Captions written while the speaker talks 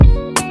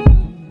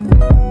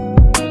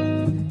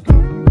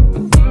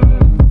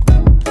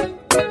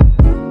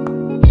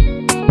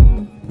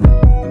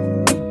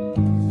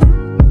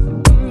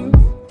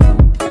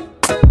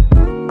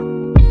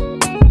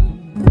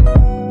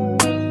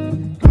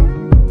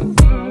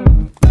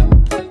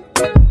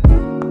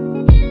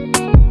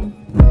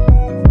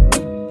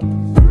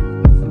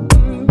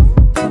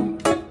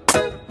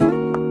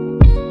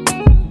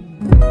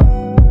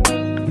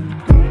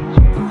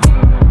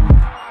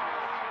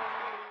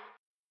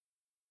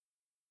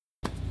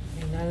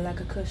Nothing like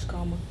a kush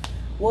coma.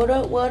 What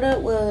up, what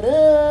up, what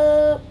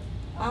up?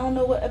 I don't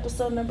know what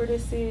episode number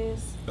this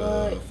is,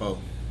 but... 4.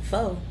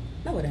 4?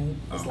 No, it ain't.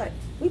 It's Oh. like,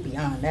 we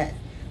beyond that.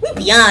 We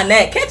beyond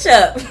that. Catch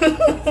up.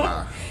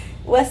 5.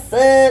 What's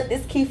up?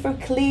 This Key from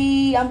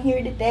Clee. I'm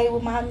here today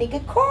with my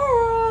nigga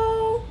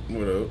Carl.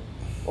 What up?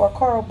 Or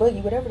Carl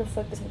Boogie, whatever the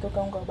fuck this nigga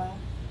gonna go by.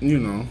 You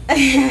know.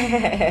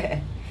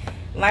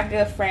 My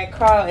good friend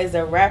Carl is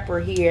a rapper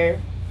here,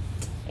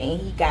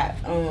 and he got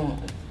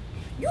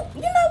you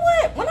know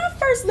what? When I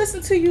first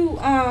listened to you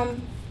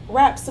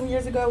rap some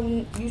years ago,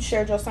 when you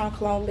shared your song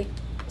Cologne Leak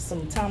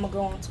some time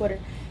ago on Twitter,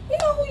 you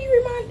know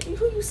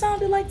who you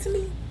sounded like to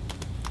me?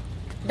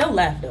 Don't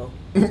laugh though.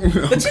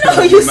 But you know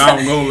who you Now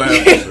I'm gonna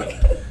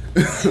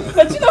laugh.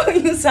 But you know who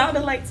you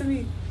sounded like to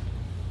me?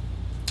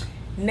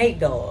 Nate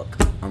Dogg.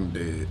 I'm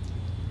dead.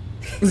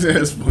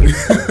 That's funny.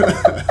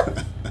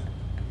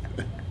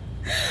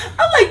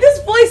 I'm like,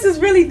 this voice is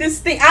really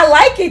distinct. I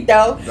like it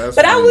though. That's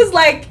but I funny. was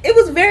like, it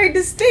was very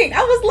distinct.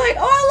 I was like,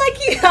 oh, I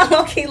like you.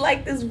 I okay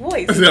like this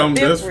voice. It's That's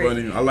different.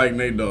 funny. I like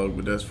Nate Dogg,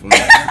 but that's funny.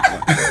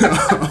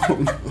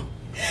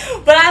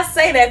 But I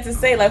say that to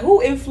say, like,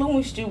 who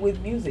influenced you with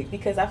music?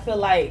 Because I feel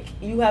like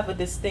you have a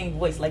distinct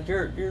voice. Like,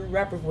 your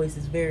rapper voice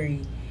is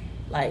very,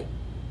 like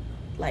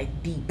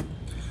deep.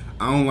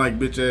 I don't like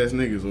bitch ass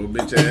niggas or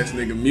bitch ass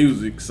nigga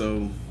music,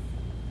 so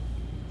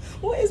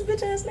What is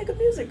bitch ass nigga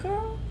music,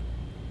 Carl?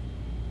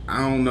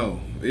 I don't know.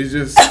 It's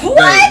just What?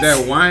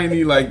 that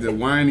whiny, like the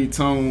whiny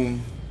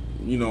tone,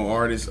 you know,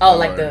 artists. Oh, are,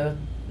 like the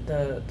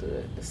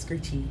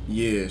screechy.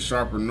 Yeah,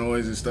 sharper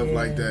noise and stuff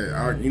like that.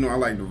 I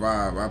like the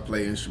vibe. I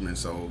play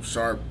instruments, so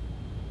sharp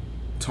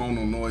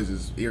tonal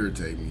noises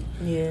irritate me.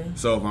 Yeah.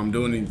 So if I'm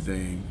doing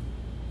anything,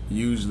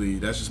 usually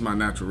that's just my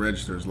natural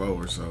register is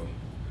lower. So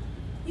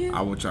Yeah.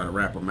 I would try to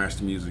rap or match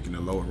the music in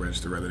the lower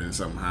register rather than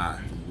something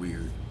high and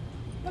weird.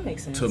 That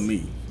makes sense. To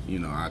me,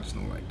 I just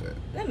don't like that.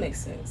 That makes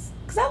sense.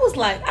 Cause I was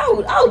like, I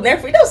would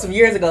never forget. That was some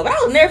years ago, but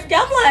I would never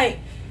forget. I'm like,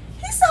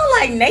 he sound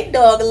like Nate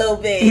Dogg a little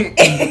bit.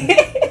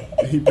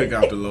 He pick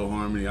out the low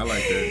harmony. I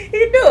like that.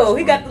 He do.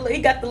 He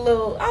got the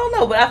little. I don't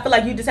know, but I feel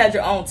like you just had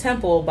your own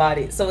tempo about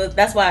it, so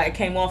that's why it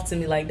came off to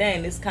me like,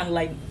 dang, it's kind of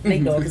like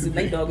Nate Dogg, because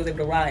Nate Dogg was able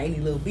to ride any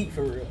little beat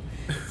for real.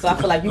 So I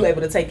feel like you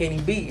able to take any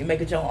beat and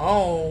make it your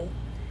own,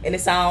 and it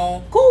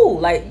sound cool.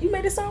 Like you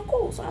made it sound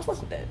cool, so I fuck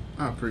with that.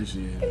 I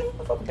appreciate You it. know,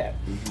 I fuck with that.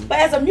 Mhm. But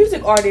as a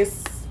music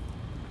artist,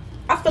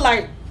 I feel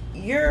like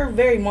you're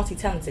very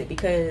multi-talented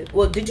because,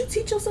 well, did you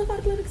teach yourself how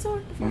to play the guitar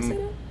before I say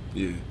that?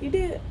 Yeah. You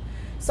did.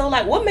 So,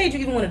 like, what made you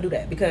even want to do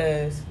that?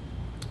 Because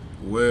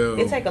Well,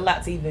 it take a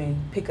lot to even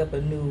pick up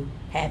a new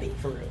habit,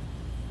 for real.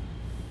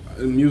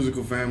 a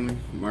musical family.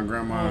 My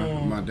grandma,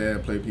 Mm. my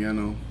dad played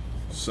piano,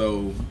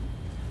 so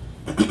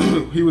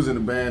he was in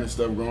the band and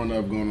stuff. Growing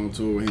up, going on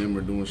tour with him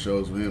or doing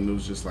shows with him, it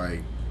was just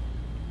like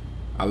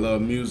I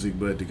love music,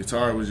 but the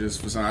guitar was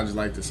just for some. I just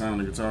like the sound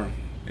of the guitar,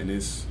 and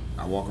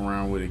I walk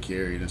around with it,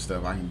 carry it and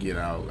stuff. I can get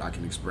out, I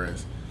can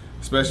express,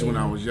 especially when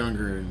I was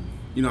younger and.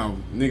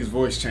 Niggas'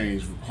 voice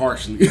changed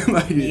harshly,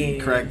 like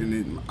it cracked,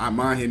 and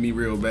mine hit me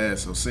real bad.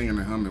 So singing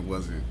and humming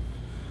wasn't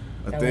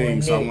a That thing.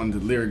 wasn't So I it.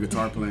 wanted to lyric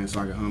guitar playing so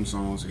I could hum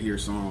songs or hear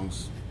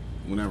songs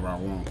whenever I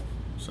want.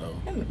 So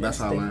that's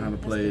how I learned how to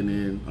play. And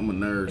then I'm a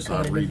nerd, so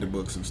I read the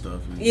books and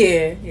stuff. And,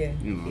 Yeah. You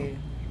know.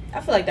 Yeah.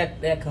 I feel like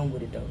that come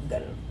with it though.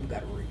 You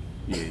gotta read.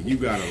 Yeah, you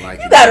gotta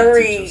like it. You gotta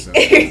teach yourself.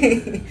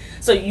 read.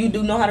 So you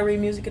do know how to read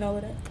music and all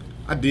of that?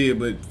 I did,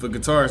 but for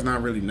guitar, it's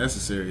not really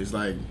necessary. It's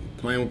like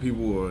playing with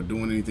people or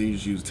doing anything. You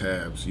just use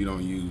tabs. You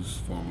don't use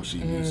formal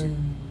sheet music.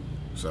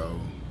 So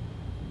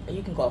And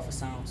you can go for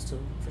sounds too,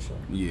 for sure.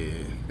 yeah,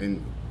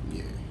 and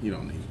yeah, you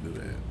don't need to do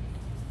that.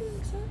 That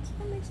makes sense.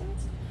 That makes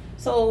sense.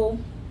 So,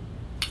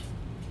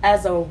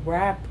 as a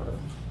rapper,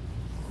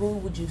 who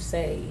would you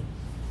say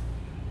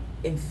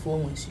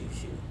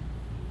influences you?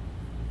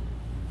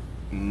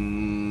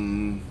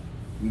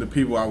 The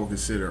people I would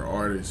consider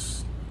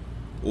artists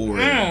or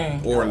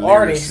artists.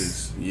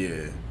 lyricists.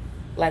 Yeah.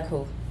 Like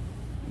who?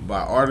 By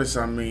artists,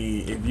 I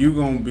mean if you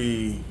gonna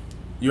be,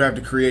 you have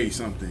to create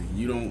something.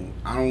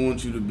 I don't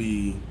want you to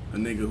be a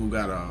nigga who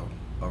got a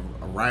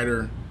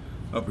writer,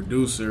 a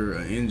producer,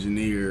 an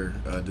engineer,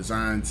 a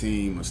design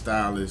team, a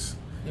stylist.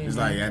 Mm-hmm. It's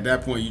like at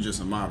that point you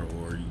just a model,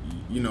 or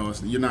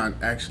you're not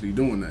actually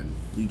doing nothing.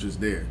 You just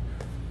there.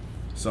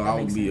 So That it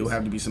makes would sense.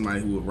 have to be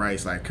somebody who would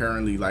write, like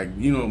currently, like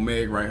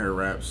Meg write her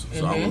raps.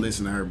 So I would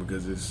listen to her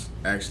because it's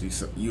actually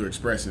you're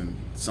expressing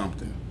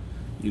something.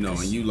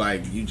 And you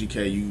like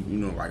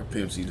UGK, like a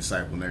Pimp C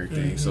Disciple and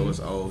everything. So it's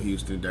old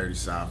Houston, Dirty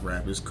South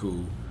rap. It's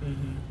cool.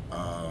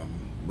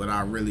 But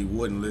I really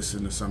wouldn't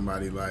listen to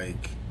somebody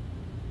like,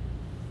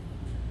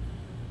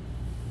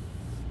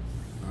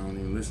 I don't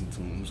even listen to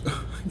them. So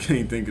I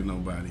can't think of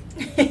nobody.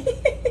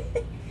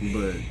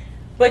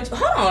 But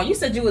hold on, you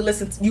said you would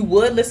listen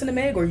to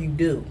Meg, or you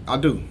do? I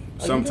do.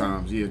 Oh,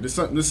 Sometimes, yeah.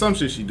 There's some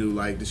shit she do.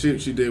 Like the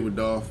shit she did with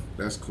Dolph,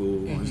 that's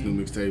cool on his new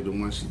mixtape. The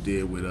one she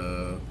did with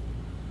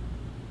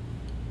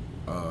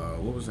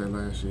what was that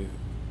last shit?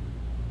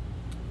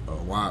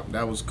 WAP,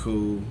 that was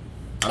cool.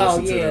 I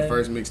listened to the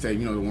first mixtape,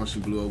 you know, the one she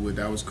blew up with.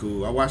 That was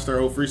cool. I watched her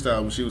old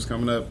freestyle when she was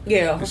coming up.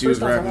 Yeah, and she was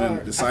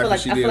rapping the cypher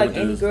she did. I feel like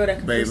any girl that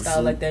can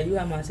freestyle like that, you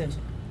have my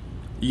attention.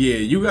 Yeah,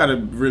 you gotta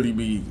really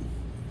be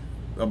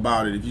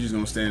about it if you just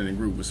gonna stand in a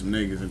group with some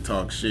niggas and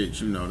talk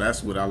shit. You know,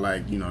 that's what I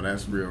like. You know,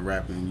 that's real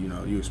rapping. You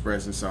know, you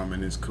expressing something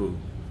and it's cool.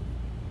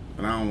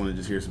 But I don't want to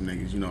just hear some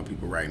niggas, you know,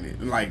 people writing it.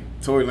 And like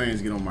Tory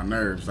Lanez get on my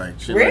nerves, like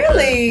shit.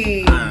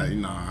 Really?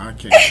 Like that. I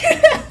can't.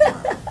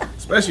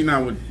 Especially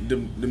now with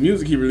the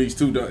music he released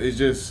too. It's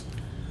just.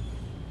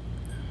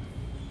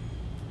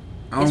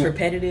 It's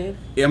repetitive.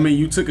 I mean,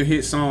 you took a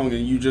hit song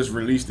and you just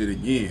released it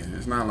again.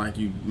 It's not like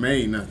you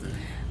made nothing.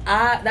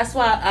 That's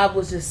why I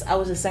was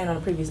just saying on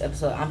the previous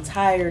episode, I'm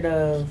tired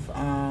of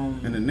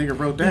and the nigga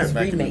wrote that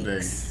back remakes. In the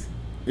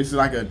day. It's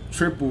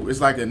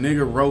like a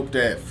nigga wrote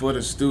that for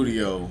the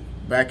studio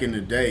back in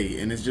the day,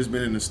 and it's just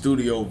been in the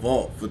studio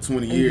vault for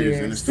 20 years,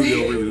 and the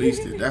studio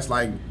re-released it. That's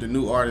like the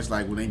new artists,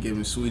 like when they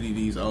giving Sweetie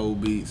these old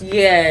beats.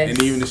 Yes.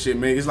 And even the shit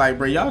make it's like,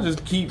 bro, y'all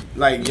just keep just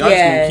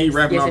gonna keep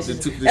rapping off the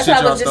shit y'all stole. That's what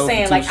I was just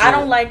saying. Like, I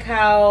don't like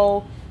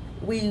how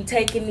we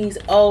taking these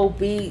old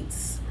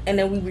beats and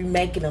then we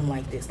remaking them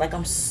like this. Like,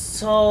 I'm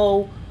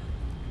so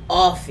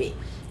off it.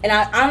 And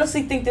I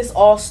honestly think this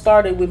all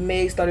started when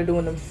Meg started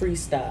doing them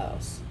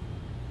freestyles.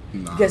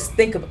 Nah. Because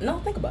think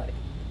about it.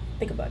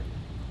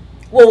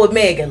 Well, with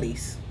Meg at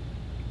least,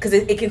 because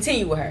it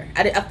continued with her.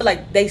 I feel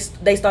like they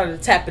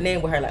started tapping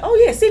in with her, like, oh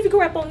yeah, see if you can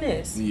rap on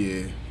this.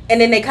 Yeah. And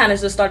then they kind of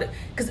just started,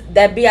 because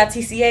that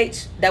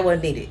BITCH, that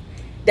wasn't needed.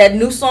 That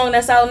new song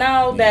that's out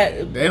now,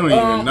 that they don't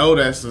even know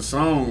that's the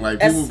song. Like,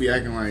 people be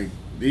acting like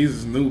these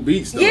is new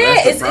beats. Though. Yeah,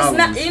 it's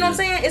not. You know what I'm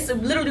saying? It's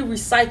literally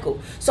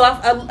recycled. So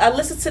I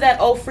listened to that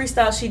old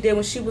freestyle she did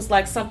when she was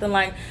like something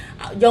like,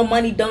 "Your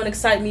money don't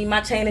excite me.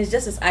 My chain is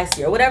just as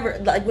icy," or whatever.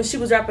 Like when she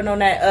was rapping on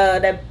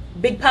that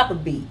Big Papa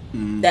beat,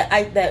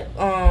 that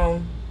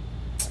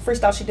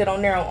freestyle she did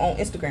on there on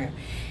Instagram,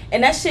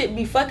 and that shit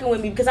be fucking with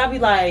me because I be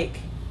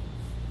like,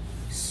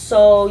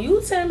 so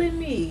you telling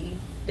me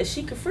that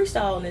she could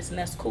freestyle on this and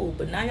that's cool,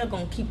 but now y'all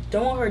gonna keep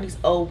throwing her these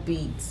old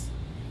beats.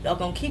 Y'all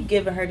gonna keep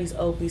giving her these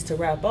old beats to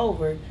rap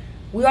over.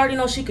 We already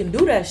know she can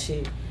do that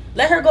shit.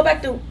 Let her go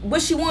back to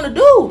what she want to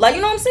do. Like,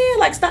 you know what I'm saying?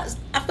 Like, stop.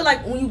 I feel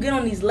like when you get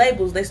on these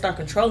labels, they start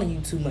controlling you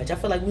too much. I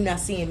feel like we're not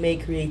seeing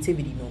Meg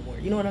creativity no more.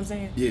 You know what I'm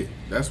saying? Yeah,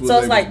 that's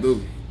what labels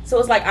do. So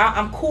it's like,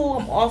 I'm cool.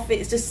 I'm off it.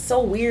 It's just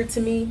so weird to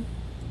me.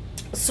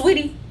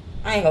 Sweetie,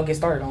 I ain't gonna get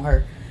started on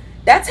her.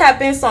 That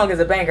Tap In song is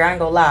a banger. I ain't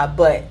gonna lie.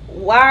 But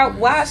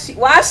why is she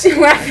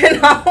rapping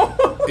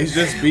on? It's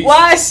just beats.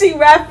 Why is she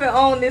rapping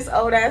on this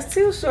old ass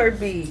Too Short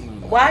beat?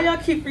 Why y'all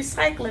keep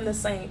recycling the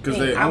same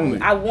thing?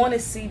 I want to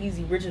see these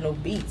original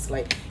beats.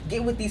 Like,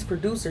 get with these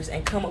producers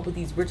and come up with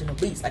these original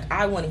beats. Like,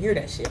 I want to hear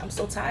that shit. I'm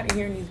so tired of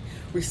hearing these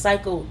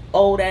recycled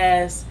old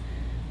ass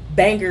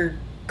banger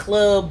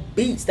club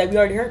beats that we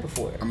already heard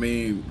before. I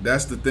mean,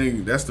 that's the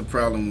thing. That's the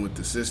problem with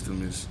the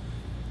system is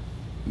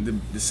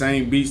the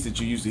same beats that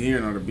you used to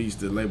hearing are the beats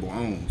the label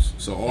owns.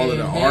 So all of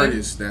the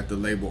artists that the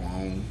label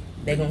own,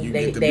 they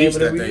get the beats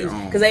that they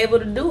own because they're able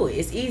to do it.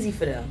 It's easy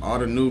for them. All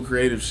the new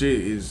creative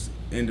shit is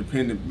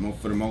independent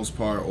for the most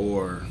part,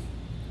 or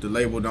the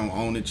label don't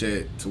own it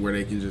yet to where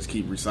they can just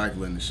keep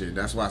recycling the shit.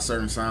 That's why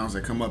certain sounds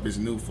that come up is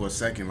new for a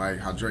second, like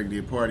how Drake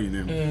did Party and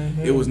them.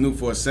 It was new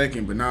for a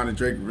second, but now that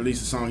Drake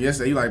released a song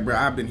yesterday, he like, bro,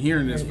 I've been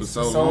hearing this for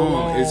so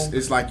long.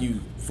 It's like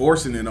you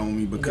forcing it on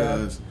me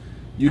because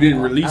you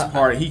didn't release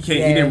Party. He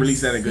didn't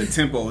release that at a good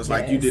tempo. It's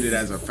like you did it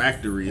as a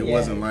factory. It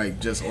wasn't like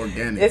just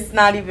organic. It's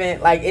not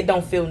even like it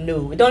don't feel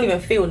new. It don't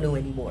even feel new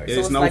anymore. So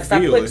it's no like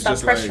stop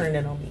pressuring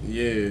it on me.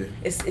 Yeah,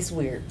 it's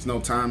weird. There's no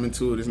time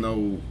into it. There's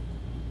no,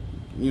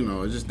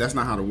 it's just that's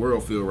not how the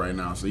world feel right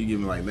now. So you give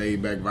me like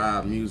laid back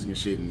vibe music and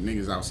shit, and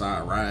niggas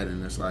outside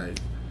riding. It's like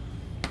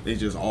it's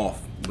just off.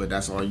 But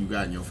that's all you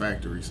got in your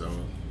factory. So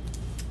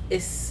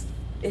it's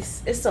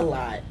a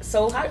lot.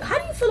 So how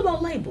do you feel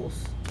about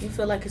labels? You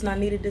feel like it's not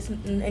needed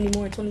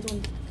anymore in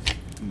 2020?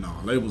 No,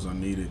 labels are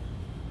needed.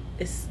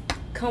 It's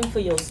come for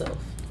yourself.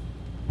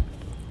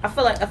 I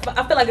feel like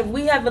if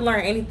we haven't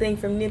learned anything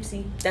from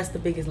Nipsey, that's the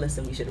biggest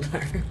lesson we should have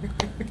learned.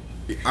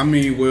 I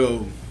mean,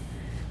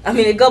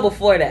 it go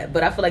before that,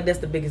 but I feel like that's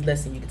the biggest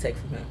lesson you can take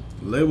from him.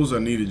 Labels are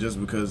needed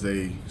just because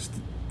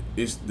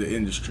it's the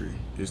industry.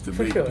 It's the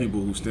big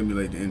people who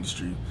stimulate the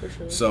industry. For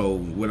sure. So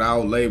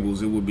without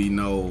labels, it would be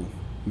no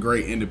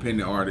great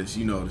independent artists,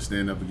 to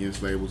stand up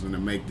against labels and to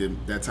make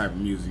that type of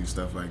music and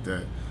stuff like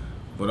that.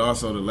 But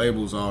also the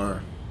labels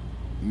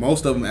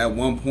most of them at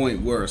one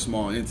point were a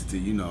small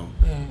entity,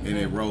 and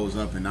it rose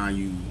up and now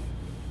you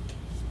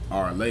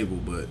are a label.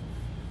 But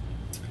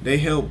they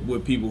help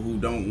with people who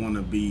don't want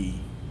to be.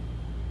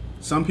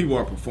 Some people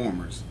are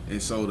performers,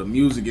 and so the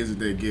music isn't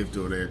their gift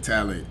or their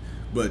talent,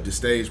 but the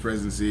stage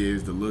presence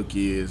is, the look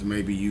is.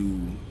 Maybe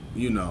you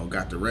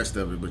got the rest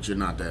of it, but you're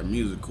not that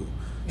musical.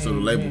 So the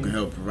label can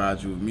help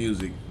provide you with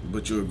music,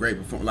 but you're a great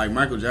performer. Like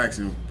Michael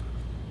Jackson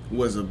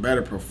was a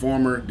better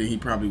performer than he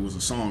probably was a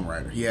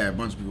songwriter. He had a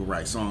bunch of people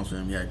write songs for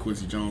him. He had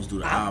Quincy Jones do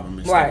the album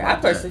and stuff like that.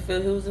 I personally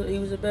feel he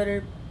was a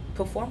better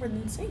performer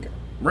than singer.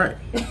 Right.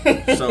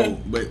 So,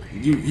 but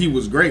he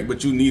was great,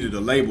 but you needed a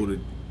label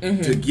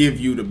to give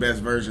you the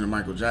best version of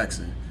Michael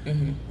Jackson.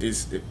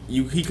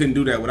 He couldn't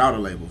do that without a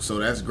label. So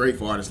that's great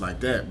for artists like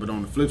that. But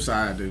on the flip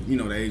side,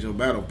 the Age of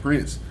Battle,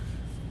 Prince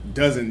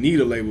doesn't need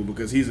a label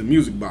because he's a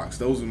music box.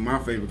 Those are my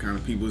favorite kind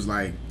of people. It's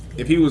like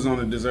if he was on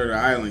a deserted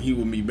island, he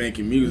would be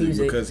making music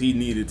because he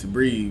needed to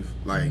breathe.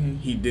 Like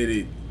he did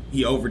it.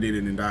 He overdid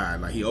it and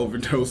died. Like he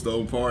overdosed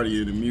on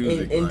partying and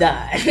music and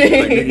died. Like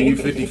nigga, you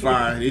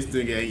 55. This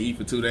nigga ain't eat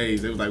for 2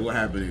 days. It was like, what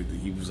happened?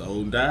 He was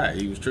old and died.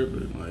 He was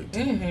tripping.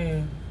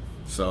 Like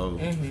so,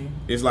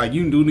 it's like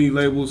you do need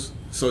labels,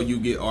 so you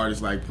get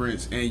artists like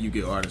Prince and you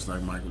get artists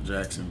like Michael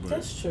Jackson. But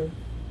that's true.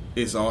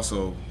 It's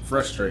also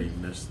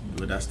frustrating.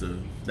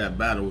 That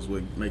battle is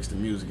what makes the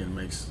music and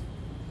makes.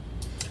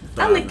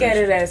 I look at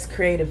it as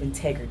creative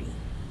integrity.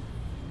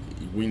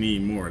 We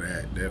need more of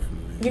that,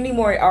 definitely. You need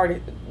more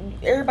artists.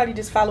 Everybody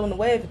just following the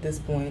wave at this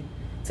point,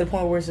 to the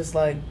point where it's just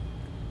like,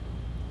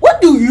 what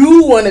do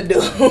you want to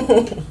do?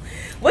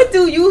 What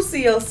do you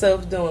see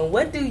yourself doing?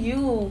 What do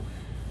you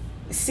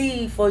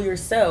see for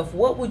yourself?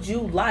 What would you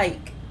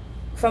like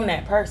from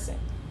that person?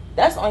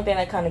 That's the only thing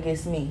that kind of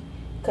gets me,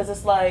 because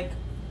it's like,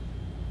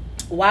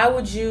 why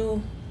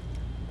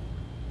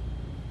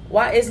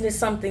isn't it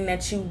something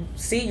that you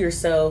see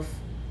yourself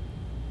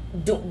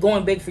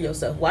going big for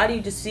yourself? Why do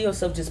you just see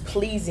yourself just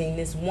pleasing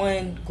this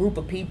one group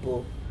of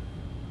people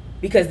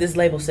because this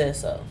label says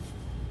so?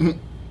 You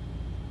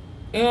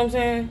know what I'm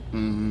saying?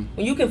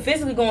 When you can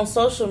physically go on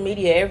social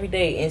media every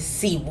day and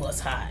see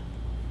what's hot,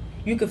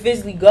 you can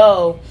physically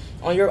go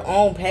on your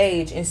own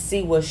page and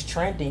see what's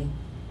trending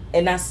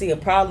and not see a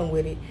problem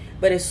with it.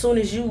 But as soon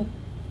as you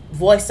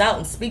voice out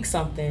and speak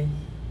something,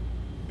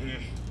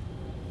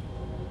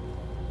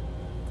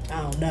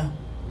 I don't know.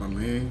 I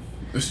mean,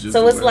 it's just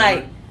so it's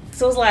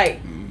like,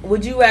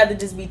 would you rather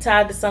just be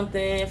tied to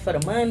something for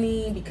the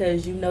money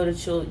because you know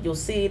that you'll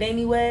see it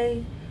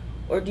anyway,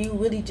 or do you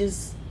really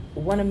just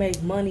want to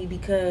make money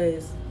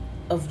because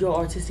of your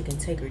artistic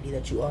integrity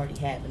that you already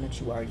have and that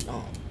you already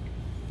own?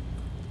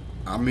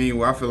 I mean,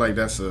 well, I feel like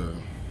that's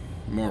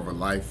more of a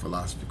life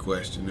philosophy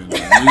question than a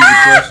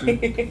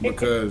music question,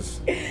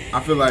 because I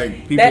feel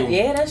like people.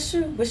 That's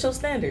true. What's your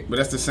standard? But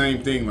that's the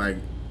same thing. Like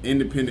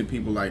independent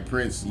people like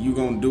Prince, you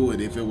gonna do it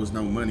if it was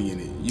no money in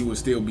it. You would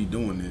still be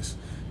doing this.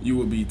 You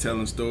would be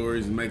telling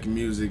stories and making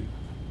music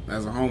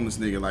as a homeless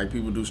nigga. Like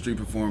people do street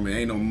performing,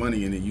 ain't no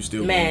money in it. You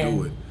still gonna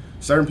do it.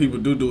 Certain people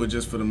do it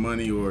just for the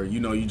money, or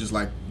you just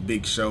like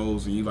big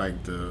shows and you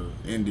like the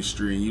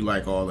industry and you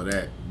like all of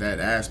that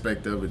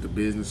aspect of it, the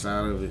business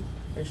side of it.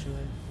 For sure.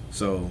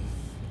 So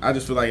I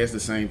just feel like it's the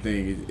same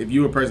thing. If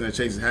you're a person that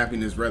chases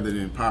happiness rather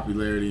than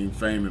popularity and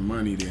fame and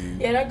money,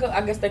 then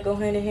I guess that go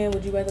hand in hand.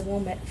 Would you rather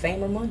want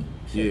fame or money?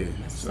 Yeah,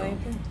 that's the same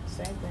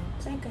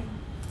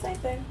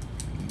thing.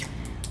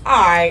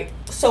 All right.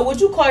 So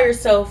would you call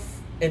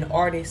yourself an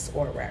artist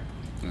or a rapper?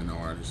 An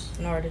artist.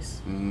 An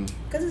artist.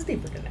 Because it's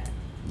deeper than that.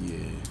 Yeah.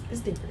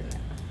 It's deeper than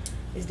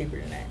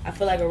that. I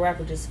feel like a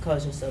rapper just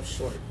calls yourself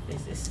short.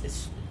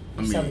 It's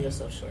selling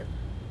yourself short.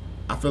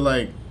 I feel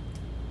like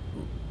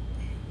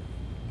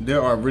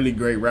there are really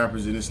great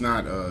rappers, and it's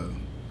not.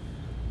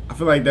 I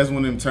feel like that's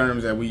one of them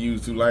terms that we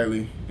use too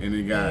lightly, and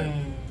it got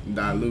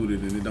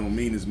diluted, and it don't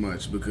mean as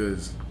much,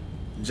 because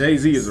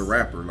Jay-Z is a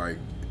rapper, like,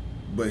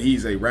 but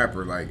he's a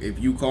rapper. Like, if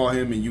you call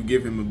him and you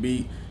give him a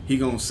beat, he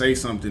gonna say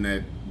something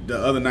that the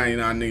other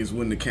 99 niggas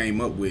wouldn't have came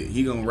up with.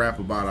 He gonna rap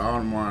about an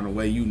Audemars in a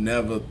way you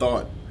never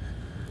thought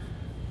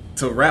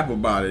to rap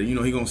about it. He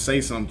gonna say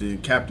something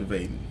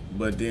captivating,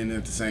 but then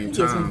at the same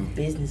time,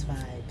 business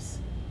vibes.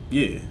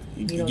 Yeah,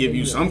 he can give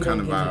you some kind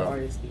of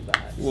vibe.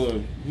 Vibes.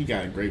 Well, he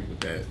got it great with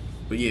that.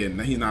 But yeah,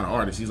 he's not an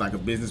artist. He's like a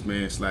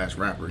businessman /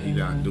 rapper. He's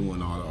not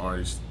doing all the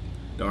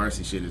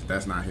artsy shit.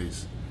 That's not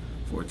his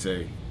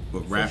forte.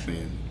 But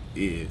rapping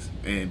is,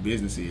 and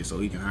business is, so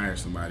he can hire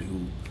somebody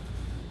who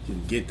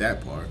can get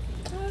that part.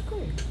 I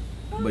agree.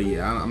 But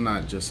yeah, I'm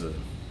not just a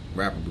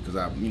rapper because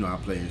I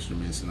play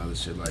instruments and other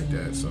shit like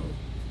that. So.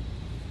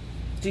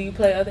 Do you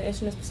play other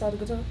instruments besides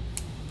the guitar?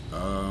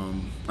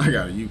 I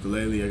got a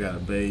ukulele. I got a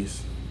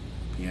bass,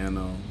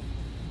 piano.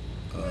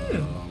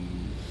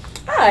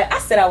 I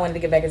said I wanted to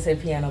get back into the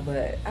piano,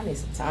 but I need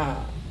some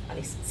time.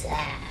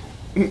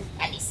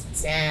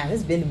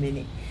 It's been a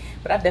minute.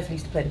 But I definitely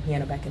used to play the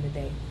piano back in the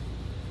day.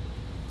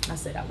 I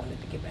said I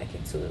wanted to get back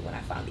into it when I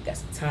finally got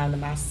some time to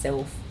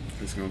myself.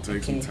 It's going to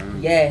take some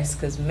time. Yes,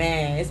 because,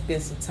 man, it's been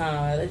some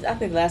time. I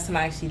think the last time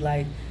I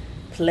actually,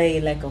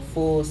 played, a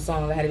full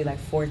song, I had to be,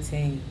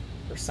 14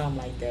 or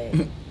something like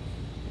that.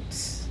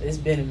 It's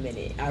been a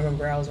minute. I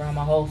remember I was around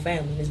my whole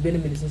family. It's been a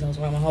minute since I was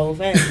around my whole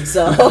family.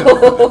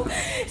 So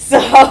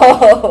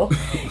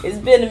it's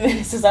been a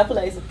minute since I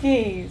played some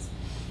keys.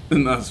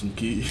 Not some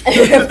keys.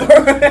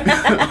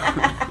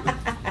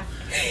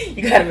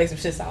 You gotta make some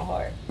shit sound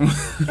hard.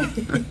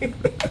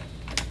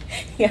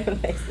 You gotta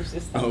make some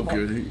shit sound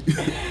hard.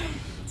 Okay.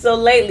 So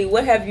lately,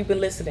 what have you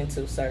been listening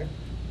to, sir?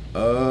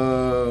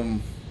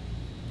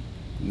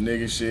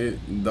 Nigga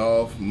shit,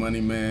 Dolph,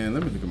 Money Man.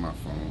 Let me look at my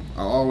phone.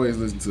 I always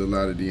listen to a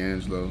lot of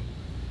D'Angelo.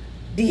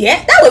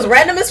 That was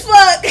random as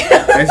fuck.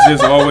 It's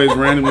just always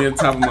randomly at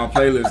the top of my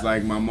playlist,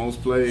 like my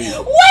most played. Wait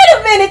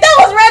a minute, that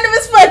was random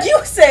as fuck. You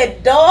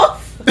said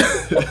Dolph.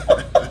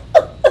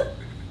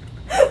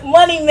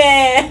 Money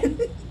Man.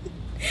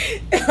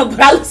 But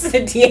I listen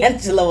to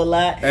D'Angelo a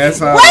lot. That's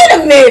how, wait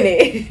a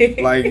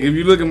minute. Like, if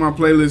you look at my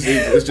playlist,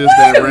 it's just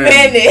that random.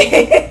 Wait a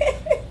minute.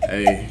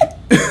 Hey.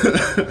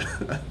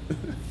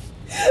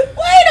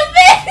 Wait a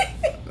minute.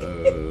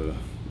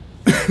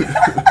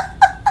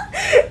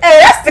 Hey,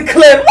 that's the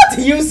clip. I'm about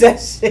to use that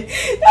shit.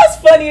 That's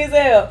funny as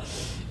hell.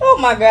 Oh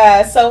my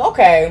god. So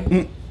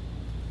okay.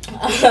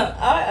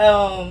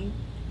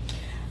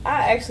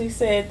 I actually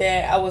said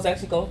that I was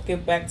actually gonna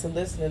get back to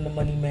listening to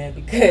Money Man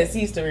because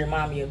he used to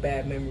remind me of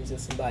bad memories of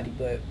somebody,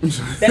 but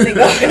that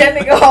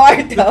nigga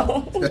hard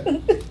though.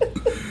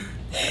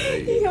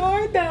 He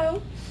hard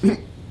though.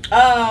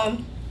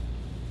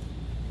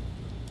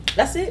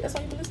 That's it. That's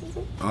all you been listening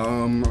to.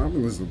 I've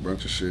been listening to a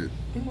bunch of shit.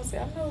 You gonna say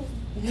I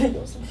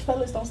know some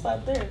fellas don't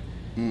stop there.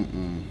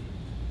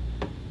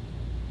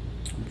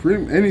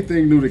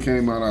 Anything new that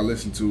came out, I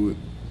listened to it,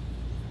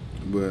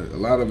 but a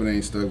lot of it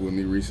ain't stuck with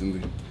me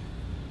recently.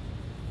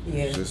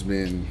 Yeah. It's just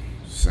been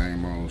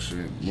same old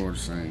shit, more the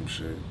same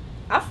shit.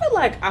 I feel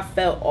like I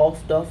fell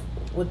off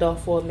with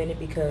Dolph for a minute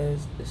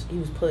because he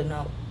was putting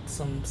out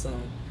some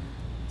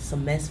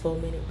mess for a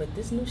minute, but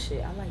this new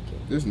shit, I like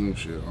it. This new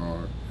shit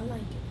hard. I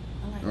like it.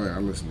 Oh yeah, I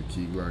listened to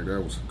Key Glock.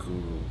 That was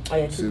cool. Oh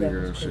yeah, City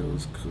Girl shit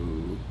was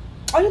cool.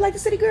 Oh, you like the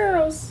City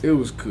Girls? It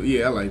was cool.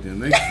 Yeah, I like them.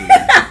 They cool.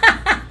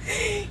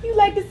 You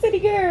like the City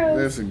Girls?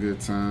 That's a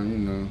good time, you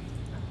know.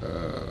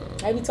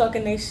 I be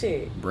talking that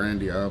shit.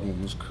 Brandy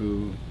album was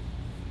cool.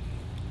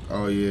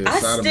 Oh yeah, I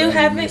still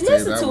haven't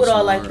listened to it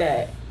all like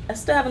that. I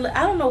still haven't.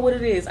 I don't know what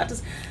it is.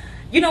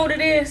 You know what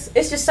it is?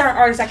 It's just certain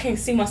artists I can't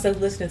see myself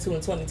listening to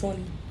in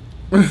 2020.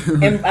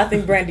 And I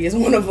think Brandy is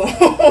one of them.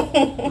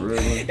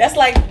 Really? That's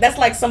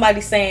like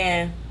somebody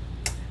saying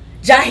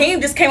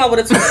Jaheim just came out with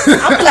a tweet.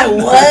 I'm like,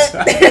 what?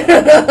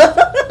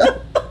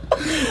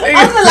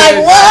 I'm like,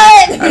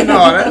 what? I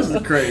know, that's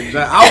crazy.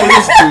 I would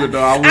listen to it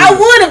though. I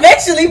would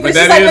eventually, but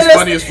that like, is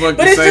funny as fuck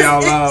to say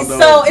out loud though.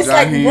 So it's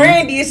like Jaheim.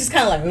 Brandy. It's just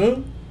kind of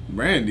like,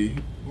 Brandy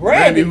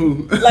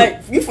who?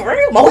 Like, you for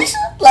real, Moesha?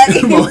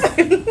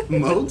 Like,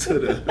 Mo to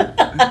the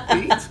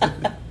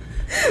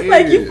beat.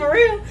 Like, you for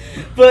real?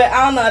 But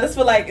I don't know. I just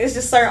feel like it's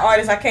just certain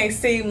artists I can't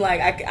seem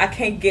like I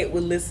can't get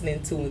with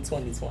listening to in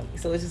 2020.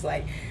 So it's just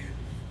like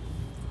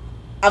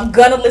I'm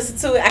gonna listen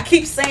to it. I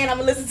keep saying I'm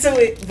gonna listen to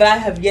it, but I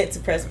have yet to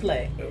press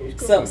play.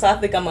 Cool. So I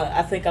think I'm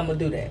gonna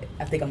do that.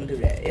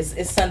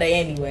 It's Sunday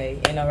anyway,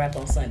 and I rap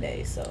on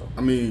Sunday. So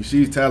I mean,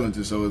 she's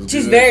talented, so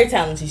she's very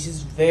talented.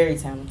 She's very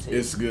talented.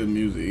 It's good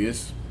music.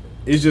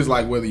 It's just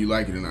like whether you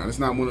like it or not. It's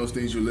not one of those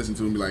things you listen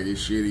to and be like,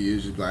 it's shitty.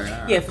 It's just like,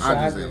 yeah, for sure,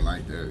 I just didn't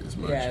like that as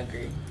much. Yeah,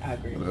 I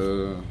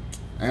agree.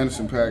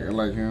 Anderson .Paak, I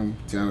like him.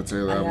 Tiana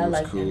Taylor album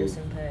was cool.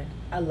 Anderson .Paak.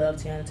 I love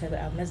Tiana Taylor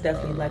album. That's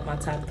definitely like my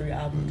top 3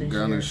 albums this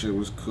year. Gunna shit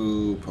was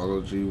cool.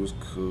 Polo G was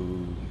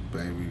cool.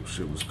 Baby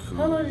shit was cool.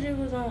 Polo G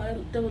was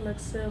on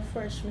XXL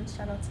Freshman.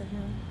 Shout out to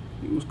him.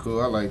 He was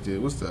cool. I liked it.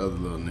 What's the other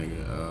little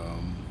nigga?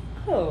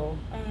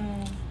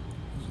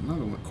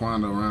 Another one.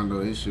 Quando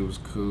Rondo. His shit was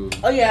cool.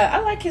 Oh yeah, I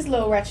like his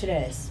little ratchet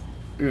ass.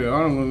 Yeah,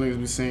 all them little niggas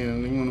be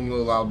saying. One of them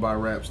little alibi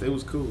raps. They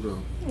was cool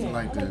though. Yeah, I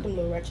like that. Them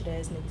little ratchet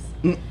ass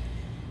niggas.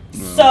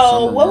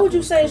 So, what would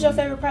you say is your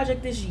favorite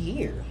project this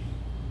year?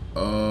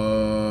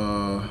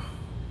 Because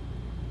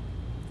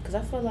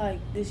I feel like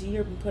this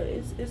year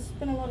it's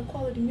been a lot of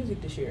quality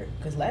music this year.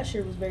 Because last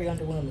year was very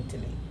underwhelming to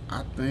me.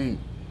 I think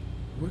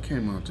what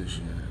came out this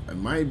year? It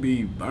might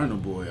be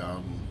Burna Boy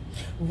album.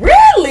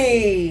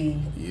 Really?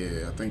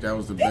 Yeah, I think that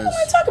was the People best.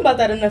 ain't talk about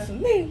that enough for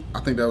me.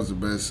 I think that was the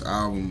best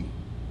album,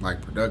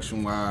 like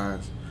production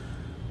wise.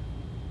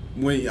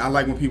 I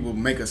like when people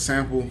make a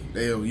sample,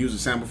 they'll use a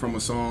sample from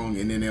a song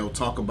and then they'll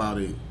talk about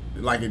it.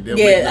 Like it,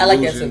 I like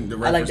that too. The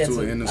reference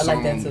to it in the song. I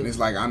like that too. It's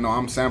like I know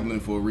I'm sampling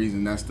for a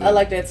reason. That's the. I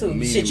like that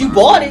too. Shit, you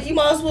bought it. You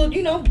might as well,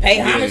 pay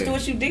homage to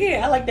what you did.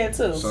 I like that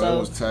too. So it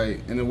was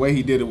tight, and the way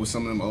he did it with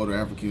some of them older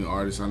African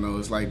artists, I know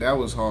it's like that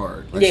was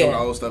hard. Like some of the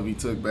old stuff he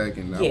took back,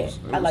 and that was.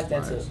 I like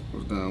that nice. too. It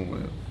was done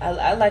well.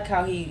 I like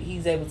how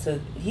he's able to.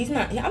 He's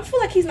not. I feel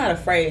like he's not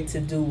afraid to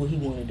do what he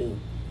want to do,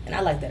 and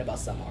I like that about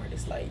some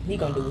artists. Like he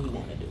gonna do what he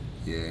want to do.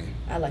 Yeah.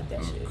 I like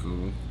that shit.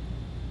 Cool.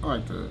 I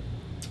like that.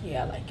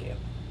 Yeah, I like it.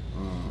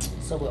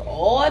 So with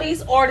all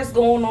these artists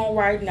going on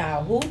right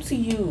now, who to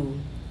you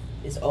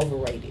is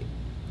overrated?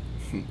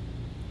 You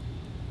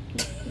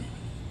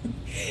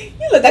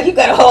look like you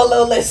got a whole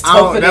little list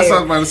over there. That's what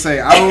I was about to say.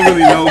 I don't really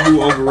know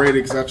who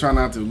overrated because I try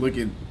not to look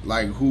at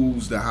like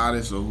who's the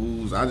hottest or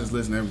who's. I just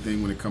listen to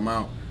everything when it come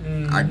out.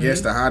 Mm-hmm. I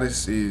guess the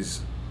hottest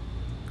is.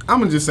 I'm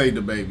gonna just say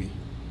DaBaby.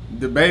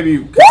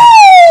 DaBaby.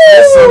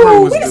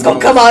 Woo! We just gonna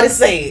come out and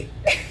say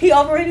it. He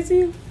overrated to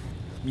you?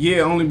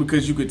 Yeah, only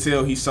because you could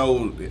tell he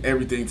sold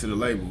everything to the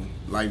label.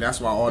 Like, that's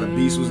why all the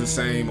beats was the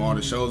same, all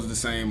the shows were the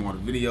same, all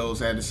the videos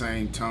had the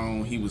same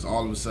tone. He was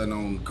all of a sudden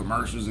on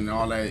commercials and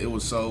all that. It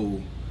was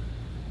so...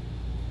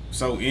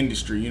 so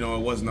industry. You know,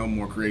 it wasn't no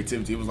more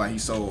creativity. It was like he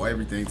sold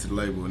everything to the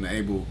label, and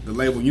the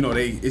label, you know,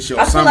 it's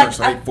your summer, like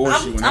so they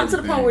force you. And I'm to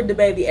the point where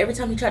DaBaby, every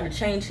time he tried to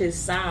change his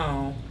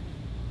sound,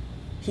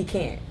 he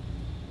can't.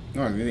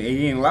 No,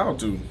 he ain't allowed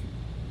to.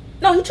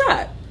 No, he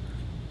tried.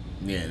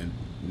 Yeah,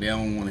 they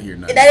don't want to hear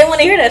nothing. They didn't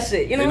want to hear that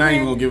shit. You know, they're not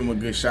even gonna give him a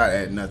good shot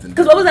at nothing.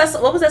 Because what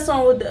was that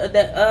song with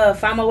that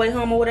Find My Way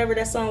Home or whatever,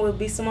 that song with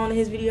B Simone in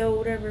his video or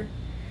whatever?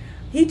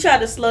 He tried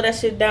to slow that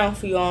shit down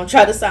for y'all and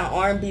try to sound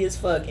R&B as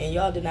fuck, and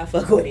y'all did not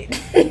fuck with it.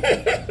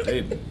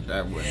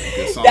 That wasn't a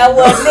good song. That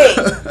wasn't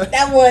it.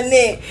 That wasn't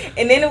it.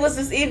 And then it was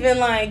just even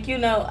like, you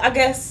know, I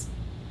guess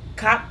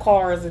Cop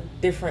Car is a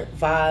different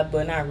vibe,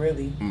 but not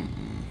really.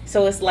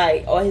 So it's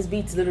like all his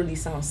beats literally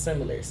sound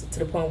similar, so to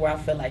the point where I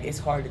feel like it's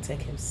hard to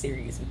take him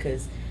serious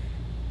because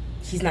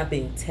he's not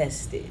being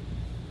tested.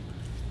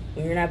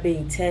 When you're not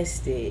being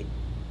tested,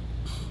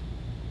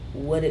 I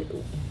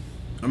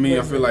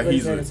feel like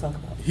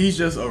he's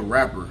just a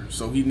rapper,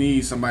 so he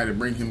needs somebody to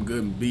bring him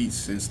good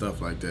beats and stuff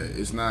like that.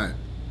 It's not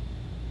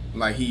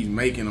like he's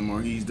making them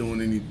or he's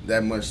doing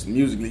that much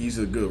musically. He's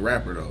a good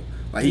rapper though.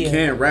 Like he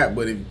can rap,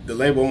 but if the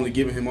label only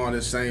giving him all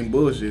this same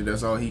bullshit,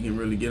 that's all he can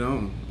really get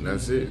on.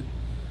 That's it.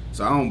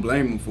 So I don't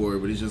blame him for it,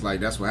 but it's just like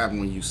that's what happened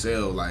when you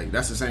sell. Like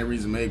that's the same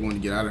reason Meg wanted to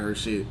get out of her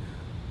shit,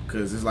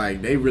 because it's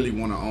like they really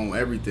want to own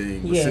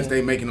everything. But since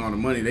they making all the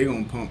money, they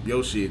gonna pump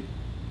your shit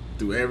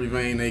through every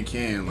vein they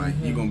can. Like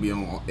you gonna be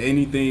on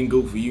anything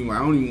goofy. I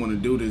don't even want to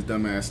do this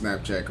dumbass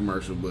Snapchat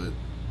commercial, but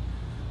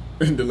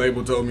the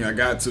label told me I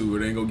got to, or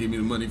they ain't gonna give me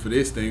the money for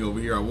this thing over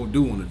here I want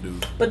to do.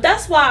 But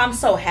that's why I'm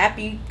so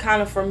happy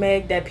kind of for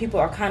Meg that people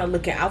are kind of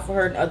looking out for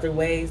her in other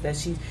ways, that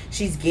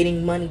she's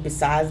getting money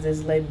besides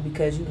this label,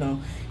 because you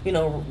know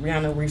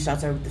Rihanna reached out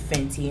to her with the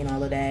Fenty and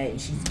all of that, and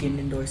she's getting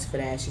endorsed for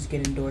that. She's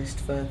getting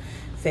endorsed for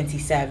Fenty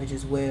Savage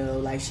as well.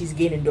 Like she's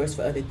getting endorsed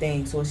for other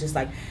things. So it's just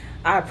like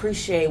I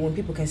appreciate when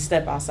people can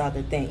step outside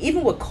their thing.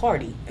 Even with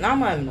Cardi, and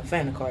I'm not even a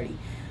fan of Cardi,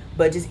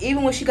 but just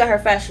even when she got her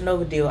Fashion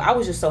Nova deal, I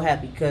was just so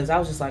happy because I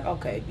was just like,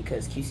 okay,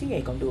 because QC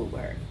ain't gonna do it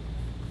with her.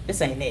 This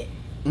ain't it.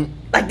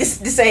 Like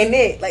this ain't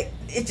it. Like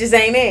it just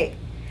ain't it.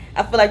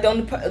 I feel like the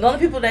only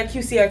people that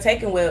QC are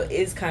taking well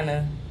is kind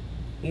of,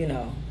 you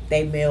know,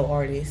 they male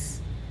artists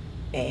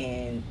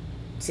and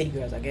City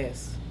Girls, I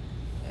guess.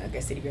 I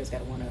guess City Girls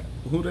got one up.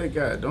 Who they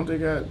got? Don't they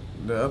got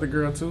the other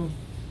girl too?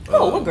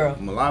 Oh, what girl?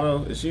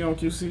 Mulatto. Is she on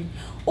QC?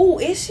 Oh,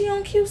 is she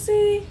on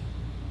QC?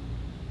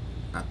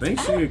 I think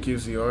she a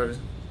QC artist.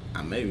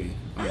 Maybe.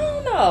 I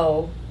don't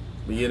know.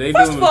 But yeah, they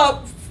First of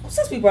all,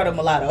 since we brought up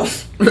Mulatto,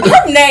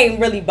 her name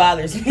really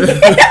bothers me. Why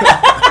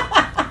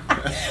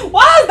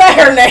is that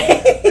her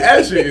name?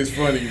 That shit is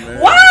funny,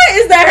 man. Why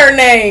is that her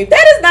name?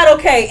 That is not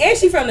okay. And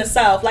she from the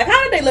South. Like,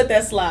 how did they let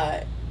that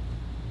slide?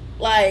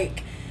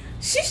 Like,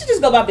 she should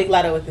just go by Big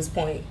Latto at this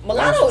point.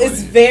 Mulatto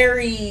is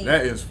very...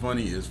 That is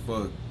funny as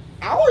fuck.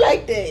 I don't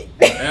like that.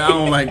 I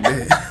don't like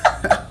that.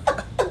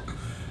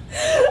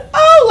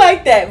 I don't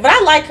like that. But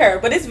I like her.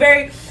 But it's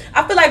very...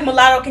 I feel like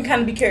Mulatto can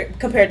kind of be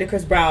compared to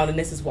Chris Brown, and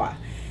this is why.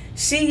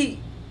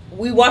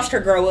 We watched her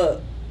grow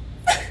up.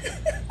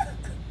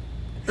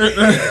 So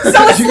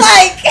it's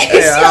like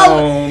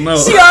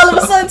she all of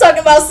a sudden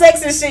talking about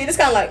sex and shit. It's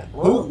kind of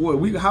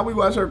like how we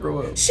watch her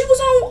grow up? She was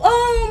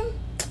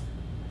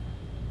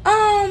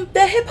on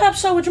that hip hop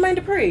show with Jermaine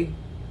Dupri.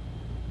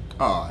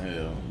 Oh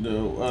hell, the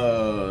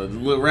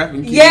little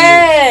rapping kid.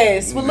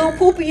 Yes, with Lil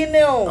Poopy and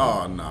them.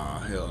 Oh nah,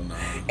 hell nah.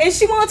 And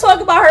she want to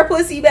talk about her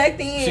pussy back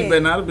then. She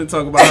better not have been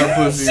talking about her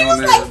pussy. She was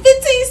like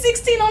 15,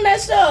 16 on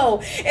that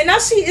show. And now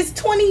she is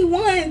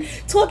 21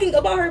 talking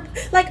about her.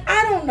 Like,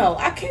 I don't know.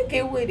 I can't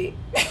get with it.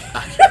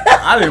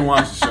 I didn't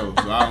watch the show,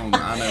 so I don't know.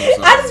 I never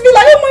saw it. I just be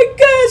like, oh my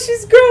God,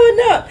 she's growing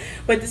up.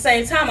 But at the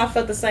same time,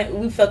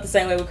 we felt the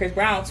same way with Chris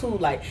Brown, too.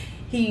 Like,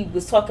 he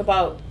was talking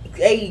about,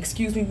 hey,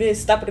 excuse me, miss,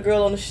 stopping a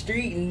girl on the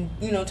street and,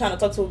 you know, trying to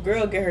talk to a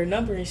girl, get her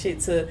number and shit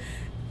to...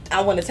 I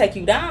want to take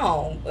you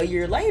down a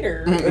year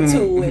later or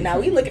two, and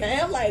now we looking at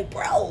him like,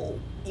 bro,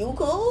 you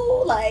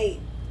cool? Like,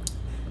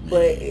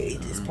 but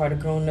it's part of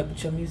growing up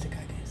with your music,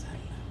 I guess. I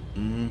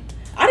don't know.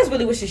 I just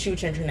really wish she would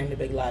change her name to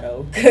Big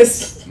Latto,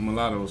 because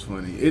Mulatto was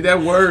funny.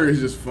 That word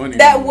is just funny.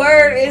 That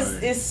word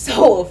is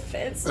so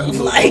offensive.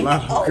 Like,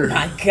 oh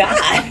my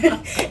God,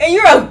 and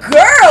you're a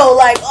girl.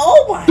 Like,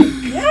 oh my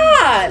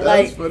God,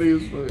 like that's funny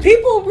as fuck.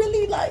 People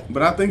really like.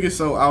 But I think it's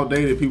so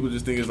outdated. People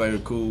just think it's like a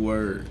cool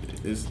word.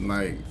 It's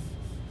like.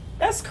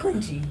 That's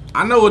cringy.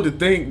 I know what to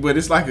think, but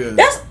it's like a...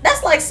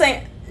 That's like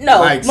saying... No.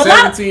 Like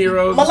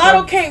 17-year-olds.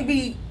 Mulatto can't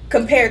be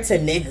compared to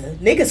nigga.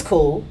 Nigga's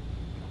cool.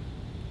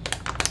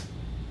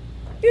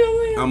 You know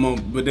what I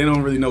mean? But they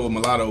don't really know what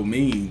mulatto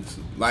means.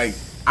 Like,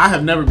 I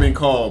have never been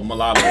called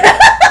mulatto.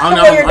 I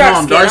know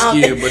I'm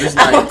dark-skinned, but it's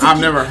like I've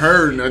never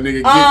heard a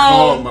nigga get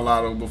called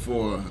mulatto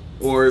before.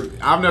 Or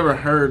I've never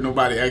heard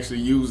nobody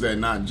actually use that,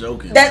 not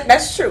joking.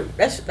 That's true.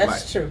 That's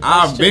like, true.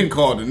 I've been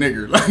called a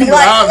nigger. Like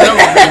I've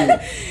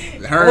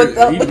never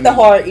been... with the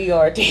hard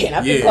ER. I've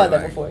been called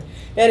that before.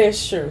 That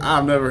is true.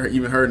 I've never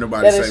even heard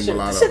nobody say true.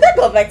 mulatto. Shit, that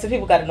goes back to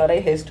people got to know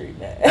their history,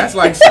 man. That's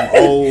like some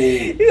old.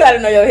 You got to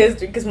know your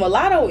history because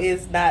mulatto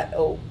is not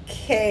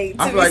okay.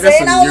 I feel like that's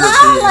some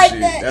European like shit.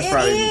 That's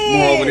probably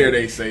more over there.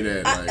 They say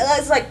that. Like,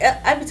 it's like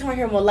every time I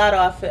hear mulatto,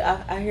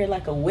 I hear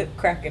like a whip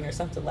cracking or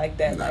something like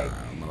that. Nah, like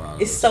mulatto.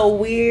 It's so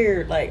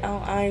weird. Like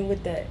I ain't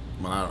with that.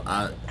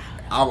 Mulatto.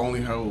 I've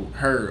only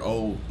heard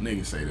old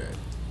niggas say that.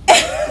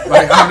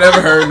 Like I've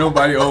never heard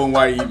nobody old and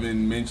white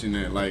even mention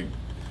that. Like,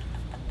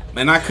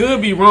 and I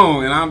could be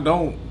wrong, and I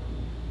don't.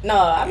 No,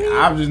 I mean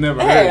I've just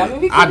never heard it. I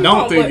mean, I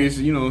don't think it's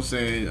what I'm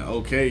saying.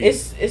 Okay,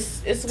 it's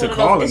to one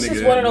call of those, a it's nigga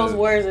just one of that, those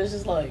words. It's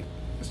just like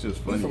it's just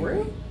funny. For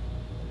real?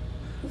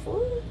 For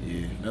real?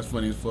 Yeah, that's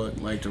funny as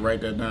fuck. Like to write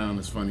that down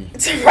is funny.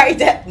 To write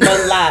that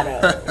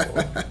mulatto.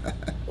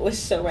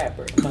 What's your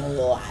rapper?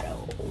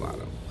 Mulatto.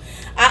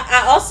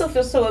 I also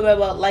feel so bad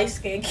about light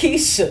skinned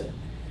Keisha.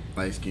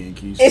 Light skinned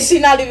Keisha. Is she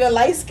not even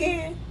light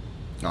skinned?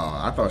 Oh,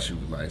 I thought she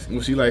was light skinned.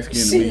 Was she light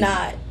skinned to me? She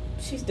not.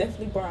 She's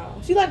definitely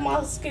brown. She like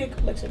my skin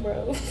complexion,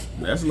 bro.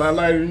 That's a lot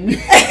lighter than me.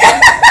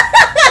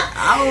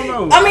 I don't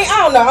know. I mean, I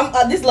don't know.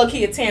 I'm this low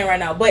key a 10 right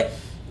now, but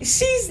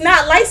she's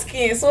not light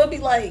skinned, so it'd be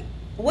like,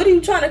 what are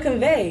you trying to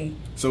convey?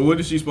 So what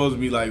is she supposed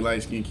to be like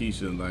light skinned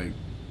Keisha?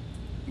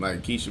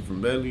 Like Keisha from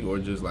Belly or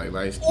just like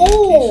light skinned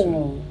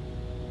Keisha?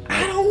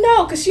 I don't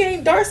know, cause she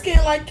ain't dark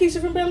skinned like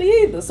Keisha from Belly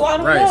either, so I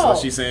don't know. Right, so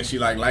she's saying she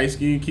like light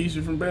skinned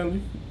Keisha from Belly?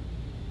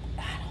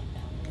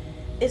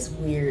 It's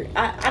weird.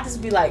 I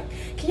just be like,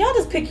 can y'all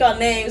just pick y'all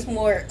names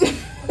more?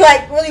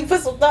 Like, really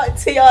put some thought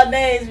to y'all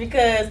names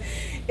because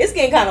it's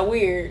getting kind of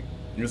weird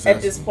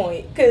at this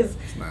point. Because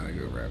it's not a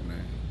good rap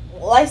name.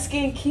 Light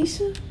skinned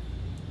Keisha?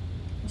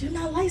 You're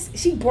not light.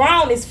 She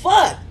brown as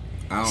fuck.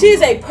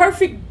 She's a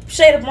perfect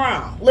shade of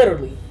brown,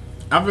 literally.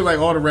 I feel like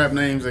all the rap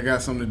names that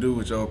got something to do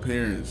with your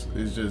appearance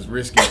is just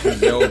risky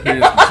because your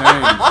appearance can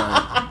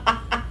change.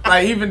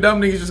 Like even dumb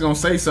niggas just gonna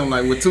say something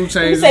like with 2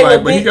 Chainz,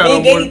 like, but he got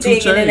on more than 2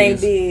 Chainz. Ain't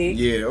big.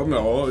 Yeah, I'm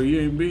like, oh, he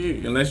ain't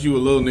big. Unless you a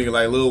little nigga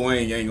like Lil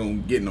Wayne, you ain't gonna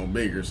get no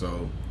bigger.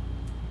 So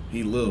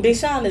he little. Big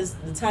Sean is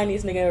the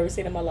tiniest nigga I've ever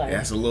seen in my life.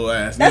 That's a little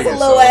ass. That's nigga. A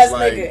little ass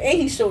nigga, and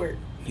he's short.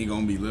 He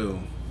gonna be little.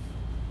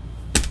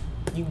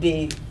 You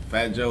big.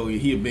 Fat Joe,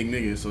 he a big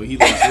nigga, so he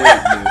lost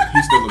weight, but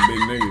he's still a big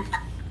nigga.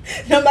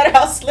 No matter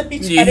how slim he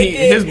try to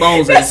get. His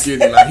bones ain't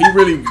skinny. Like he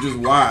really just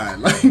wide.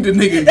 Like the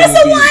nigga.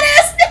 That's a wide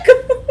ass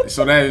nigga.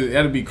 So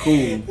that'd be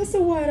cool. That's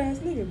a wide ass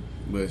nigga.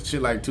 But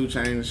shit like 2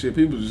 Chainz and shit,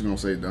 people just gonna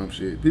say dumb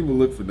shit. People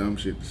look for dumb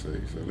shit to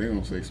say, so they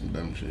gonna say some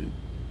dumb shit.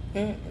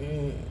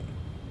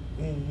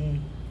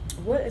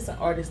 What is an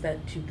artist that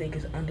you think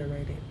is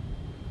underrated?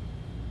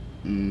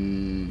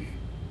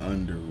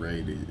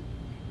 Underrated.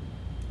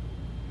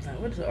 Like,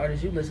 what is an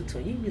artist you listen to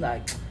and you be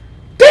like,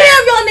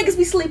 damn, y'all niggas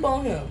be sleep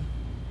on him?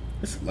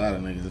 It's a lot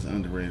of niggas that's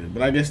underrated,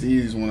 but I guess the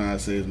easiest one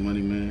I'd say is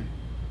Money Man.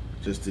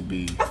 Just to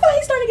be. I feel like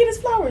he's starting to get his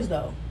flowers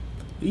though.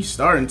 He's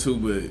starting to,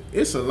 but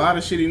it's a lot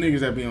of shitty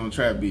niggas that be on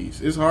trap beats.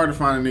 It's hard to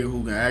find a nigga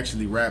who can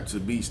actually rap to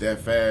beats that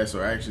fast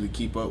or actually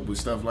keep up with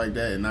stuff like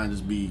that and not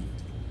just be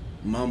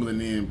mumbling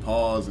in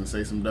pause and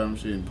say some dumb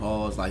shit and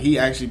pause. Like he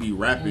actually be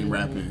rapping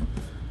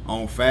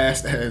on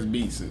fast ass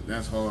beats. And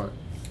that's hard.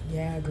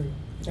 Yeah, I agree.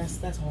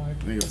 That's hard.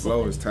 Nigga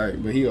flow is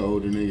tight, but he an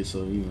older nigga, so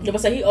you know. Yeah,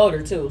 but say he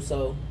older too,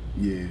 so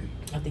yeah.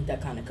 I think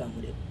that kind of come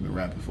with it. Been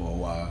rapping for a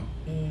while.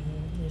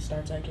 You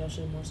start taking your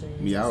shit more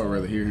serious. Yeah, I would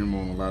rather hear him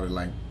on a lot of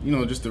like, you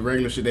know, just the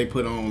regular shit they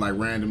put on like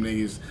random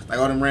niggas, like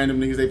all them random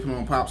niggas they put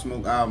on Pop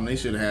Smoke album. They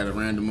should have had a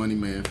Random Money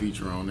Man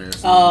feature on there.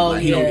 So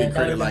like, he don't get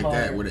credit like hard.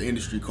 That where the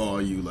industry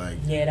call you like.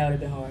 Yeah, that would have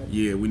been hard.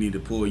 Yeah, we need to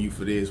pull you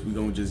for this. We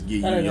gonna just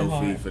get you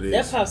your fee for this.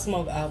 That Pop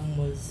Smoke album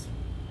was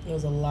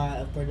a lot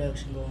of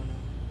production going on.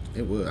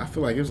 It was. I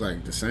feel like it was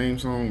like the same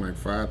song like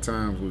 5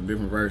 times with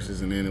different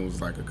verses, and then it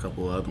was like a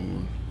couple other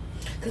ones.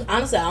 Cause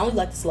honestly, I only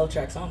like the slow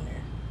tracks on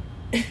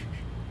there.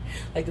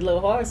 Like the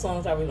little hard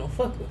songs, I really don't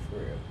fuck with for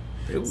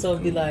real. So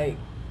it'd be like,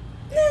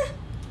 nah.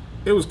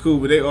 It was cool,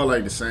 but they all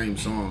like the same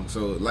song.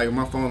 So like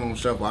my phone on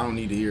shuffle, I don't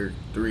need to hear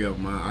 3 of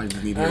them. I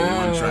just need to hear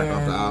one track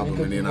off the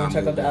album, and then one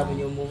track off the album,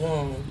 you'll move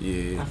on.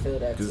 Yeah, I feel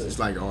that too. Because it's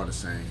like all the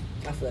same.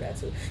 I feel that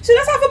too. Shit,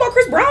 that's how I feel about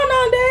Chris Brown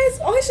nowadays.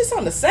 Oh, his shit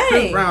sound the same.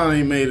 Chris Brown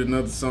ain't made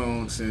another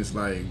song since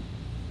like.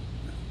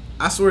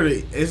 I swear to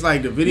it's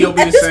like the video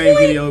be the same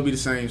video, be the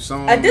same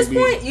song. At this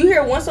point, you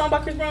hear one song by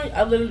Chris Brown,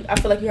 I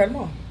feel like you heard them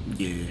all.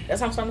 Yeah.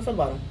 That's how I'm starting to feel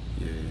about him.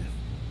 Yeah.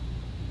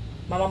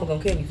 My mama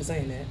gonna kill me for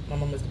saying that. My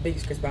mama's the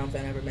biggest Chris Brown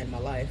fan I ever met in my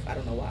life. I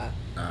don't know why.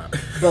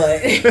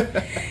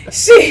 But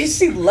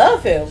she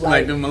love him.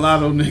 Like the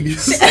mulatto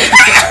niggas.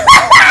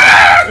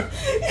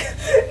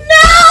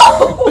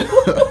 No!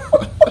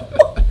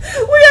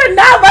 We are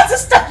not about to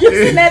start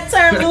using that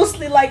term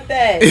loosely like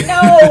that.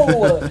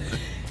 No.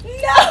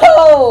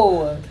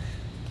 No.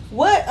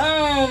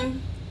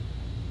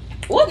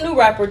 What new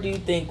rapper do you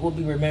think will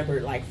be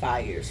remembered like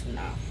 5 years from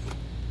now?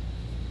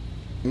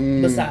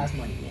 Besides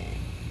Money Man.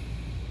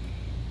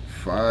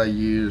 5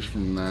 years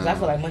from now. Because I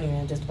feel like Money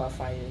Man just about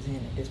 5 years in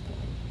at this point.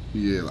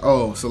 Yeah.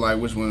 Oh, so like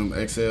which one of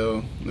them XL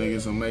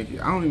niggas will make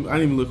it? I didn't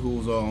even look who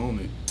was all on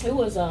it. It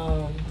was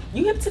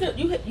you hip to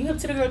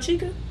the girl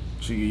Chica?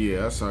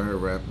 Yeah, I saw her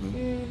rapping.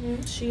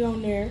 Mm-hmm. She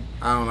on there.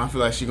 I don't know. I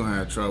feel like she gonna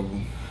have trouble.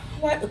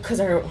 Why? Because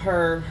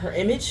her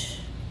image.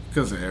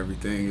 Because of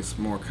everything, it's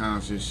more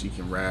conscious. She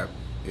can rap.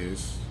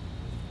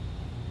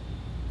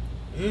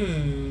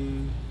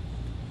 You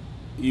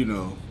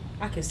know.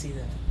 I can see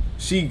that.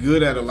 She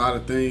good at a lot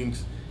of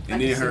things. And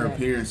I then can her see that.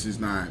 appearance is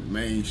not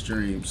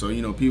mainstream, so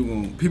you know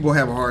people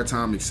have a hard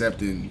time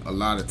accepting a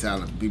lot of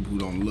talent. People who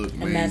don't look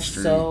mainstream, and that's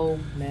so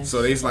messy.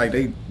 So it's like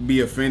they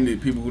be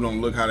offended. People who don't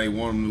look how they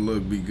want them to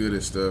look, be good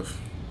at stuff.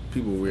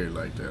 People weird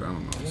like that. I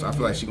don't know. So I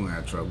feel like she gonna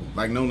have trouble.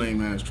 Like No Name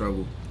has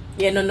trouble.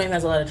 Yeah, No Name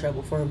has a lot of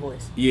trouble for her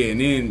voice. Yeah,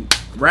 and then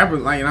rappers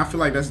and I feel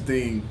like that's the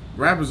thing.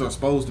 Rappers are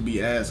supposed to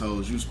be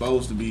assholes. You're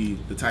supposed to be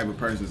the type of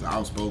person that's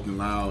outspoken,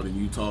 loud, and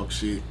you talk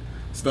shit,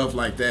 stuff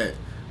like that.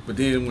 But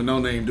then when No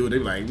Name do it, they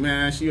be like,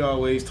 man, she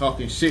always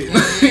talking shit.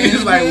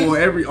 It's like,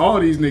 well,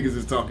 all these niggas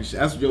is talking shit.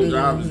 That's your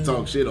job is to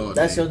talk shit all day.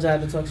 That's your job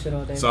to talk shit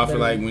all day. So I feel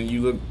like when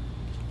you look,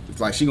 it's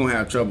like she gonna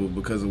have trouble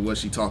because of what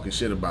she talking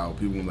shit about.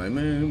 People gonna be like,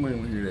 man, nobody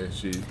wanna hear that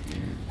shit.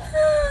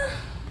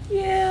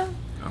 Yeah.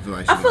 I feel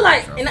like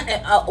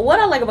what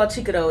I like about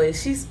Chica though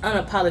is she's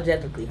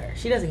unapologetically her.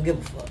 She doesn't give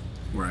a fuck.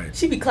 Right.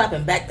 She be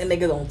clapping back the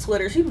niggas on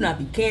Twitter. She do not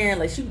be caring.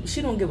 Like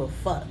she don't give a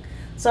fuck.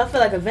 So I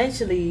feel like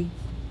eventually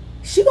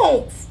she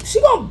gon'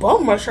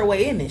 bum rush her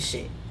way in this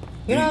shit.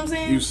 You know what I'm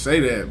saying? You say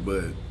that,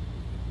 but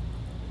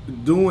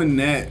doing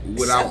that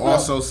without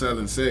also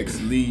selling sex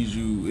leaves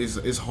you.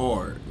 It's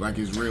hard. Like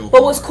it's real.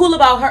 But what's cool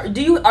about her?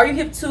 Are you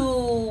hip to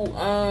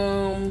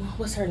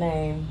what's her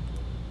name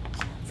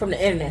from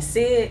the internet?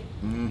 Sid.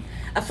 Mm-hmm.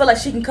 I feel like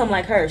she can come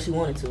like her if she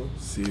wanted to.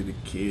 Sid the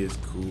Kid's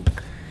cool.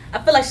 I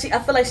feel like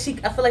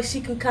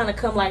she can kind of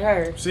come like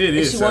her. Sid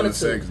is selling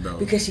sex though,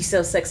 because she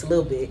sells sex a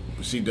little bit.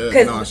 She does.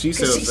 No, she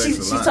sells sex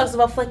a lot. She talks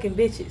about fucking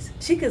bitches.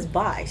 She's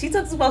bi. She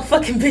talks about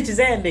fucking bitches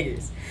and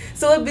niggas.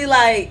 So it'd be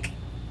like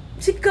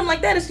she could come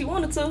like that if she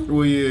wanted to.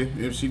 Well, yeah,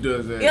 if she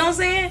does that. You know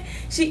what I'm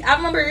saying? I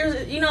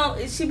remember,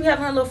 she be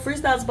having her little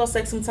freestyles about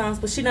sex sometimes,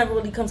 but she never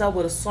really comes out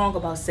with a song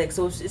about sex.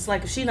 So it's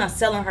like if she not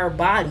selling her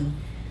body.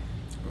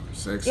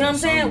 Sex. You know what I'm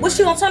saying? What's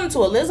she gonna turn into,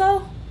 a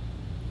Lizzo?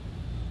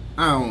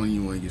 I don't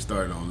even want to get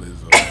started on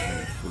Lizzo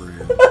for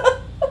real.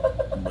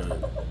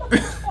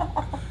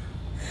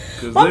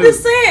 But I'm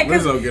just saying,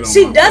 because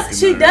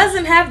she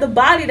doesn't have the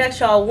body that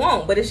y'all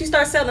want. But if she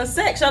starts selling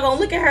sex, y'all gonna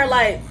look at her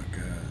like,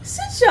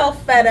 sit your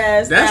fat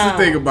ass down. That's the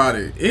thing about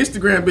it.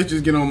 Instagram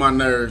bitches get on my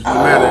nerves no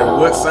matter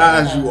what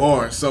size you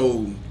are.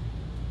 So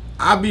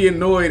I be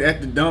annoyed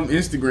at the dumb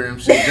Instagram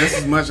shit just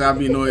as much I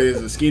be annoyed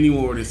as a skinny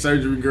one or the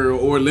surgery girl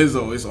or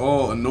Lizzo. It's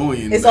all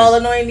annoying. It's all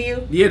annoying to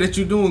you? Yeah, that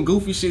you doing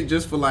goofy shit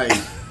just for like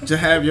to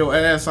have your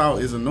ass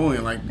out is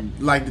annoying.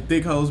 Like the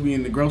thick hoes be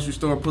in the grocery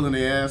store pulling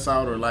their ass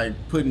out or like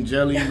putting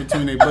jelly in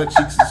between their butt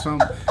cheeks or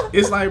something.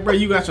 It's like, bro,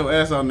 you got your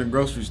ass out in the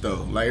grocery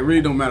store. Like it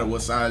really don't matter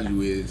what size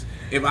you is.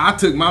 If I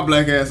took my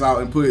black ass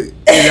out and put it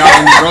out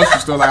in the grocery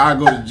store, like I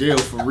go to jail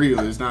for real.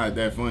 It's not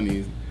that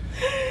funny.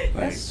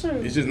 That's true.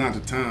 It's just not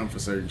the time for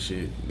certain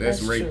shit.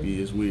 That's rapey.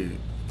 True. It's weird.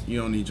 You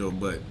don't need your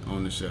butt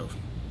on the shelf.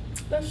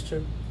 That's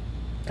true.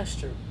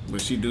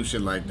 But she do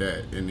shit like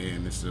that, and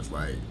then it's just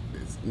like,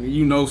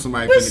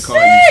 somebody but finna call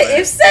you fat.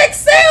 If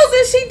sex sells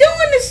and she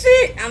doing the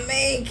shit, I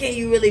mean, can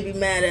you really be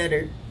mad at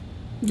her?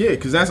 Yeah,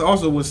 because that's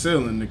also what's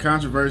selling. The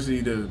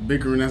controversy, the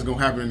bickering that's gonna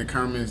happen in the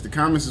comments. The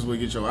comments is what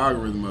get your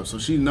algorithm up. So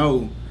she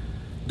know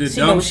the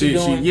dumb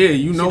shit.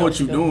 You know what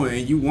you're doing,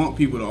 and you want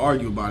people to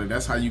argue about it.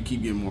 That's how you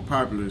keep getting more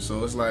popular.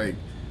 So it's like,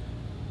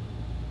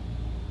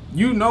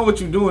 you know what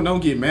you're doing.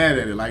 Don't get mad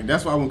at it. Like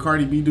that's why when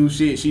Cardi B do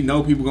shit, she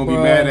know people gonna be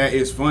mad at.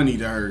 It's funny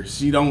to her.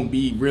 She don't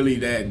be really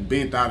that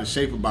bent out of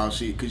shape about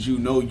shit because you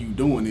know you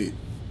doing it.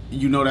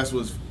 You know that's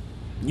what's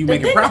you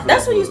making profit.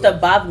 That's what used to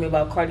bother me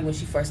about Cardi when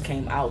she first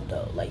came out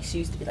though. Like she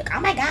used to be like, "Oh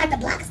my God, the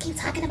bloggers keep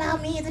talking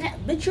about me."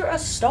 Bitch, you're a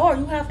star.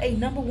 You have a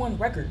 #1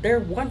 record. They're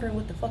wondering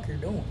what the fuck you're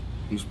doing.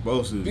 You're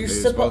supposed to. They're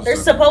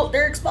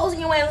exposing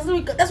your ass.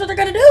 That's what they're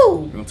gonna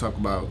do. They don't talk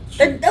about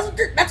shit. That's what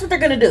they're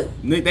gonna do.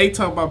 They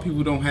talk about people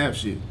who don't have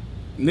shit.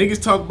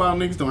 Niggas talk about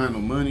niggas don't have no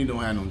money, don't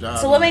have no job.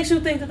 So what makes you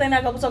think that they're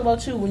not gonna talk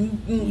about you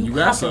when you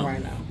got popping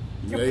right now?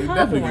 You're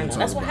popping right now.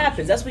 That's what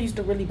happens. That's what used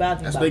to really bother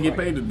me. That's what they get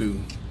paid to do.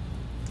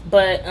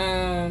 But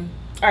all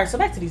right. So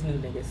back to these new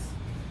niggas.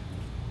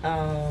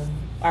 All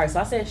right. So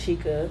I said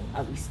Chica.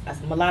 I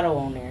said Mulatto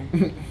on there.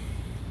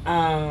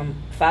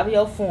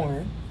 Fabio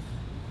Foreign.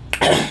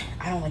 I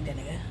don't like that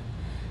nigga.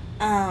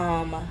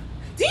 How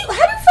do you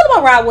feel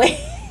about Rod Wave?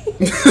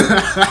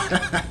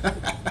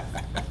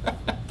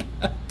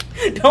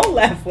 Don't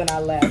laugh when I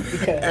laugh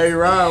because hey,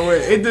 Rod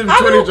Wave, it did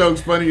Twitter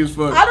jokes funny as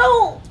fuck.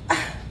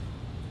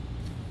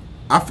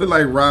 I feel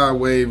like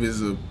Rod Wave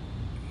is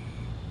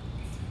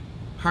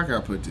how can I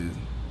put this?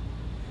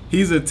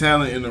 He's a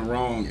talent in the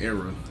wrong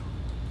era.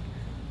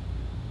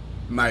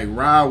 Like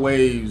Rod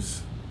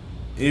Wave's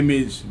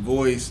image,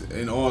 voice,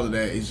 and all of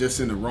that is just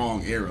in the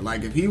wrong era.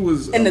 Like if he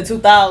was in the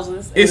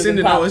 2000s, it's in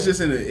the no, it's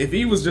just in the. If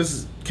he was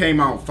just came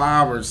out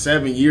 5 or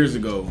 7 years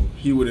ago,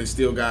 he would have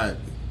still got.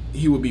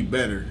 He would be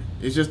better.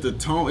 It's just the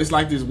tone. It's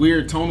like this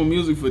weird tonal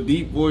music for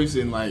deep voice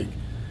and like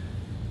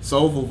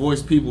soulful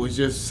voice people. It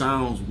just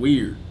sounds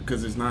weird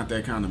because it's not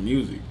that kind of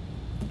music.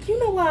 You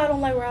know why I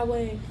don't like Rod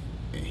Wave?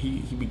 And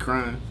he be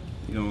crying.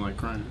 You don't like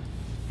crying.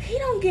 He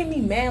don't give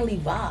me manly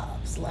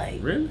vibes.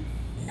 Like really?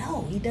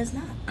 No, he does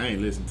not. I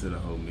ain't listened to the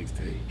whole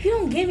mixtape. He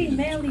don't give me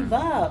manly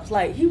vibes.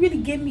 Like he really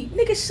give me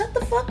nigga. Shut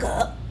the fuck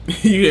up.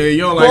 Yeah, you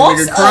don't like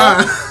nigga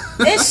crying.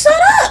 And shut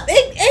up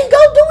and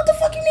go do what the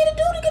fuck you need to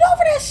do to get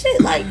over that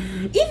shit. Like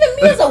even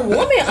me as a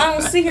woman, I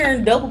don't sit here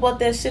and dope about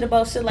that shit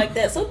about shit like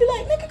that. So it'd be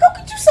like, nigga, go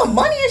get you some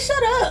money and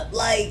shut up.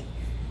 Like.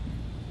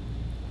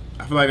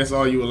 I feel like that's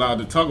all you allowed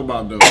to talk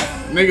about though.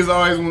 Niggas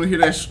always want to hear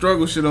that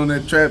struggle shit on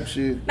that trap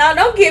shit. Now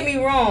don't get me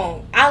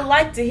wrong. I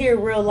like to hear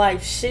real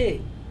life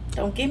shit.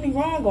 Don't get me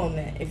wrong on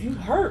that. If you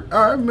hurt,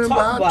 I remember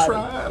I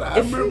tried.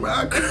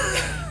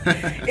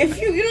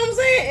 If you know what I'm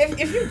saying?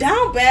 If you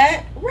down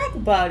bad, rap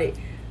about it.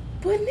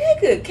 But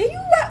nigga, can you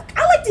rap?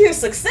 I like to hear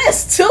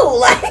success too.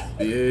 Like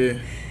yeah.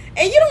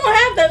 And you don't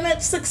have that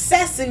much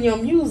success in your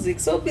music.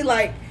 So it'd be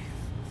like,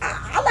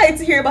 I like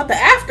to hear about the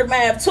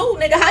aftermath too,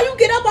 nigga. How you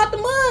get up out the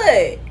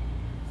mud?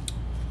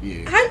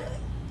 Yeah.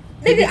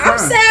 Nigga, I'm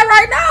sad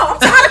right now. I'm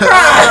tired of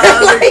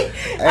crying. Like,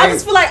 I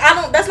just feel like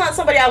that's not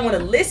somebody I want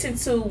to listen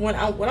to when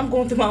I'm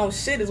going through my own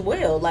shit as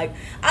well. Like,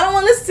 I don't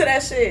want to listen to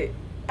that shit.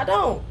 I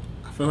don't.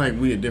 I feel like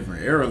we a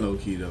different era, low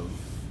key though,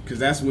 because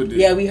that's what.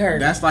 We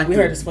heard. That's like we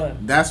heard as fuck.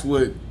 That's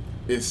what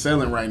is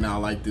selling right now.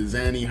 Like the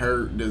Zanny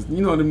hurt.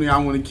 You know what I mean? I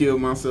want to kill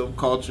myself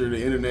culture,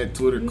 the internet,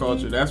 Twitter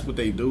culture. That's what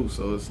they do.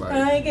 So it's like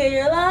I get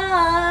your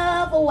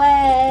love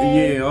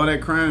away. Yeah, all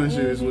that crying and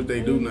shit is what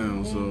they do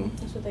now. So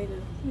that's what they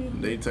do.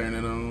 They turn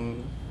it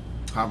on,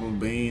 pop a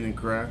bean and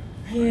cry.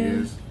 Yeah. I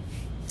guess.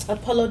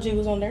 Polo G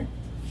was on there.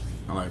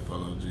 I like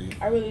Polo G.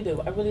 I really do.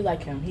 I really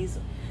like him.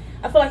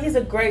 I feel like he's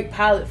a great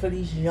pilot for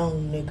these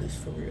young niggas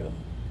for real.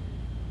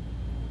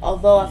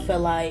 Although I feel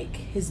like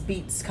his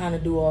beats kind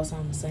of do all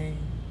sound the same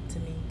to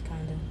me,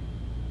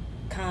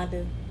 kind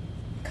of.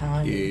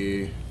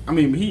 Yeah. I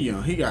mean, he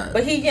young.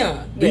 But he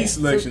young. Beat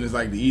selection is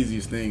like the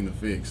easiest thing to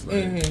fix.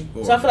 Like,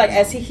 so I feel like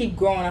as he keep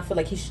growing, I feel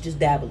like he should just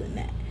dabble in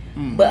that.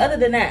 But other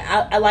than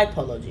that, I like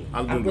Polo G.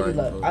 I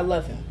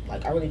love him.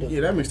 Like I really do. Yeah,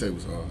 that mixtape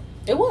was hard.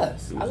 It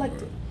was. I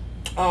liked it.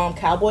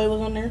 Cowboy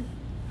was on there.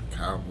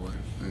 Cowboy.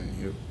 Man,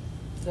 yep.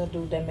 The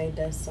dude that made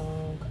that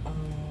song.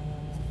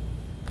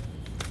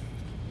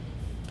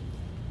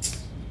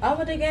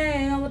 Over the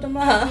game, over the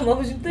mob. What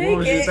was you thinking? What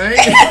was you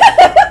thinking?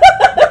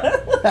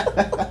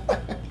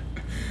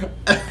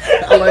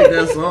 I like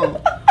that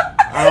song.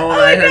 I don't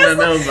like hear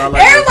nothing else.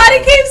 Everybody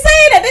keeps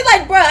saying that. They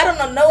like, bro, I don't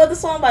know no other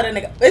song by that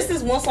nigga. It's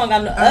this one song I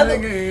know.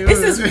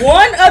 It's this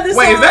one other song.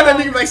 Wait, is that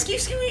nigga like ski?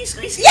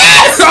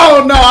 Yes.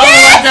 Oh no, I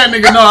don't like that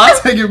nigga. No, I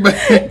take it back.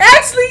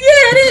 Actually,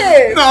 yeah, it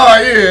is. I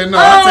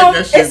take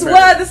that shit it's back.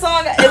 One other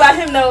song about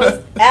him though. It's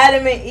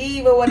Adam and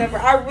Eve or whatever.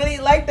 I really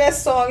like that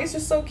song. It's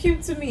just so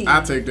cute to me. I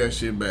take that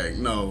shit back.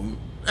 No,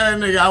 that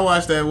nigga. I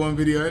watched that one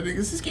video. That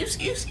nigga ski.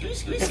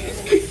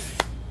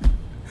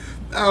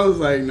 I was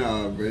like,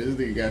 nah, bro, this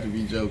nigga got to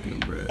be joking,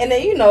 bro. And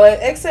then, you know,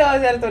 Excel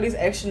always got to throw these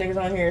extra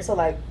niggas on here. So,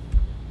 like,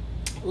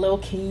 Lil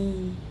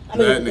King.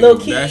 Lil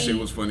King. That shit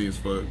was funny as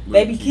fuck.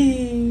 Baby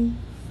King.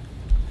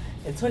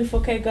 And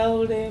 24K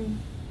Golden.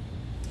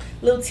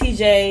 Lil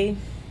TJ.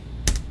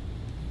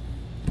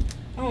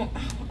 I don't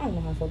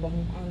know how I feel about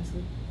him,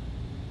 honestly.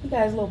 He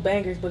got his little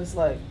bangers, but it's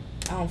like,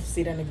 I don't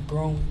see that nigga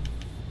growing.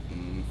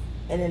 Mm.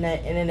 And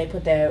then they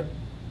put that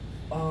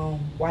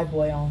white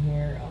boy on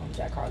here,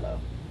 Jack Harlow.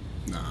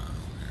 Nah.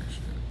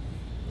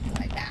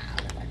 Like,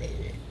 fuck that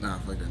shit. Nah,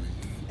 fuck that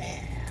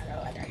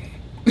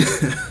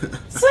nigga.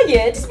 So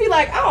yeah, just be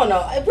like, I don't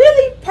know.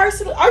 Really,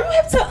 personally, are you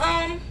hip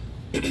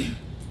to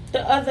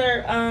the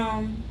other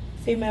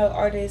female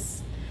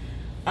artist?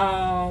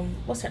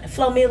 What's her name?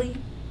 Flo Milli.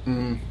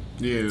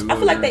 Yeah. I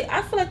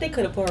feel like they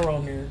could have put her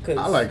on there. Cause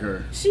I like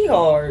her. She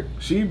hard.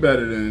 She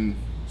better than.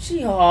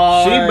 She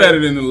hard. She better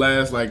than the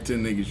last like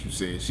 10 niggas you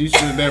said. She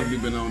should have definitely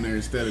been on there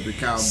instead of the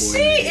cowboy. She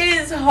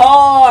nigga. is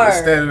hard.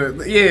 Instead of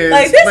like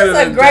this is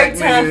a great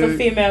time for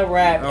female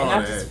rap, and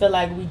I that. just feel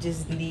like we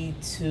just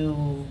need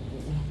to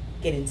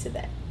get into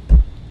that.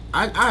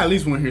 I at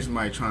least want to hear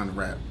somebody trying to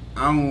rap.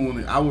 I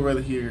would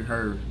rather hear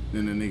her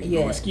than the nigga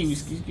going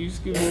excuse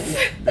me.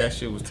 That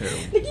shit was terrible.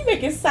 Nigga, you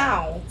making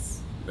sounds.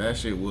 That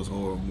shit was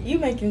horrible. You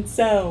making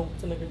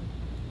sounds, nigga.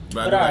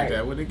 But I like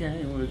that with the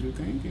game. What was you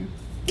thinking?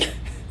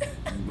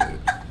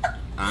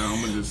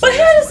 But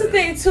here's the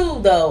thing too,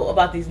 though,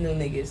 about these new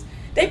niggas.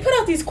 They put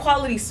out these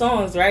quality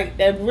songs, right?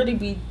 That really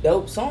be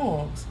dope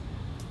songs,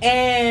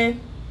 and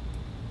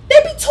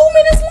they be 2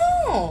 minutes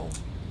long.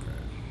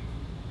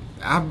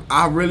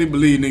 I really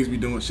believe niggas be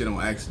doing shit on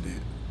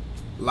accident.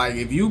 Like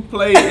if you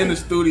play in the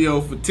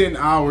studio for 10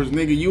 hours,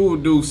 nigga, you will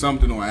do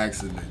something on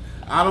accident.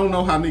 I don't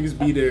know how niggas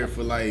be there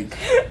for like.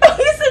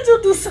 You said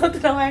you'll do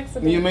something on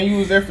accident. Yeah, man, you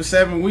was there for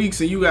 7 weeks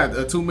and you got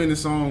a 2-minute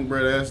song,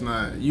 bro. That's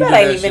not. You That did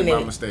ain't that even shit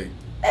by it. mistake.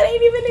 That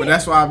ain't even But it.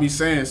 that's why I be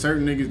saying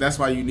certain niggas. That's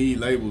why you need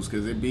labels,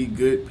 because it be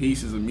good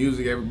pieces of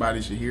music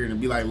everybody should hear, and it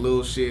be like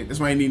little shit. That's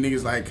why you need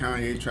niggas like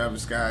Kanye,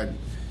 Travis Scott,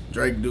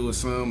 Drake do or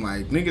something.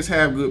 Like niggas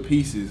have good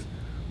pieces,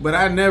 but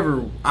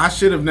I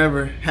should have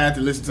never had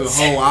to listen to the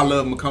whole I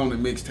Love McCona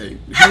mixtape.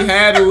 If he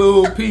had a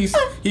little piece,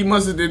 he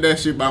must have did that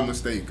shit by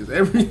mistake, because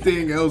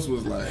everything else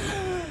was like,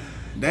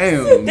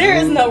 damn. There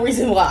is dude. no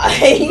reason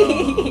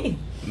why.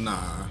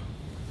 Nah.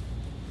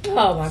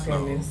 Oh my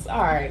goodness.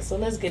 All right, so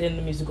let's get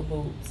into musical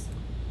moods.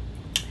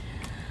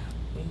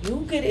 When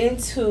you get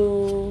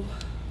into,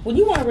 when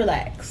you want to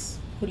relax,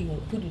 who do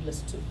you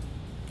listen to?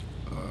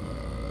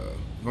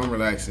 If I'm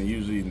relaxing,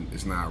 usually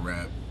it's not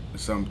rap.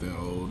 It's something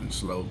old and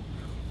slow.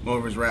 More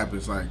of his rap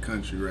is like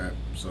country rap.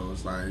 So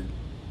it's like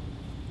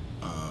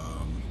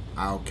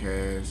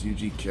Outkast,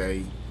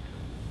 UGK,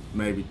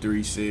 maybe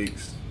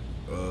 3-6.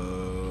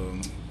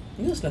 You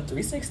listen to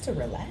 3-6 to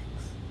relax?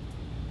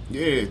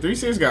 Yeah,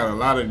 3-6 got a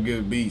lot of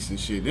good beats and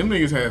shit. Them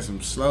niggas had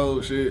some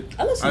slow shit.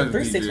 I listen to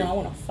just 3-6 when I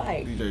want to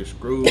fight. DJ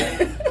Screw.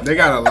 They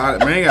got a lot.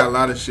 Man, got a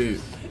lot of shit.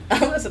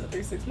 I listen to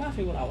 3-6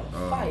 Mafia when I want to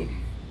fight.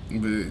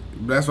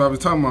 But that's what I was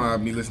talking about.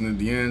 I'd be listening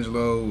to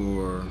D'Angelo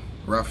or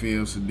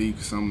Raphael Sadiq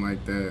or something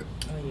like that.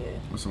 Oh yeah.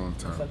 What's on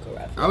top? Fuck with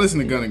Raphael I listen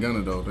to Sadiq. Gunna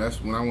Gunna though. That's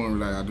when I want to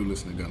relax. I do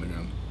listen to Gunna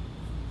Gunna.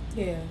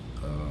 Yeah.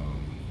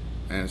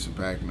 Anderson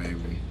 .Paak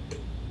maybe.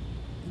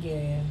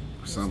 Yeah.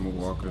 Summer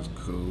Walker's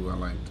cool. I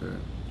like that.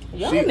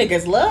 Y'all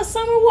niggas love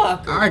Summer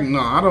Walker. I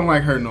don't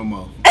like her no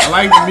more. I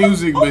like the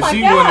music, Oh but my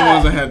she one of the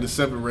God. ones I had to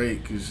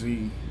separate because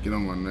she get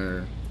on my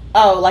nerve.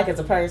 Oh, like as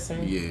a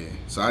person? Yeah.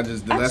 So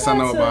the I less I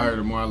know tried about to- her,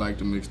 the more I like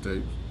the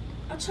mixtapes.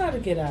 I try to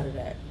get out of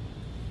that.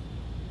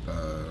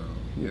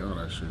 Yeah, all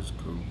that shit's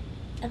cool.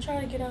 I try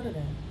to get out of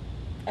that.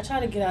 I try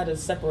to get out of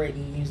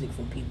separating music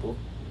from people.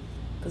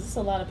 Because there's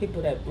a lot of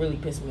people that really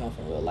piss me off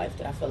in real life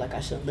that I feel like I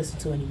shouldn't listen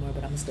to anymore,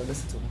 but I'm going to still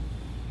listen to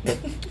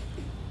them.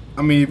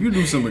 I mean, if you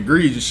do some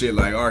egregious shit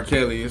like R.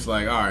 Kelly, it's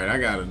like, all right, I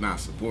gotta not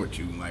support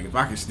you. Like, if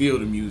I can steal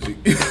the music,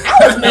 I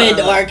was mad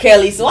to R.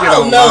 Kelly, so I get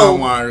don't on know.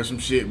 LimeWire or some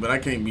shit, but I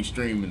can't be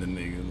streaming the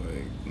nigga.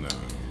 Like,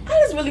 nah. I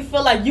just really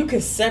feel like you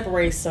can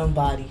separate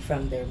somebody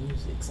from their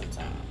music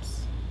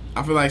sometimes.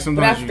 I feel like But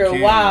sometimes after you a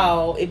can.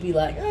 while, it'd be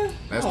like, I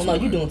That's don't too know,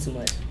 you much. doing too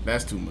much.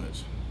 That's too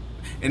much.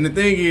 And the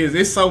thing is,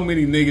 there's so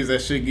many niggas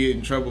that should get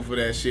in trouble for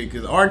that shit.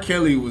 Because R.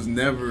 Kelly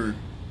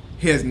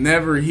has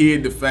never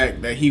hid the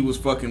fact that he was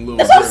fucking little.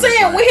 That's what I'm girls.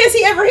 saying. Like, When has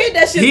he ever hit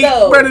that shit,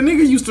 though? Bro, the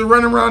nigga used to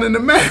run around in the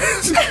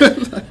mask.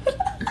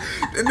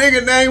 The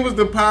nigga name was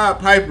the Pied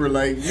Piper.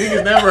 Like,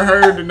 niggas never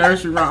heard the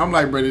nursery rhyme. I'm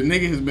like, bro, the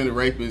nigga has been a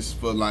rapist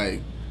for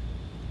like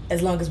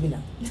As long as we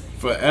know.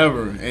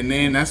 forever. And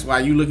then that's why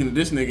you looking at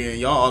this nigga and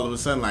y'all all of a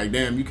sudden like,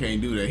 damn, you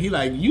can't do that. He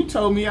like, you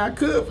told me I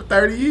could for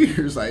 30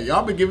 years. Like,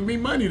 y'all been giving me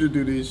money to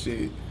do this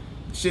shit.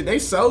 Shit, they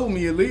sold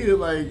me a lead.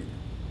 Like,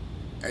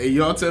 hey,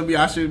 y'all tell me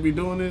I shouldn't be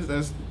doing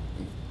this?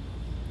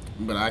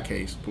 But I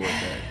can't support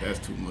that. That's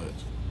too much.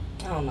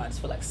 I don't know. I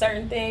just feel like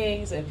certain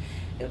things.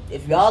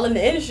 If y'all in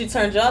the industry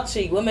turned y'all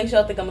cheek, what makes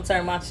y'all think I'm going to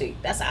turn my cheek?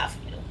 That's how I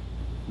feel.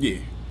 Yeah.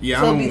 Yeah,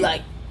 So I it'd don't be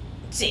like,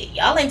 shit,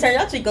 y'all ain't turn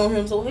y'all cheek on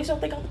him, so what makes y'all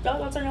think y'all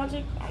gonna turn y'all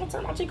cheek? I'm gonna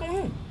turn my cheek on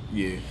him.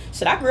 Yeah.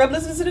 Shit, I grew up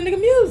listening to the nigga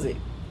music.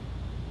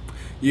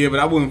 Yeah, but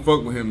I wouldn't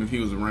fuck with him if he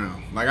was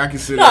around. Like, I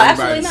consider No,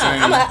 everybody absolutely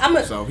the not. same. I'm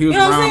a, so if he was you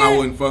know what I'm around, I saying?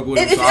 wouldn't fuck with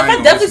him. If so I ain't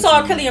gonna definitely listen saw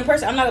to R. Kelly him. in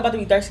person, I'm not about to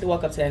be thirsty to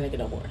walk up to that nigga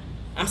no more.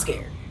 I'm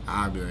scared.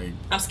 I'd be like,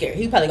 I'm scared.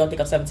 He probably gonna think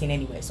I'm 17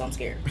 anyway, so I'm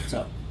scared.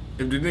 So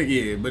if the nigga,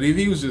 yeah, but if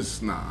he was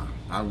just, nah,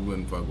 I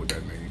wouldn't fuck with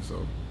that nigga,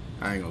 so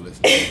I ain't gonna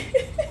listen to him.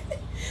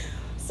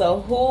 So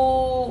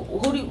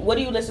what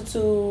do you listen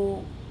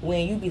to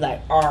when you be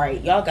like, all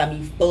right, y'all got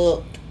me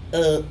fucked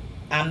up.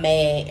 I'm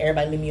mad.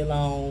 Everybody leave me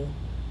alone.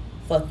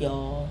 Fuck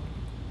y'all.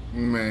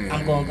 Man.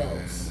 I'm going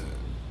ghost.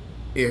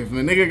 If a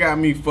nigga got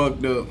me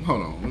fucked up,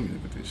 hold on, let me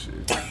look at this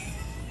shit.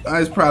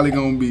 It's probably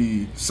gonna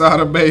be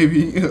Sada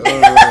Baby,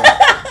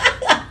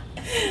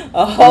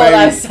 A whole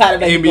lot of side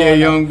of it. NBA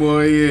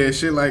YoungBoy, yeah,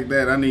 shit like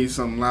that. I need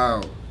something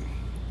loud.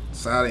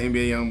 Sada,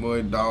 NBA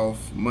YoungBoy,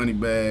 Dolph,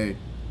 Moneybag,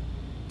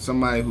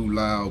 somebody who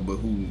loud but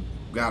who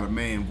got a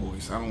man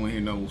voice. I don't want to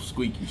hear no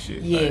squeaky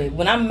shit. Yeah, Like,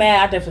 when I'm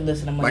mad, I definitely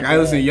listen to Moneybag. like I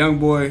listen to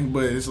YoungBoy,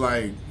 but it's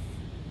like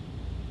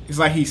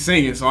he's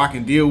singing, so I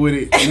can deal with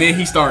it. And then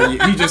he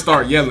just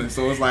start yelling.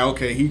 So it's like,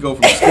 okay, he go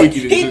from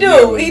squeaky to He just do,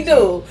 yelling. he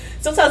do.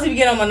 Sometimes he be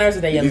getting on my nerves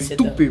with that yelling This shit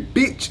though. stupid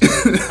bitch.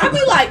 I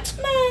be like,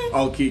 man,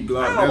 Oh, Keith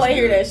Glock. I don't want to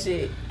hear that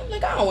shit. I'm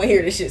like, I don't want to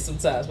hear this shit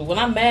sometimes. But when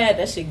I'm mad,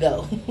 that shit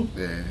go.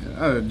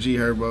 Yeah, G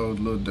Herbo,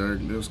 Lil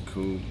Durk, it was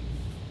cool.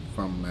 If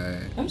I'm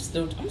mad. I'm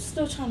still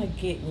trying to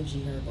get with G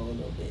Herbo a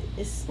little bit.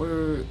 It's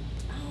Word.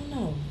 I don't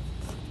know.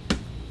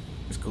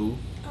 It's cool.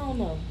 I don't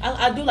know.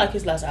 I do like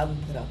his last album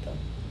he put out though.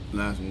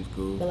 Last one was The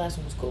cool. last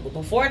one was cool, but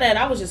before that,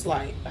 I was just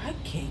like, I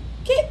can't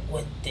get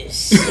with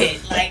this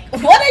shit. Like,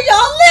 what are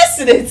y'all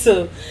listening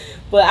to?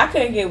 But I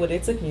couldn't get with it.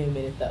 It took me a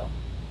minute though.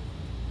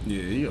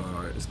 Yeah, you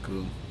alright. It's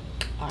cool.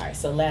 All right,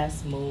 so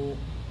last mood.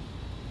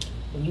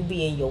 when you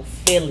be in your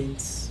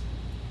feelings,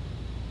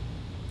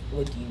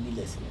 what do you be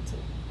listening to?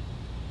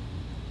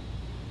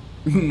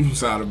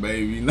 Sada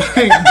Baby.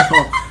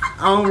 I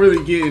don't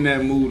really get in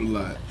that mood a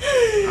lot.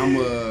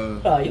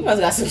 Oh, you must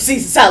got some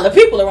solid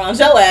people around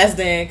your ass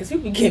then, because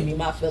people give me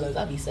my feelings.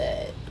 I be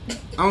sad. I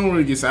don't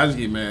really get sad. I just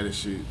get mad at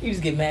shit. You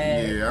just get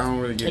mad. Yeah, I don't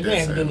really get like,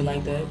 that sad. You ain't have to do me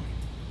like that.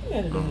 You ain't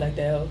have to do me like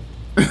that, ho.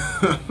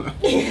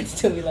 You ain't have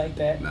to do me like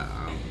that. Nah,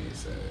 I don't get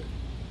sad.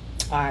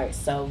 Alright,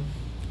 so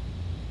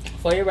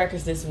for your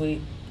records this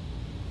week,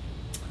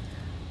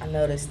 I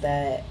noticed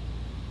that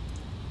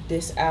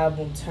this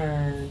album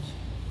turned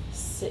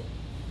six.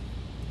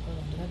 Hold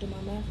on, did I do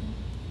my math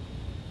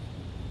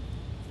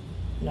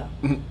wrong? No.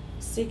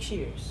 6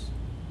 years.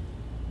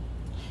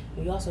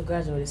 We also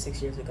graduated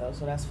 6 years ago,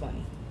 so that's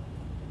funny.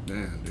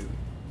 Damn, dude.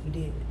 We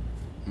did.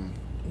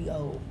 We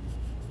old.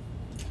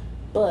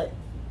 But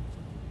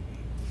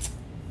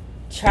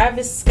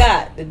Travis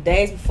Scott, the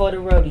days before the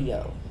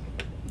rodeo,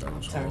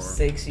 turned hard.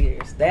 6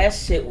 years. That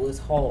shit was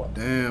hard.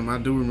 Damn, I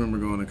do remember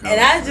going to college.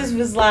 And I just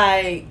was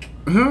like,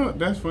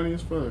 that's funny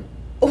as fuck.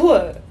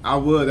 What? I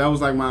would. That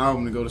was like my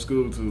album to go to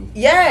school to.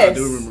 Yes. I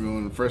do remember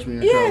going to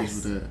freshman year of college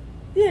with that.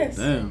 Yes.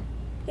 Damn.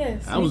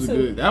 Yes. That was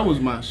good. That was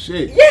my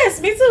shit.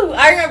 Yes, me too.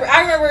 I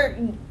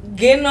remember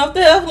getting off the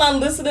F line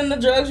listening to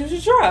Drugs You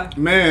Should Try.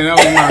 Man, that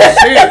was my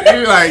shit.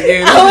 You like,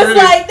 yeah. I was really,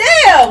 like,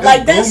 damn,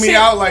 like that blew shit. me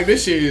out. Like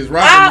this shit is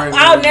rocking right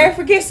now. I'll never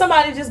forget.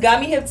 Somebody just got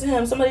me hip to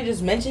him. Somebody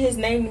just mentioned his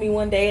name to me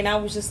one day, and I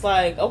was just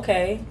like,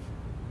 okay,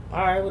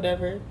 all right,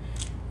 whatever.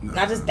 And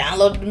I just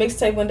downloaded the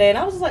mixtape one day, and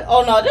I was just like,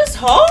 oh no, this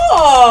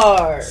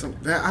hard.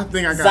 I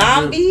think I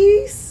got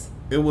Zombies.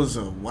 It was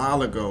a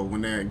while ago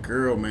when that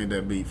girl made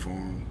that beat for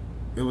him.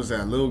 It was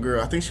that little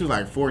girl. I think she was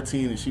like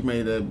 14 and she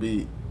made that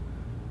beat.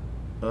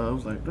 It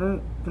was like, I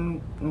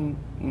think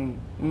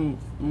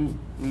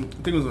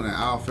it was on that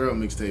Al Farrell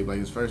mixtape, like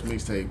his first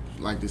mixtape.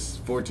 Like this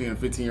 14 or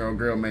 15-year-old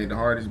girl made the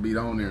hardest beat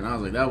on there, and I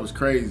was like, that was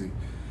crazy.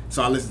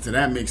 So I listened to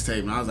that mixtape,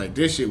 and I was like,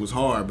 this shit was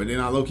hard. But then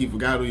I low-key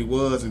forgot who he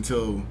was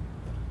until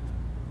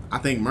I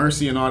think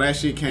Mercy and all that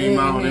shit came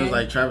out, and it was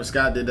like Travis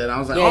Scott did that. I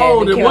was like,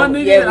 the one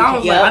nigga. And I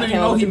was like, I didn't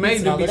know he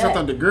made them beats. I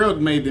thought the girl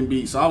made them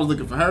beats, so I was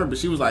looking for her, but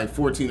she was like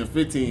 14 or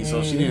 15,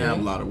 so she didn't have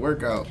a lot of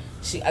workout.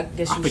 I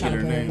guess she was trying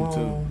to put him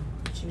on.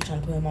 She was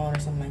trying to put him on or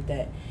something like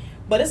that.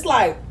 But it's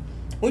like,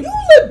 when you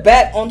look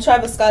back on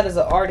Travis Scott as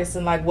an artist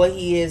and like what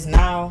he is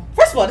now,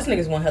 first of all, this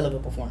nigga's one hell of a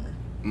performer.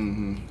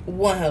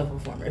 One hell of a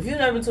performer. If you've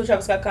never been to a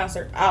Travis Scott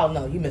concert, I don't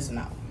know, you missing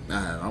out.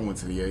 I went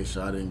to the A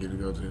show. I didn't get to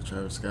go to the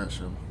Travis Scott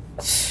show.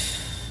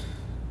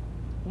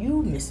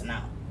 You missing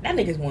out. That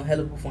nigga's one hell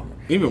of a performer.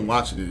 Even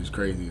watching it is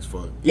crazy as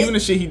fuck. Even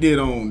the shit he did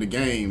on the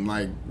game,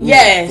 like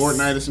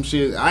Fortnite or some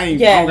shit. I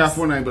don't got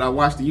Fortnite, but I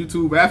watched the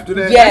YouTube after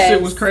that. That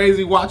shit was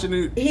crazy watching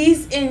it.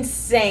 He's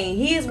insane.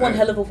 He is one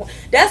hell of a performer.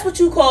 That's what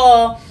you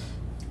call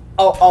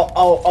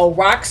a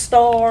rock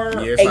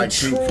star. Yeah, it's like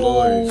Pink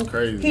Floyd. It's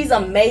crazy. He's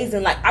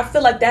amazing. Like I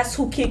feel like that's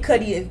who Kid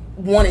Cudi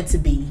wanted to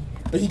be,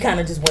 but he kind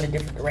of just went a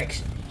different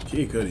direction.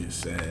 Kid Cudi is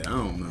sad. I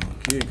don't know.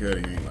 Kid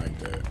Cudi ain't like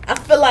that. I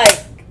feel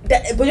like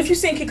that, but if you've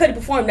seen Kid Cudi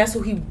perform, that's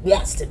who he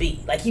wants to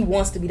be. Like he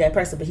wants to be that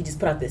person, but he just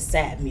put out this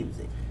sad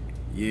music.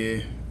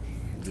 Yeah.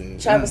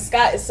 Travis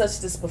Scott is such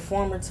this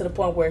performer to the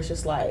point where it's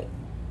just like,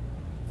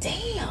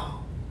 damn.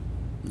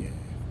 Yeah.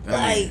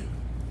 Like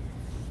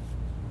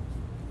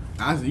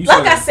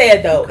I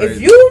said though,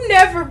 if you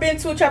never been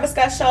to a Travis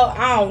Scott show,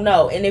 I don't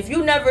know. And if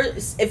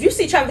you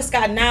see Travis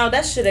Scott now,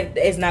 that shit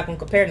is not gonna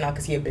compare now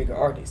because he a bigger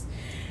artist.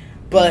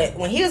 But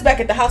when he was back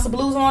at the House of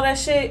Blues and all that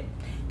shit,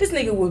 this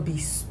nigga would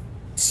be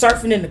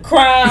surfing in the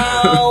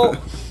crowd.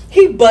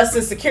 He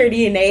busting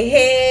security in their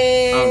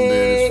head. I'm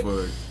dead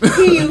as fuck.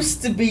 He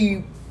used to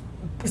be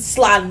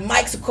sliding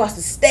mics across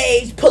the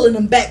stage, pulling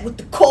them back with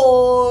the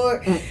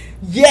cord,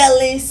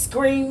 yelling,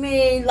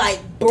 screaming.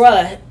 Like,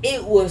 bruh,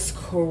 it was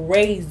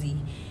crazy.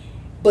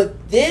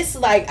 But this,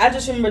 like, I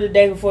just remember the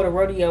day before the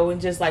rodeo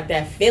and just, like,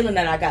 that feeling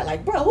that I got.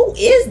 Like, bro, who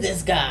is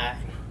this guy?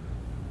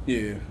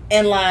 Yeah.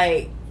 And,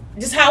 like,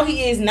 just how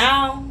he is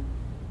now,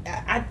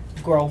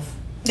 growth.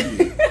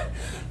 Yeah.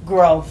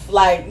 Growth.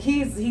 Like,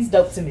 he's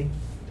dope to me.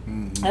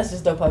 Mm-hmm. That's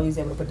just dope how he's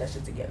able to put that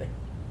shit together.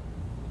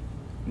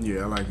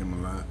 Yeah, I like him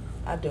a lot.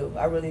 I do.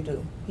 I really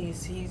do.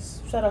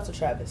 He's shout out to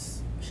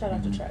Travis. Shout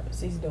out to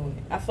Travis. He's doing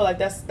it. I feel like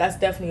that's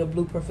definitely a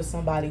blueprint for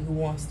somebody who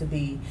wants to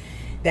be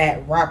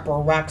that rapper,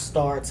 rock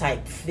star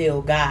type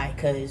feel guy.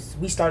 Because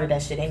we started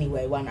that shit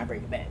anyway. Why not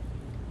bring it back?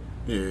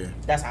 Yeah.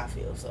 That's how I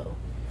feel. So,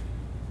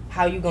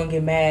 how you gonna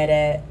get mad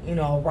at,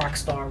 a rock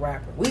star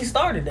rapper? We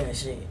started that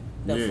shit.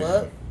 The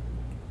fuck?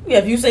 Yeah,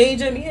 have you seen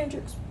Jimi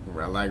Hendrix?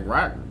 Like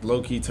rock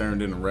low-key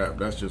turned into rap.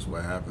 That's just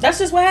what happened. That's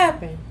just what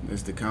happened.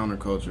 It's the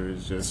counterculture.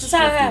 It's just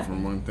shifting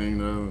from one thing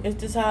to the other.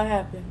 It's just how it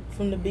happened.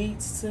 From the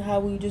beats to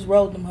how we just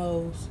rolled them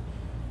hoes.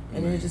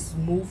 And then it just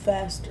moved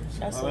faster.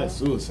 That's all. That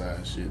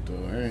suicide shit,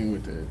 though. I ain't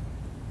with that.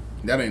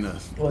 That ain't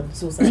us. What,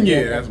 suicide?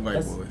 Yeah, that's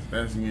white boys.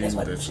 That's me and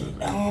white that shit.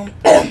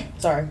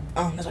 Sorry.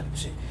 That's white people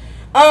shit.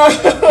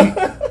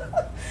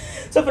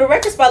 So for the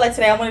record spotlight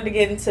today, I wanted to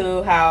get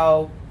into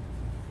how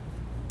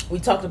we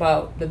talked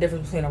about the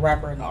difference between a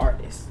rapper and an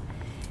artist.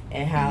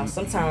 and how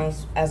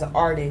sometimes as an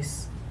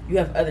artist you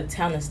have other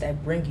talents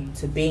that bring you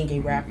to being a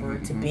rapper,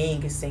 to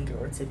being a singer,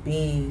 or to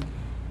being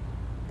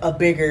a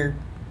bigger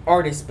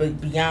artist,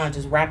 but beyond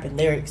just rapping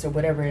lyrics or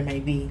whatever it may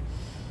be.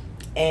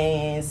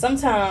 And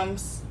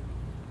sometimes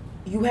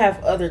you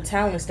have other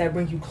talents that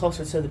bring you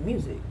closer to the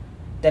music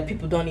that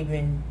people don't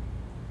even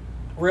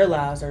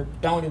realize or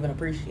don't even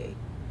appreciate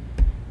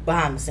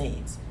behind the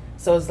scenes.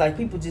 So it's like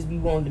people just be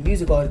wanting the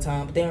music all the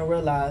time, but they don't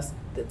realize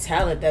the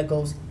talent that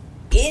goes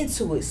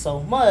into it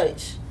so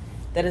much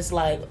that it's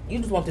like you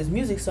just want this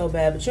music so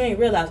bad, but you ain't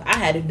realize I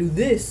had to do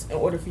this in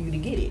order for you to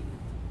get it.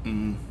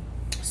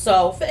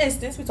 So for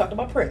instance, we talked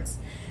about Prince,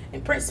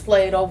 and Prince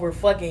played over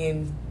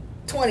fucking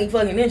 20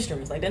 fucking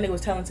instruments. Like, that nigga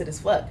was talented as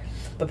fuck,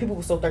 but people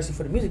were so thirsty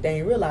for the music they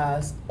didn't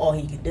realize all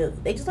he could do.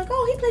 They just like,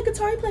 oh, he played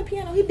guitar, he played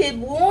piano. He did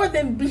more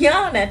than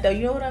beyond that though,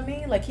 you know what I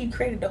mean? Like, he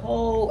created the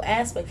whole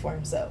aspect for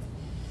himself.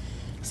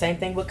 Same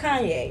thing with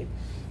Kanye.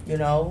 You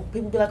know,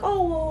 people be like,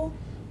 oh, well,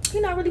 he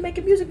not really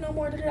making music no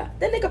more. That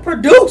nigga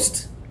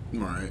produced.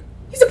 Right.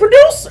 He's a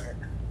producer.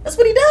 That's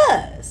what he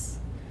does.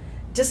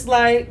 Just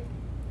like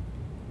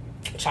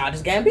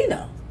Childish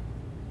Gambino.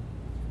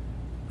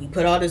 He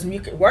put all this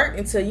work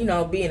into, you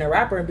know, being a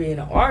rapper and being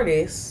an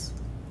artist,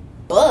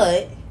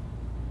 but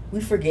we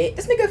forget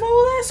this nigga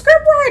whole ass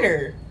script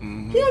writer.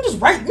 He don't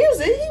just write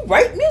music. He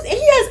write music, and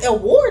he has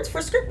awards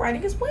for script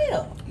writing as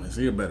well. Is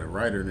he a better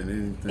writer than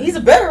anything? He's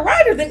a better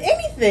writer than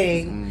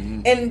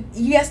anything, and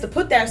he has to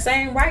put that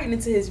same writing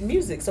into his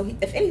music. So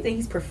if anything,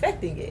 he's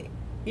perfecting it.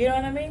 You know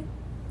what I mean?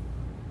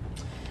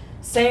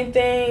 Same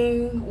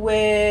thing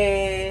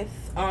with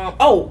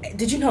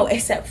did you know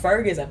A$AP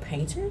Ferg is a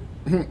painter?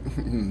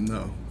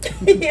 No.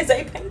 He is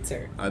a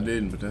painter. I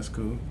didn't, but that's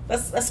cool.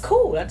 That's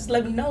cool. That just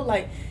let me know,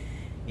 like,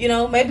 you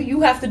know, maybe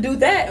you have to do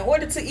that in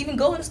order to even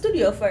go in the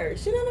studio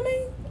first. You know what I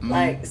mean?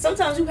 Like,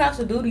 sometimes you have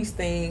to do these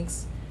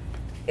things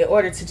in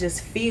order to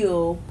just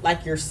feel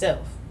like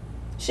yourself.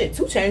 Shit,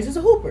 2 Chainz is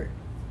a hooper.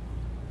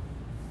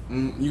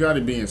 You got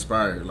to be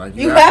inspired. Like,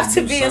 you have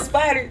to be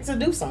inspired to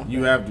do something.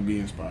 You have to be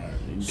inspired.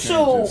 You can't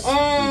so, just do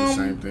the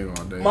same thing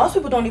all day. Most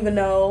people don't even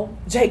know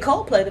J.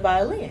 Cole played the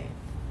violin.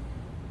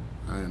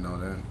 I didn't know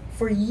that.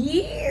 For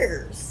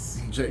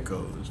years. J.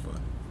 Cole is fun.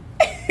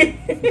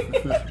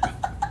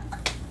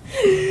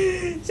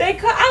 J.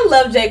 Cole, I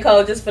love J.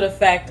 Cole just for the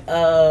fact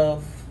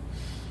of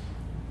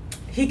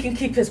he can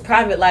keep his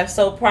private life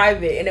so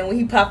private, and then when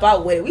he pop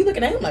out with it, we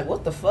looking at him like,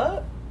 what the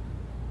fuck?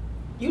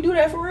 You do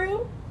that for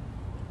real?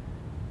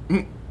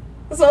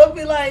 So it'd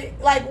be like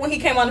when he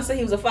came on and said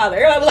he was a father,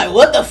 everybody was like,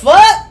 what the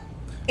fuck?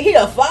 He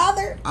a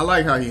father? I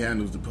like how he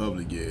handles the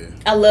public, yeah.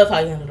 I love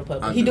how he handles the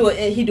public. He do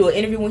an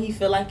interview when he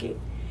feel like it,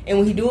 and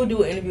when he do an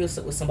interview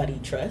with somebody he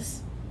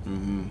trusts.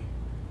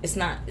 It's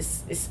not.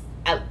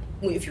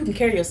 If you can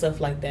carry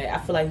yourself like that, I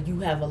feel like you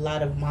have a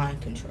lot of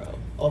mind control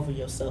over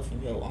yourself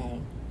and your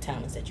own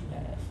talents that you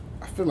have.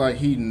 I feel like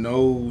he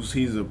knows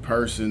he's a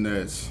person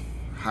that's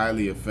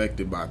highly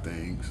affected by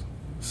things,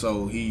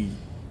 so he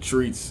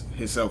treats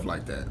himself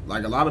like that.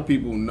 Like, a lot of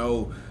people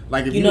know,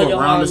 like, if you're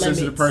around a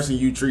sensitive person,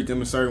 you treat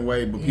them a certain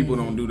way, but people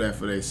don't do that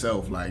for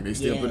themselves. Like, they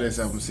still put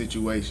themselves in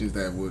situations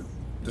that's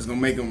gonna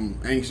make them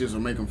anxious or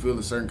make them feel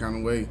a certain kind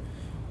of way.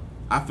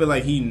 I feel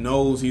like he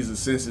knows he's a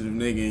sensitive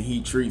nigga, and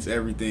he treats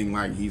everything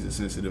like he's a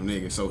sensitive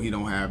nigga, so he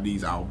don't have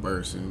these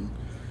outbursts and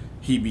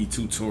he be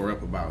too tore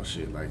up about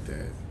shit like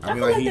that. I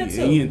feel like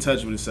he in touch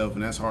with himself,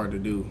 and that's hard to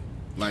do.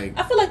 Like,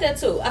 I feel like that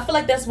too. I feel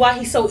like that's why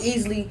he's so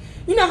easily,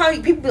 you know how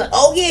people be like,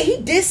 oh yeah, he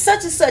did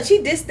such and such, he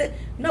did that.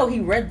 No, he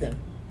read them.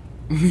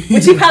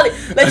 Which he probably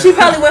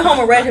went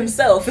home and read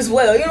himself as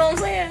well. You know what I'm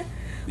saying?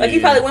 Like,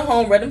 he probably went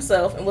home, read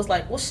himself, and was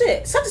like, well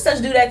shit, such and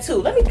such do that too.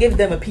 Let me give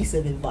them a piece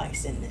of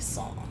advice in this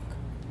song.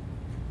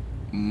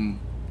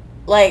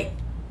 Like,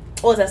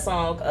 what was that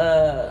song?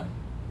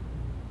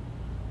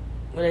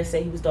 Where they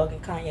say he was dogging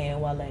Kanye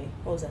and Wale.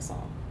 What was that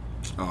song?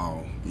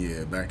 Oh,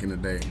 yeah, back in the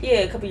day. Yeah,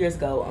 a couple years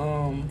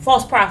ago.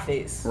 False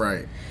Prophets.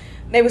 Right.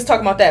 They was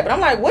talking about that. But I'm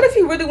like, what if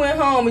he really went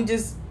home and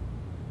just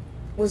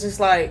was just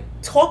like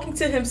talking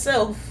to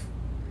himself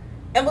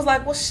and was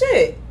like, well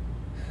shit,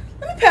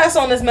 let me pass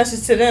on this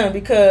message to them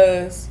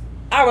because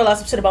I realized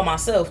some shit about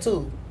myself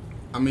too.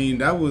 I mean,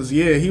 that was,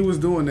 he was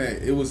doing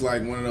that. It was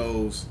like one of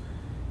those,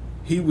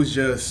 he was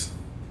just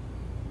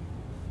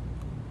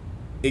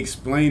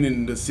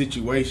explaining the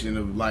situation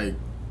of, like,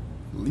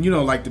 you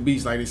know, like the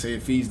beast, like they say,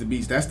 it feeds the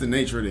beast. That's the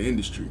nature of the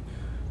industry.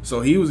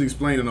 So he was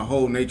explaining the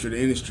whole nature of the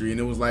industry, and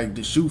it was like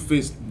the shoe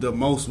fits the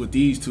most with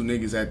these two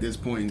niggas at this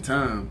point in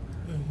time.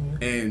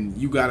 And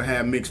you gotta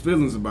have mixed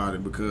feelings about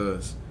it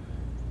because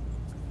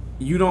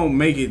you don't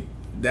make it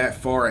that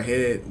far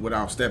ahead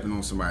without stepping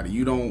on somebody.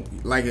 You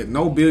don't, like,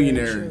 no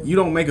billionaire, you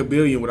don't make $1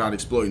 billion without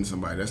exploiting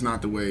somebody. That's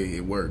not the way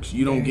it works.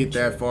 You don't get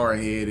that far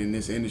ahead in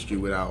this industry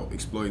without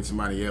exploiting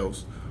somebody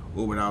else,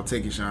 or without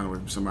taking shine away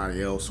from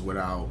somebody else,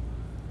 without,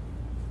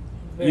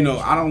 you know,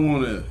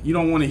 you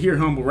don't want to hear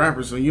humble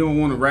rappers, so you don't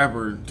want a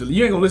rapper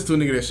you ain't gonna listen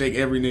to a nigga that shake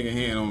every nigga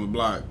hand on the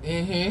block. You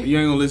ain't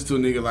gonna listen to a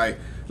nigga like,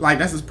 like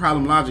that's his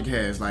problem. Logic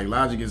has like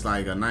Logic is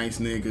like a nice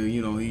nigga.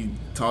 You know, he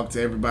talk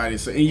to everybody.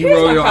 So, and you Here's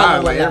roll my your problem eyes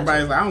with like Logic.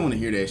 everybody's like, I don't want to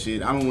hear that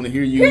shit. I don't want to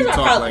hear you Here's my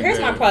talk problem. like Here's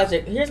that. my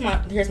project.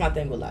 Here's my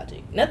thing with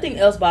Logic. Nothing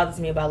else bothers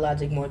me about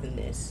Logic more than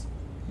this.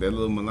 That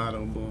little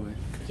mulatto boy.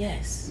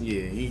 Yes.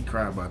 Yeah, he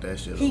cried about that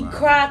shit. He a lot.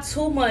 cried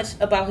too much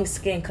about his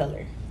skin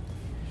color.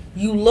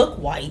 You look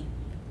white.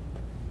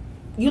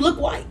 You look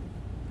white.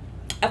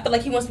 I feel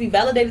like he wants to be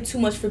validated too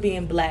much for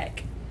being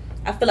black.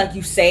 I feel like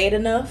you say it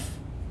enough.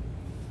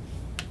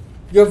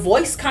 Your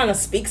voice kind of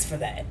speaks for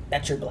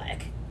that you're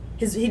black.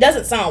 He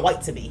doesn't sound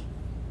white to me.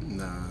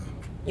 Nah.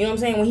 You know what I'm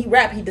saying? When he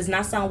rap, he does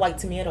not sound white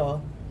to me at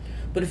all.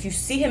 But if you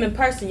see him in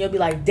person, you'll be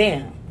like,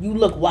 damn, you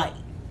look white.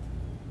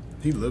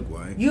 He look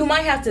white. You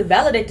might have to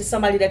validate to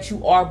somebody that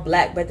you are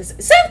black. But same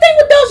thing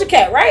with Doja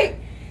Cat, right?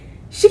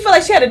 She felt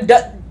like she had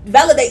to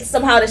validate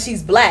somehow that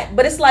she's black.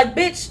 But it's like,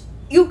 bitch,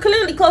 you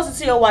clearly closer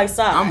to your white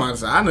side. I'm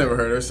honest. I never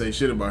heard her say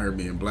shit about her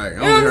being black. I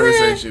You know only what heard I'm her say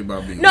saying? shit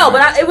about being No,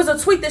 black. but it was a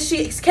tweet that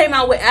she came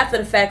out with after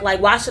the fact.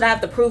 Like, why should I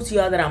have to prove to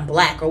y'all that I'm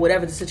black or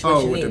whatever the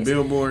situation with is? the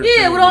billboard.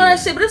 Yeah, thing, with all yeah.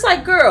 that shit. But it's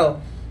like,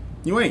 girl.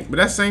 You ain't. But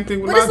that's the same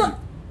thing with But it's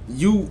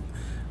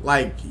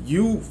Logic.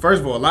 You,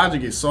 first of all,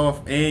 Logic is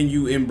soft and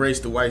you embrace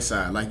the white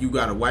side. Like, you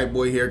got a white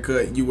boy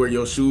haircut. You wear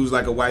your shoes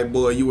like a white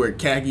boy. You wear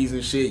khakis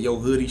and shit. Your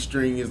hoodie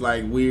string is,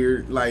 like,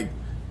 weird. Like,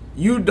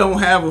 you don't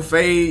have a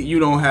fade. You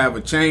don't have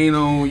a chain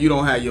on. You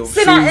don't have your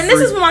shoes. And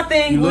this is my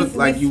thing. You with, look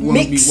like with you want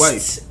to be mixed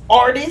white.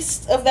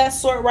 Artists of that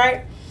sort,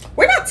 right?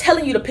 We're not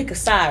telling you to pick a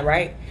side,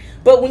 right?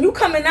 But when you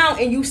coming out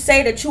and you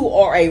say that you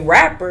are a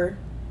rapper,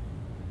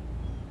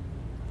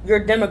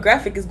 your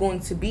demographic is going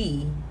to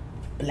be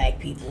black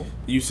people.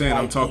 You saying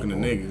I'm talking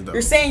people. to niggas, though.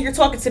 You're saying you're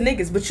talking to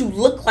niggas, but you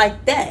look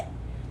like that.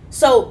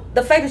 So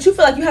the fact that you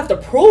feel like you have to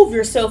prove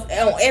yourself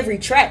on every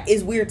track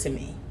is weird to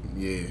me.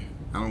 Yeah,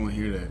 I don't want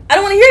to hear that. I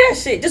don't want to hear that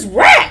shit. Just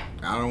rap.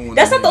 I don't want.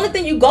 That's not the only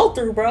thing you go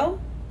through,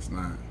 bro. It's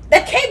not.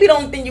 That can't be the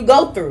only thing you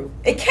go through.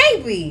 It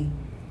can't be.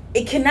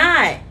 It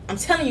cannot. I'm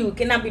telling you, it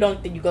cannot be the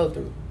only thing you go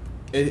through.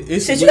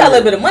 It's Shit, you got a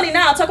little bit of money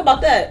now. Talk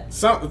about that.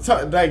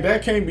 Like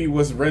that can't be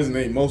what's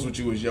resonate most with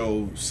you is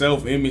your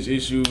self-image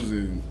issues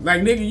and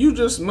like nigga, you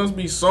just must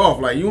be soft.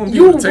 Like you want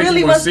people to take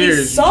really you more must serious. be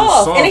You just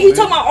soft. And then he man.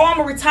 talking about, oh, I'm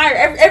gonna retire.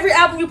 Every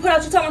album you put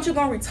out, you talking about you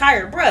gonna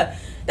retire, bruh.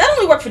 That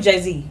only work for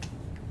Jay-Z.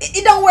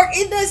 It don't work.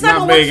 It's not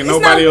gonna begging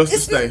work. nobody else to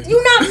stay.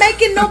 You're not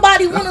making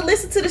nobody want to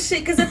listen to the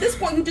shit because at this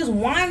point you just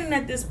whining.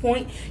 At this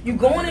point, you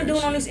going and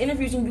doing all these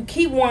interviews and you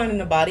keep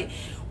whining about it.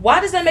 Why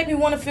does that make me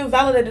want to feel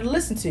validated to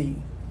listen to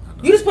you?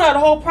 You just put out a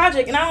whole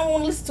project and I don't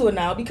want to listen to it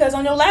now because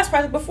on your last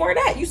project before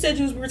that you said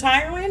you was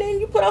retiring and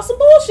you put out some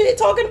bullshit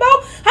talking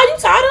about how you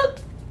tired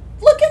of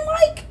looking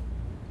like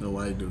the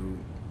white dude.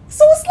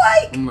 So it's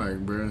like, I'm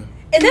like, bruh.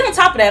 And then on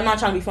top of that, I'm not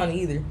trying to be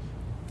funny either.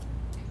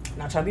 I'm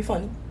not trying to be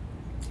funny.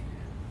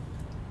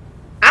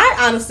 I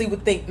honestly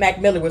would think Mac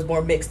Miller was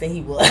more mixed than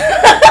he was.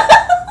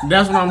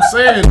 That's what I'm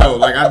saying though.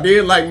 Like I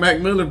did like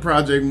Mac Miller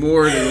project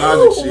more than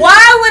Logic shit.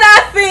 Why would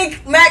I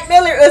think Mac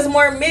Miller is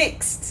more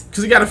mixed?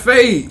 Cause he got a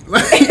fade.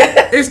 Like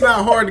it's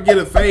not hard to get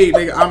a fade,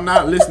 nigga. I'm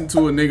not listening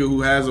to a nigga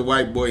who has a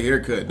white boy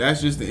haircut.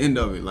 That's just the end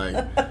of it. Like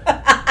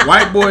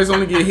white boys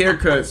only get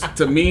haircuts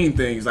to mean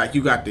things. Like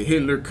you got the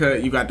Hitler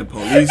cut, you got the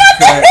police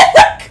cut,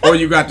 or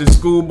you got the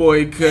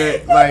schoolboy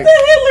cut. Like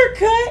the Hitler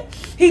cut.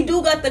 He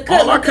do got the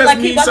cut. all our cuts like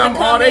mean something.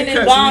 All they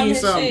cuts mean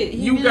something. Shit.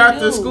 You really got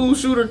do. the school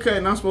shooter cut,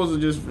 and I'm supposed to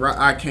just.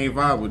 I can't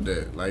vibe with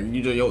that. Like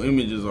your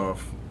image is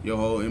off. Your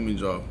whole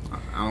image off.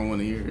 I don't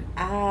want to hear it.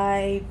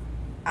 I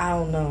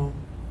don't know.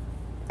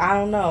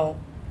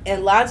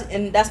 And Logic,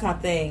 and that's my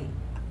thing.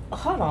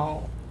 Hold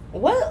on.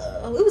 What?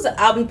 It was an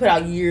album he put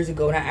out years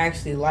ago, and I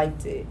actually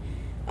liked it.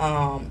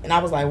 And I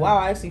was like, wow,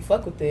 I actually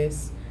fuck with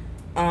this.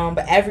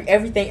 But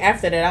everything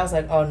after that, I was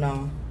like, oh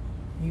no,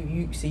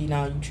 you see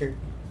now you tripping.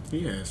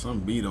 He had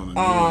some beat on the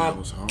that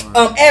was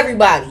hard.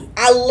 Everybody.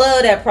 I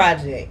love that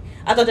project.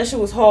 I thought that shit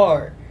was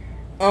hard.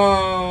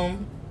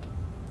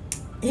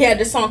 He had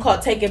this song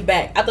called Take It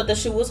Back. I thought that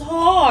shit was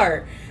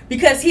hard.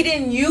 Because he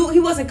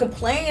wasn't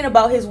complaining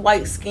about his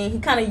white skin. He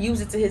kind of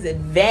used it to his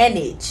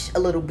advantage a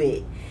little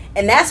bit.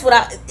 And that's what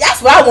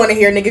I want to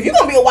hear, nigga. If you're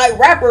going to be a white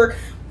rapper,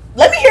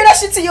 let me hear that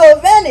shit to your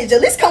advantage.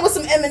 At least come with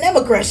some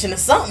Eminem aggression or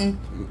something.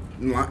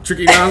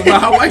 Tricky lines about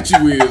how white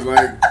you is.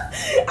 Like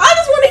I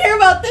just want to hear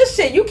about this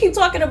shit. You keep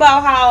talking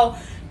about how,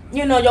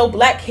 your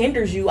black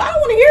hinders you. I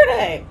don't want to hear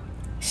that.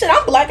 Shit,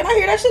 I'm black and I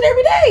hear that shit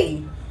every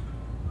day.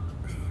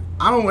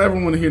 I don't ever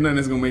want to hear nothing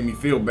that's going to make me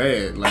feel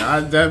bad. Like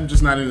I'm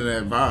just not into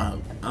that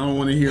vibe. I don't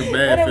want to hear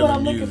bad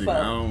feeling music.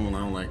 I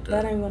don't like that.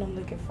 That ain't what I'm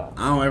looking for.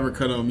 I don't ever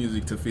cut on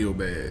music to feel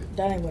bad.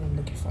 That ain't what I'm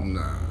looking for.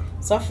 Nah.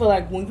 So I feel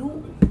like when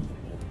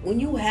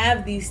you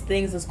have these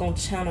things that's gonna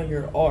channel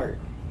your art,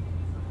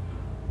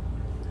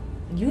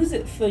 use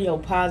it for your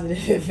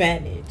positive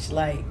advantage.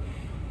 Like,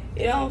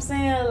 you know what I'm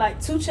saying?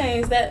 Like 2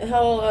 Chainz, that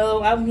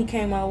whole album he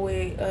came out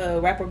with,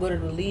 Rapper Go to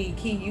the League,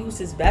 he used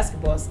his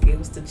basketball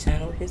skills to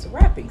channel his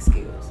rapping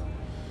skills.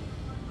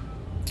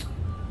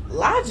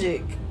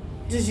 Logic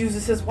just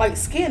uses his white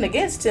skin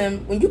against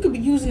him when you could be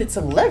using it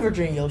to leverage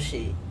in your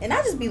shit. And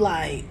I just be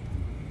like,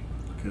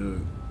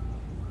 Good.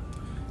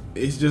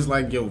 it's just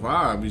like your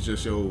vibe. It's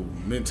just your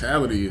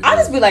mentality. I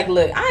just be like,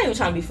 look, I ain't even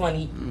trying to be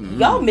funny. Mm-hmm.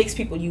 Y'all mixed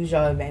people use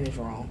y'all advantage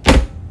wrong.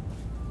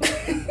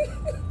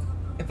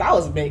 If I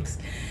was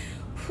mixed,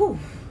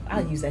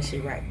 I'd use that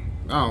shit right.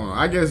 I don't know.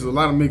 I guess a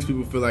lot of mixed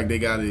people feel like they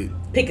gotta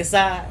pick a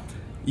side.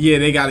 Yeah,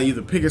 they gotta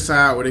either pick a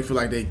side or they feel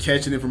like they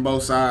catching it from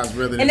both sides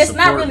rather than. And it's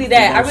not really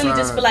that. I really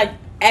just feel like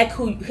act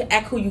who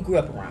you grew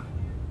up around.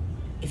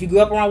 If you grew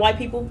up around white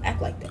people,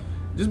 act like that.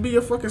 Just be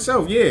your fucking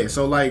self, yeah.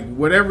 So like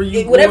whatever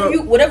you grew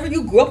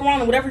up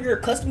around and whatever you're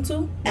accustomed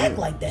to, act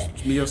like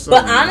that. Be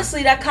yourself. But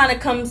honestly, that kind of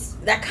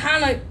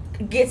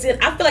gets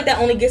in. I feel like that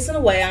only gets in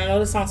the way. I know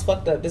this sounds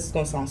fucked up. This is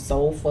gonna sound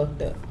so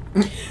fucked up.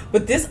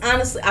 But this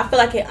honestly, I feel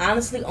like it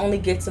honestly only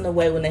gets in the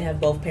way when they have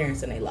both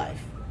parents in their life.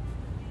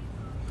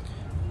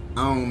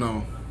 I don't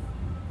know.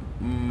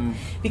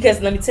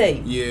 Because let me tell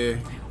you, yeah,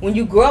 when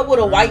you grow up with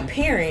a white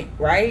parent,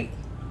 right?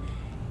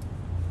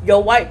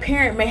 Your white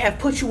parent may have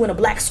put you in a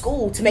black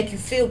school to make you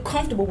feel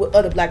comfortable with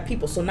other black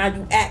people. So now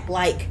you act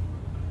like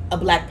a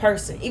black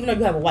person. Even though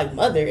you have a white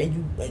mother and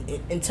you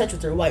in touch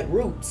with your white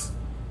roots,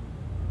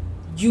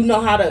 you know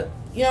how to,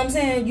 you know what I'm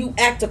saying? You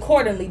act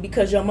accordingly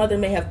because your mother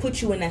may have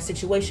put you in that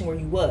situation where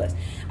you was.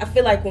 I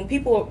feel like when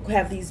people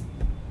have these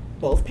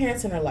both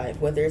parents in their life,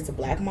 whether it's a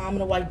black mom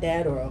and a white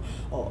dad or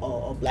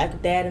a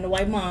black dad and a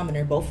white mom, and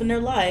they're both in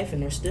their life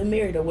and they're still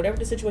married or whatever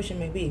the situation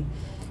may be,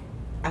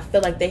 I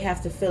feel like they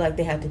have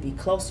to be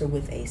closer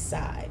with a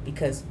side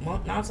because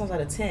 9 times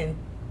out of 10,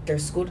 their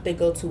school that they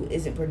go to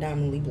isn't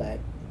predominantly black.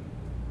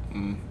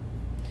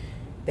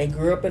 They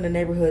grew up in a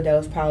neighborhood that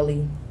was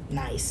probably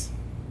nice,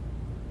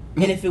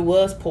 and if it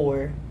was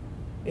poor,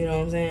 you know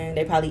what I'm saying,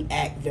 they probably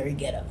act very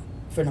ghetto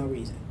for no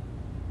reason.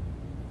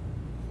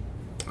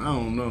 I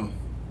don't know.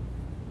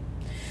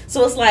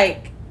 So it's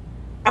like,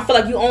 I feel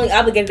like you only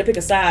obligated to pick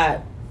a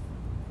side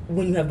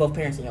when you have both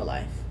parents in your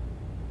life.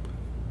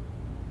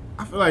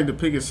 I feel like the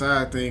pick a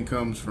side thing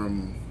comes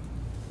from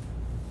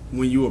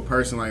when you a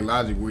person like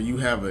Logic, where you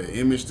have an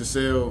image to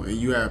sell and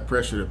you have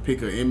pressure to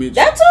pick an image.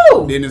 That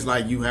too. Then it's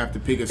like you have to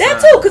pick a side.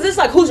 That too, because it's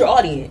like, who's your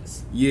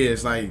audience? Yeah,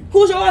 it's like,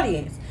 who's your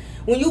audience?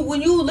 When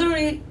you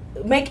literally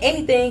make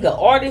anything, an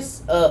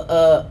artist,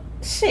 a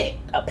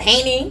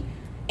painting,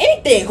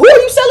 anything, who are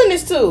you selling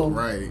this to?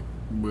 Right,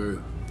 but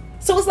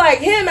so it's like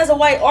him as a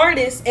white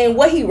artist and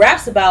what he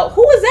raps about.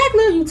 Who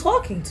exactly are you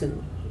talking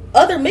to?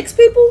 Other mixed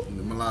people?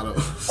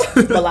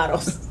 Mulattoes.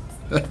 Mulattoes.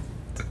 I'm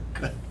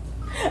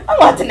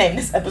about to name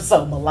this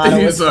episode Mulatto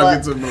as fuck.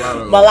 You're talking to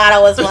Mulatto.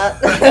 Mulatto as fuck.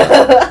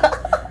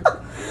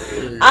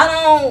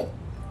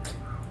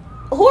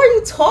 Who are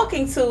you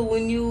talking to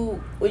when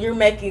you're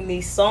making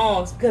these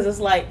songs? Because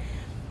it's like,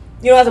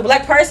 you know, as a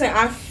black person,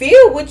 I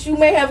feel what you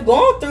may have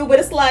gone through, but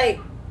it's like,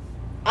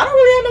 I don't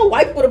really have no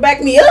white people to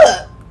back me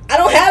up. I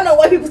don't have no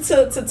white people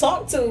to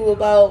talk to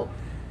about.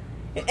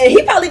 And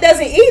he probably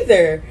doesn't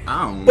either.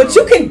 I don't know. But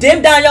you can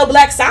dim down your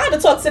black side to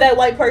talk to that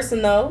white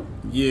person, though.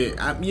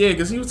 Yeah,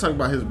 because he was talking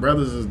about his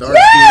brothers is dark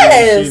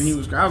skinned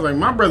and shit. I was like,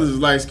 my brothers is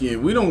light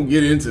skinned. We don't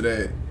get into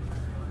that,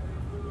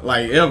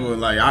 like, ever.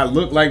 Like, I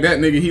look like that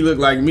nigga, he look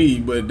like me,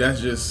 but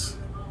that's just,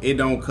 it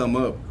don't come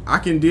up. I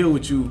can deal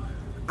with you.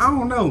 I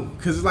don't know,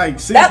 because like,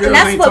 cis girls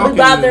ain't talking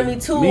to me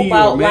too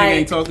about man like,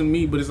 ain't talking to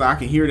me, but it's like I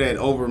can hear that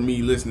over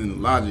me listening to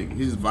Logic.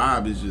 His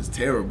vibe is just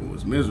terrible.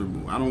 It's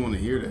miserable. I don't want to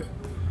hear that.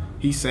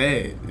 He's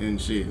sad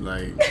and shit.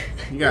 Like,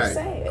 he got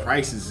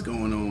crisis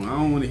going on. I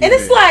don't want to hear that.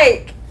 And it's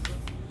like,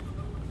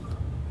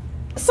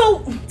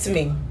 so to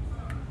me,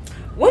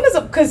 when is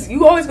because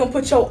you always gonna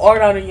put your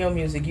art out in your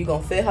music. You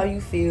gonna feel how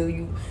you feel.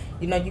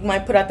 You know, you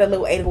might put out that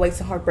little 808s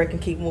and heartbreak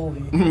and keep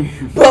moving.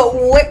 But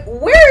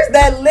where's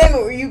that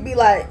limit where you be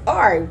like, all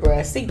right,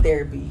 bruh, seek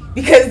therapy?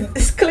 Because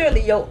it's clearly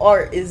your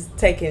art is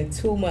taking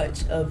too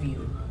much of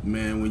you.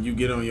 Man, when you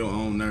get on your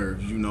own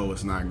nerves, you know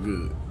it's not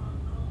good.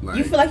 Like,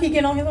 you feel like he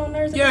get on his own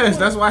nerves? Yes,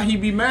 that's why he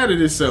be mad at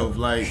himself.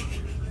 Like,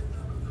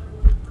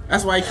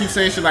 that's why he keeps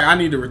saying shit like, I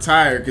need to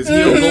retire, because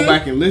he'll go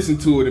back and listen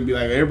to it and be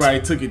like,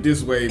 everybody took it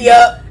this way.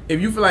 Yep. If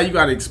you feel like you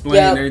got to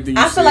explain everything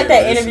you I feel like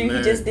that interview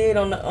he just did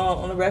on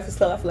the Breakfast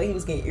Club, I feel like he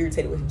was getting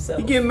irritated with himself.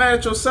 You getting mad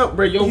at yourself,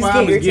 bro. Your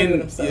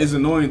vibe is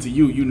annoying to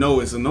you. You know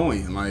it's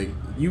annoying. Like,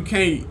 you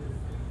can't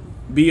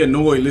be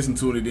annoyed, listen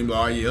to it, and then be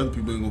like, oh yeah, other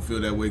people ain't gonna feel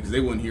that way because they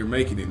wasn't here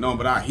making it. No,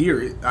 but I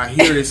hear it. I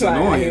hear it's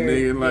annoying,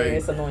 nigga. Like,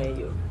 it's annoying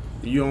you.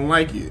 You don't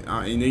like it,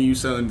 and then you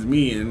selling to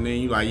me, and then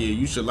you like, yeah,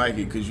 you should like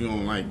it because you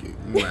don't like it.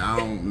 I'm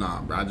like,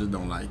 nah, bro, I just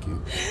don't like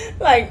it.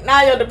 Like,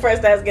 now you're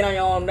depressed ass, get on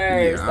your own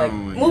nerves. Yeah, like,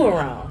 move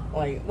around.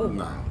 Like, move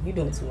around. You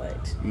doing too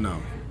much.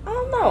 No. I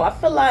don't know. I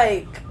feel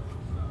like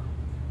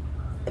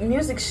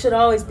music should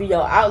always be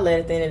your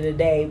outlet at the end of the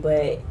day,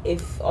 but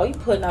if all you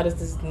putting out is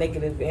this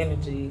negative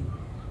energy,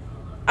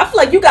 I feel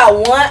like you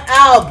got one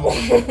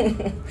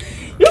album.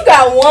 You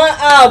got one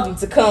album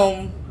to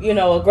come, you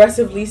know,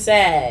 aggressively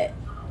sad.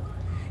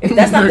 If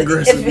that's not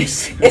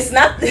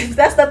if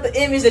that's not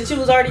the image that you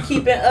was already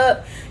keeping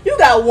up, you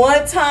got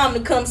one time to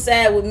come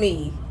sad with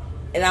me,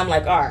 and I'm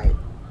like, all right.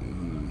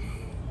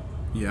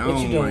 Yeah, I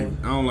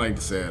don't like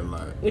the sad a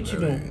lot. What you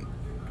doing?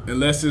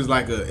 Unless it's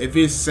like if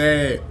it's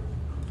sad,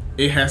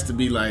 it has to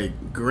be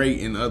like great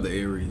in other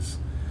areas.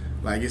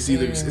 Like it's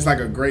either it's like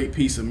a great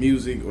piece of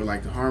music, or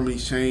like the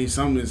harmonies change,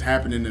 something is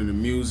happening in the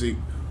music,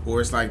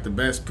 or it's like the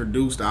best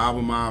produced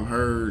album I've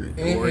heard,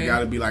 or it got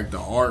to be like the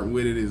art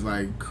with it is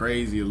like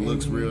crazy. It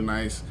looks real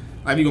nice.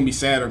 Like you're gonna be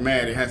sad or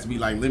mad, it has to be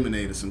like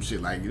Lemonade or some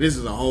shit. Like this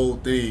is a whole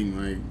thing.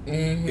 Like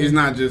it's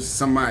not just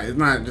somebody. It's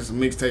not just a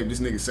mixtape. This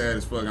nigga sad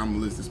as fuck. I'm gonna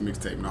list this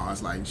mixtape. No,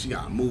 it's like she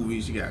got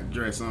movies. She got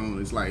dress on.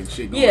 It's like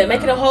shit going on.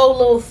 Make it a whole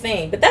little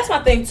thing. But that's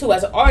my thing too.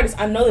 As an artist,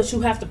 I know that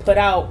you have to put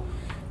out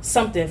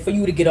something for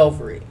you to get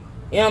over it.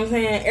 You know what I'm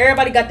saying?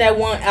 Everybody got that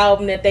one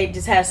album that they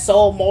just had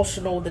so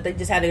emotional that they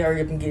just had to hurry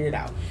up and get it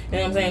out. You know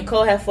what I'm saying?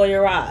 Cole had For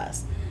Your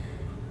Eyes.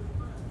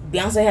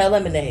 Beyonce had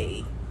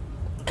Lemonade.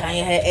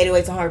 Kanye had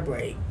 808s and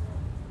Heartbreak.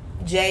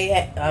 Jay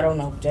had, I don't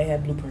know, Jay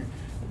had Blueprint.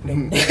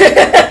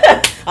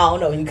 I don't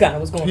know, he kind of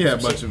was going through some shit. He had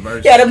a bunch of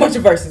verses. He had a bunch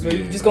of verses where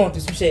he was just going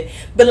through some shit.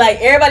 But like,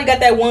 everybody got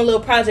that one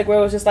little project where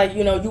it was just like,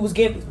 you know, you was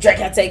getting, Drake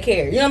had to take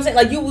care. You know what I'm saying?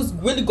 Like, you was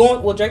really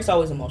going, well, Drake's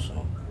always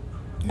emotional.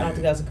 I don't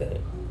think that's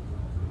good.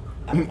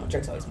 I don't know,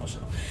 Drake's always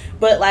emotional.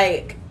 But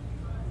like,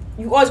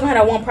 you always gonna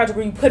have that one project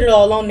where you put it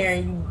all on there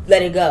and you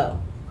let it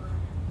go.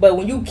 But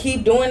when you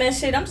keep doing that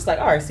shit, I'm just like,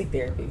 alright, seek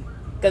therapy.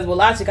 Because with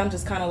Logic, I'm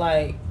just kind of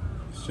like,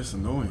 it's just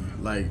annoying.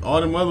 Like, all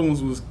them other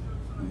ones was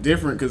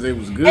different because they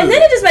was good. And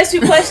then it just makes me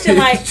question,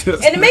 like,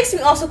 and it makes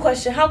me also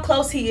question how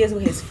close he is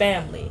with his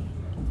family.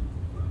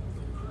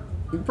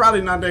 You're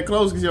probably not that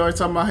close because you're always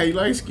talking about how you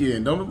light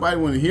skin. Don't nobody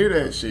want to hear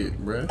that shit,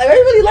 bruh. Like, are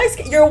you really light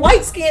skin? You're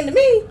white skin to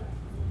me.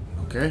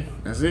 Okay,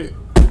 that's it.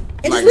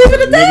 And like, just leave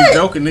it at that. Niggas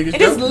joking.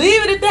 Just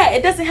leave it at that.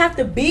 It doesn't have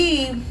to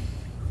be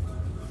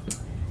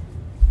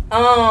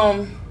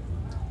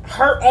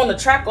hurt on the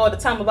track all the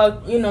time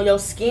about, you know, your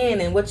skin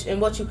and what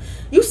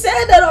you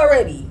said that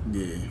already.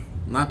 Yeah,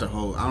 not the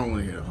whole. I don't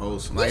want to hear the whole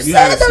song. Like, if you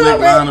had a slick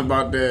line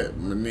about that,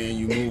 and then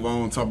you move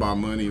on, talk about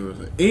money or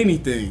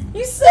anything.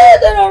 You said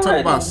that already. Talk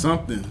about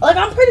something. Like,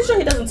 I'm pretty sure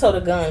he doesn't tote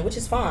a gun, which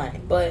is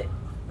fine, but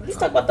he's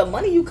talking about the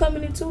money you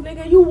coming into,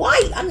 nigga. You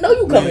white. I know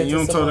you coming into. You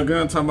don't tote a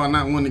gun. Talking about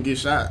not wanting to get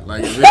shot.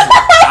 Like,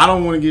 I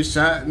don't want to get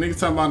shot. Niggas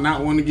talking about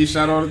not wanting to get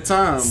shot all the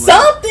time. Like,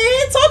 something.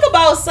 Talk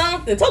about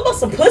something. Talk about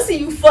some pussy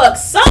you fuck.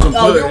 Something.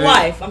 Oh, your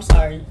wife. I'm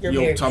sorry. You're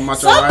married. Talking about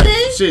something.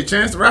 Your wife. Shit,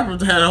 Chance the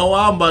Rapper had a whole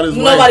album about his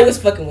wife. Nobody was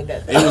fucking with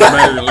that. It was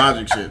better than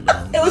Logic shit,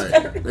 though.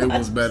 It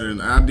was better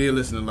than. I did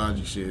listen to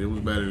Logic shit. It was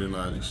better than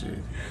Logic shit.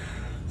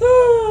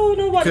 Oh,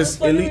 nobody was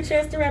fucking with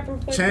Chance the Rapper.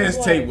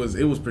 Chance tape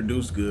was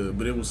produced good,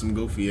 but it was some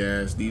goofy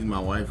ass "These My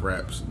Wife"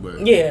 raps.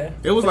 But yeah,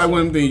 it was like one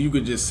of them things you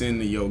could just send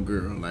to your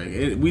girl. Like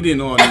we didn't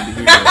all need to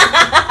hear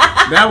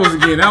that.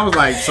 That was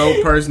like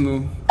so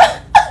personal.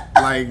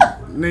 Like,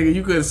 nigga,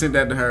 you could have sent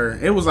that to her.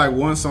 It was like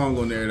one song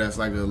on there that's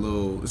like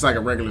it's like a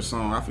regular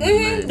song. I forget the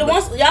name. Y'all know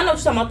what you're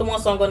talking about. The one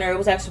song on there, it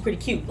was actually pretty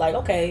cute. Like,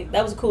 okay,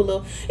 that was a cool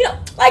little, you know,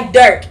 like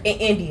Dirk in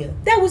India.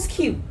 That was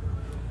cute.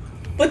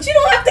 But you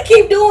don't have to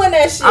keep doing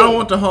that shit. I don't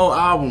want the whole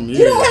album. Yeah.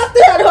 You don't have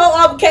to have the whole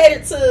album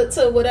catered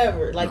to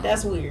whatever. Like,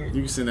 that's weird.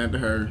 You can send that to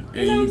her and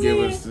you give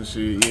us the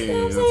shit. Yeah, you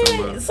know what I'm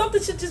saying?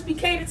 Something should just be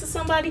catered to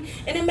somebody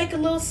and then make a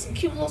little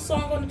cute little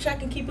song on the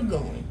track and keep it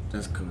going.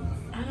 That's cool.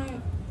 I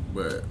don't.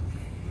 But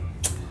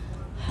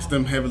it's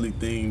them heavily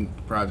themed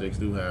projects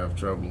do have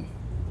trouble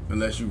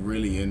unless you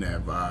really in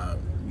that vibe.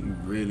 You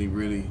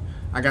really.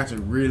 I got to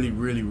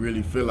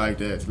really feel like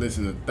that to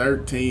listen to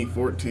 13,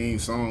 14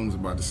 songs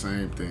about the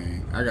same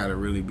thing. I got to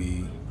really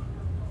be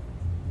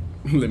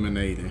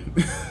lemonaded.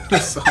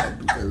 Because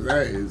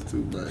that is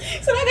too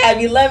much. So I got to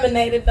be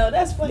lemonaded, though.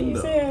 That's funny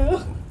as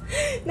hell.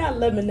 Not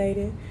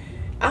lemonaded.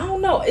 I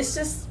don't know. It's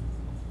just,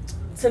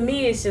 to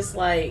me, it's just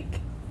like,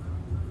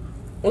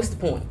 what's the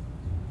point?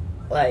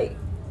 Like,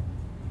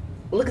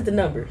 look at the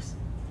numbers.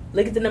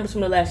 Look at the numbers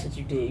from the last shit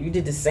you did. You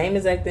did the same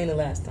exact thing the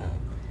last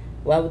time.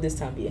 Why would this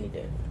time be any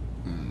different?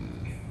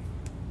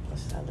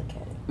 That's how I look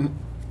at it.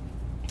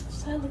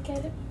 That's how I look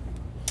at it.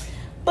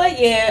 But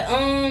yeah,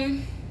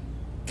 I'm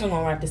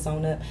gonna wrap this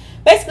on up.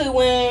 Basically,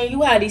 when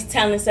you have these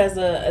talents as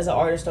an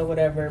artist or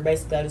whatever,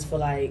 basically I just feel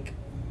like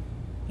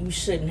you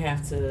shouldn't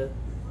have to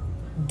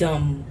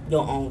dumb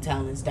your own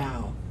talents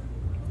down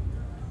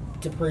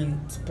to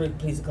please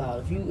the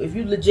crowd. If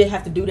you legit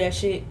have to do that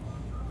shit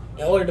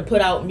in order to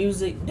put out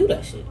music, do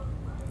that shit.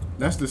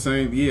 That's the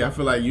same. Yeah, I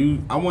feel like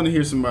I want to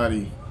hear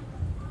somebody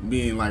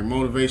being like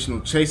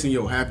motivational, chasing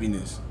your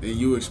happiness, and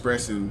you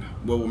expressing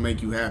what will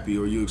make you happy,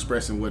 or you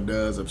expressing what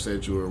does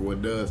upset you or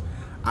what does.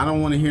 I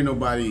don't want to hear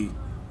nobody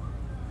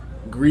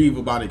grieve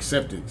about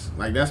acceptance.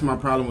 Like, that's my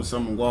problem with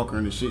Summer Walker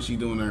and the shit she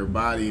doing to her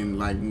body, and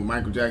like when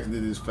Michael Jackson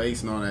did his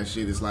face and all that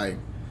shit. It's like,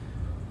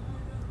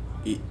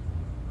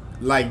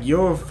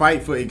 your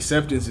fight for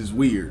acceptance is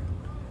weird,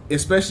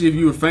 especially if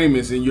you're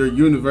famous and you're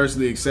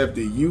universally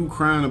accepted. You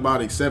crying about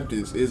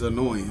acceptance is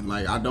annoying.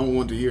 Like, I don't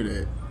want to hear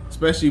that.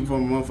 Especially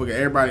from a motherfucker,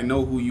 everybody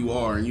know who you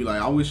are, and you like,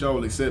 I wish y'all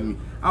would accept me.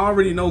 I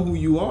already know who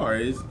you are.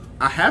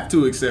 I have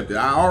to accept it.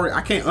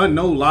 I can't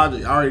unknow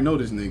Logic. I already know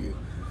this nigga.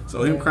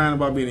 So him crying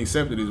about being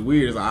accepted is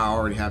weird. It's like, I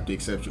already have to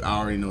accept you. I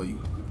already know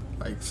you.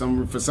 Like,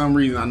 for some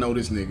reason, I know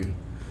this nigga.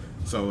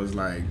 So it's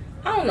like,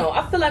 I don't know.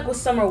 I feel like with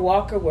Summer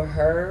Walker, with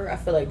her, I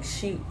feel like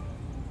she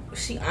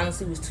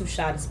honestly was too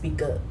shy to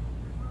speak up.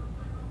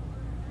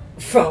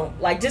 From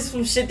like just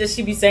from shit that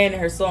she be saying in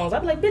her songs, I'd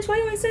be like, bitch, why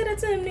you ain't say that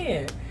to him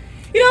then?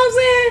 You know what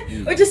I'm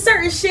saying? Or just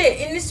certain shit,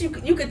 and this you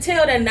could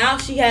tell that now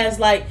she has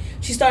like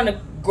she's starting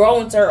to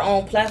grow into her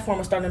own platform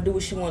and starting to do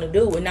what she want to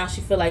do, and now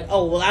she feel like,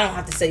 oh well, I don't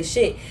have to say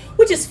shit,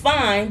 which is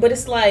fine, but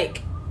it's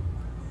like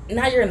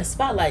now you're in the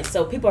spotlight,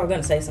 so people are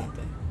gonna say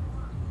something.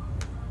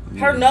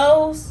 Her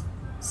nose,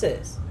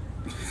 sis.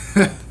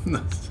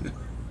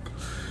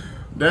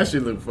 That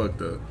shit look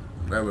fucked up.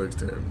 That looks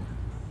terrible.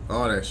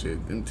 All that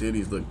shit. Them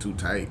titties look too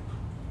tight.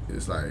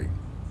 It's like,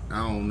 I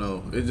don't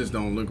know. It just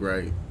don't look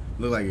right.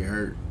 Look like it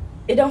hurt.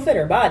 It don't fit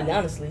her body,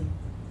 honestly.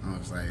 I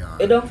was like,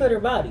 it don't fit her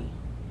body.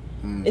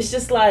 It's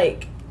just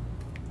like,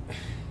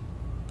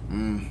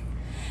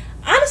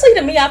 honestly,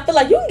 to me, I feel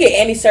like you can get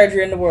any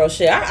surgery in the world.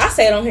 Shit, I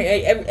say it on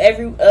here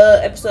every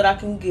episode I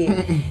can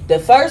get. The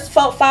first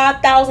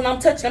 5,000 I'm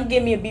touching, I'm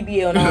giving me a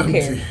BBL and I don't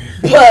care.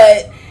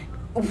 But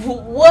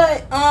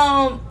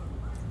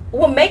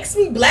what makes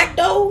me black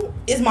though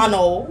is my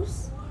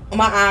nose,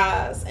 my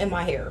eyes, and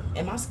my hair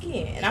and my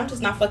skin, and I'm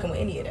just not fucking with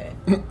any of that.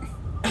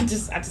 I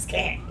just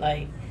can't.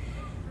 Like,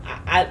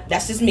 I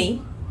that's just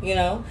me. You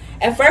know,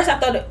 at first I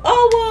thought,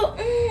 all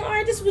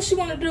right, this is what she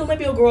want to do.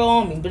 Maybe it'll grow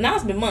on me. But now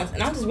it's been months,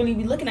 and I just really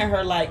be looking at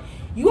her like,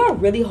 you are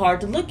really hard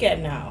to look at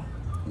now.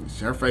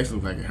 Her face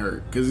looks like it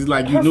hurt because it's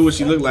like you knew what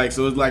she looked like,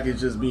 so it's like it's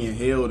just being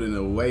held in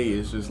a way.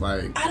 It's just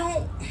like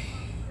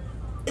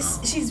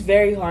she's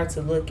very hard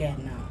to look at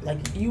now.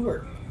 Like, you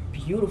were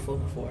beautiful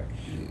before.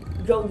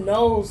 Your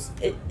nose,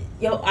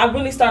 I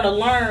really started to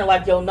learn,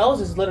 like, your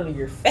nose is literally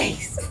your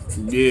face.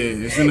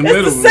 Yeah, it's in the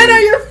middle. It's the center of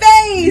your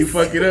face. You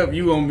fuck it up,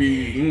 you gonna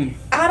be.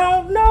 I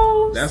don't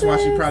know. That's why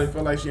she probably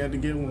felt like she had to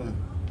get one.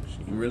 She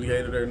really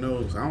hated her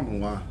nose. I don't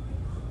know why.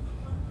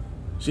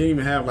 She didn't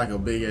even have like a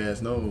big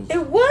ass nose.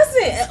 It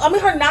wasn't. I mean,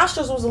 her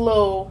nostrils was a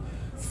little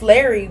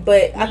flary,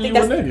 but I think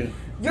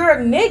you're a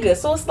nigga,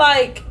 so it's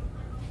like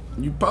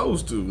you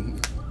supposed to.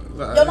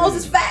 Like, your nose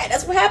is fat.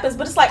 That's what happens.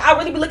 But it's like I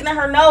really be looking at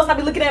her nose, and I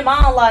be looking at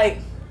mine like,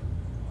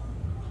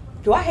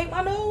 do I hate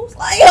my nose?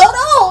 Like,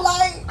 hold on,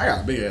 like I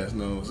got a big ass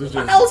nose. It's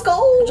just my nose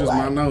cool. Just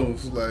like, my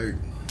nose. Like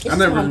I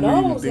never really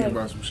even think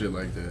about some shit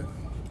like that.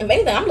 If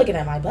anything, I'm looking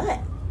at my butt.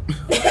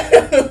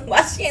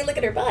 Why she ain't look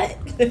at her butt?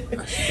 She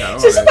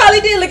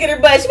probably did look at her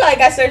butt. She probably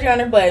got surgery on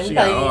her butt. She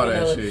got all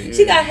that shit. Yeah.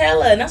 She got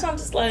hella, and that's why I'm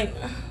just like,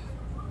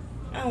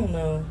 I don't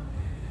know.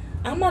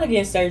 I'm not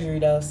against surgery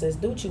though, sis.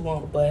 Do what you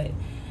want, but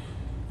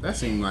that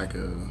seemed like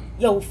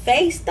your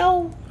face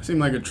though. Seemed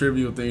like a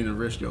trivial thing to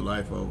risk your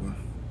life over.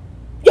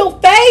 Your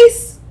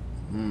face.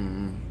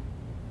 Mm-hmm.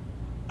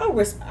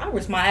 I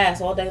risk my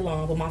ass all day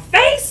long, but my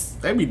face.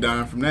 They be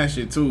dying from that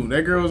shit too.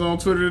 That girl was on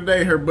Twitter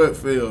today. Her butt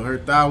fell. Her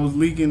thigh was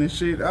leaking and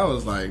shit. I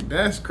was like,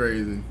 that's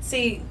crazy.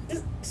 See,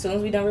 as soon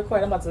as we done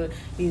record, I'm about to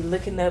be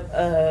looking up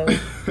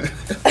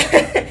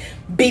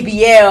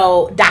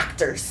BBL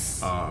doctors.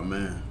 Oh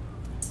man.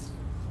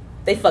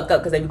 They fuck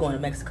up because they be going to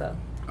Mexico.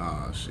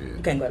 Oh shit.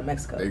 You can't go to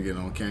Mexico. They get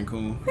on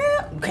Cancun.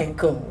 Yeah,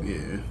 Cancun.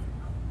 Yeah.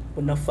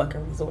 With no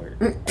fucking resort.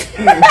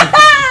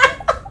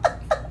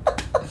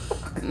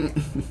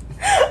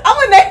 I'm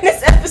gonna name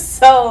this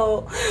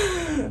episode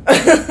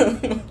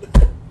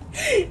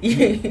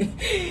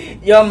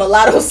Your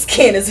mulatto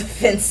skin is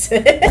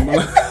offensive.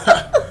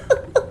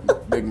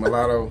 Big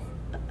mulatto.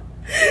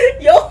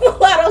 Your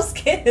mulatto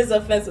skin is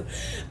offensive.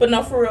 But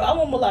no, for real, I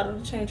want Mulatto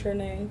to change her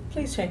name.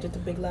 Please change it to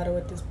Big Latto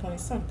at this point.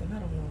 Something. I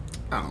don't know.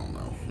 I don't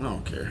know. I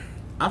don't care.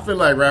 I feel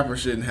like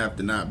rappers shouldn't have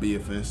to not be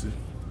offensive.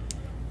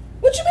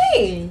 What you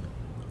mean?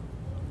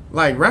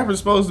 Like, rappers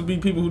supposed to be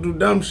people who do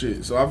dumb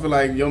shit. So I feel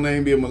like your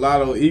name be a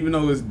mulatto, even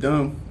though it's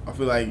dumb, I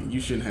feel like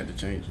you shouldn't have to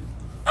change it.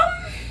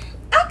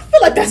 I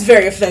feel like that's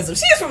very offensive.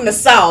 She's from the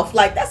South.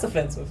 Like, that's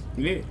offensive.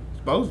 Yeah,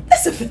 supposed to be.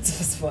 That's offensive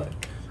as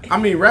fuck. I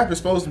mean, rap is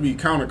supposed to be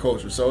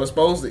counterculture, so it's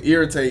supposed to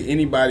irritate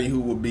anybody who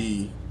would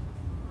be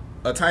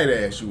a tight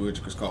ass, you would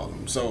just call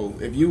them. So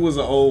if you was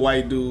an old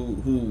white dude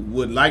who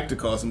would like to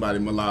call somebody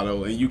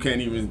mulatto and you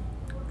can't even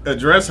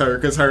address her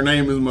because her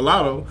name is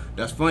mulatto,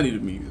 that's funny to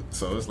me.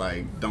 So it's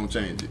like, don't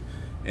change it.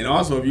 And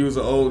also, if you was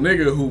an old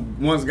nigga who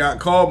once got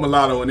called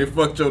mulatto and it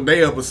fucked your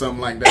day up or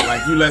something like that,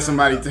 like you let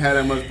somebody to have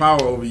that much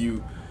power over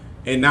you,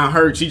 and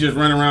now she just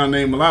run around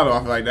named mulatto, I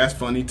feel like that's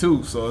funny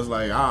too. So it's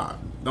like,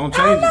 don't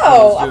change it.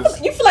 No,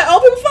 you feel like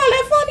old people find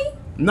that funny?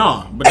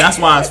 No, but that's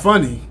why it's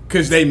funny,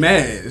 because they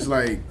mad. It's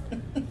like,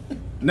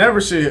 never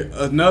should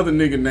another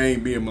nigga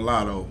name be a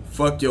mulatto.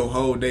 Fuck your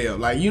whole day up.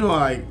 Like, you know,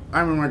 like,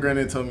 I remember my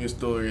granddad told me a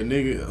story.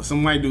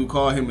 Some white dude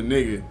called him a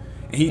nigga,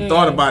 and he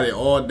thought about it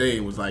all day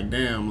and was like,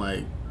 damn,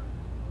 like,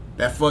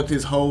 that fucked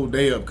his whole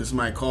day up because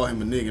somebody called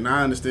him a nigga. And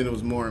I understand it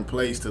was more in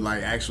place to,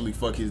 like, actually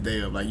fuck his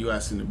day up. Like, you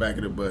gotta sit in the back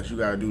of the bus. You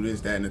gotta do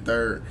this, that, and the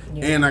third.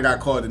 Yeah. And I got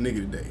called a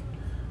nigga today.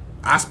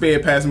 I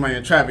sped past somebody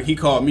in traffic. He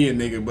called me a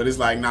nigga, but it's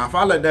like, nah, if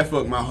I let that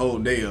fuck my whole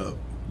day up,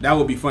 that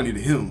would be funny to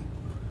him.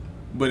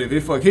 But if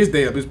it fuck his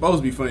day up, it's supposed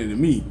to be funny to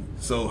me.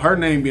 So her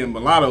name being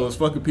mulatto is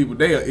fucking people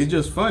day up. It's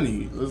just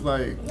funny. It's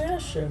like, yeah,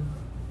 sure.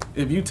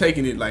 if you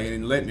taking it like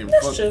and letting it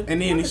That's fuck, true.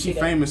 and then I if she see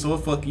that. famous, so it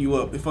fuck you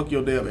up. It fuck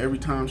your day up every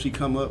time she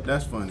come up.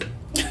 That's funny.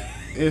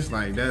 It's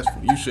like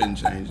you shouldn't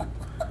change it.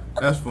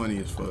 That's funny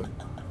as fuck.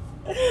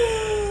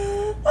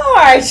 All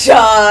right,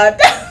 y'all.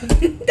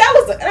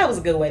 That was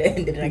a good way to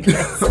end it, I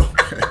guess. All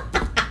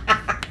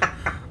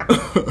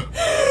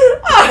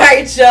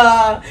right,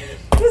 y'all.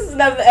 This is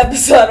another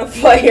episode of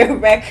For Your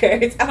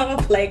Records. I'm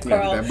gonna play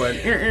Carl.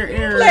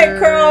 Play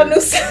Carl new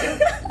song.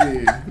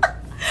 Yeah.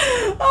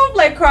 I'm gonna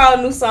play Carl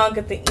new song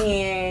at the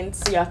end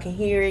so y'all can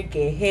hear it,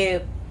 get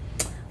hip.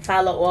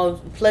 Follow or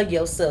plug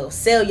yourself.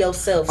 Sell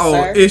yourself,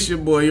 sir. It's your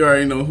boy. You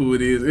already know who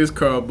it is. It's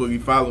Carl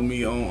Boogie. Follow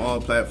me on all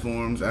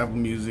platforms, Apple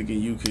Music,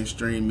 and you can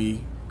stream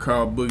me.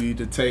 Carl Boogie.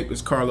 The tape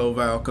is Carlo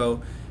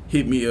Valco.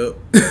 Hit me up,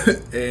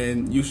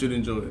 and you should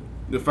enjoy it.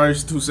 The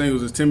first 2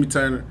 singles is Timmy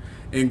Turner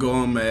and Go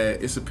On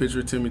Mad. It's a picture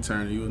of Timmy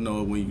Turner. You'll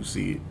know it when you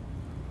see it.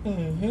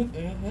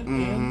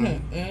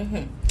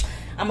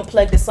 I'm gonna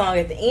plug this song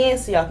at the end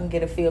so y'all can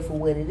get a feel for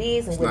what it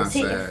is and what it's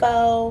hitting sad.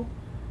 for.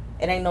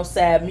 It ain't no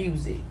sad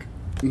music.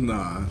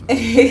 Nah.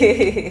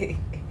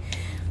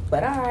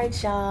 But all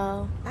right,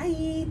 y'all.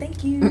 Bye.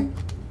 Thank you.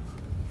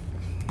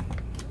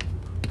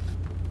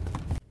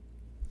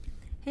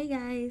 Hey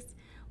guys.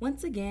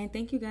 Once again,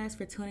 thank you guys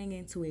for tuning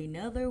in to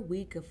another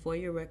week of For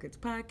Your Records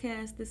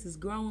podcast. This is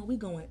growing. We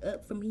going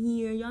up from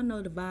here. Y'all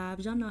know the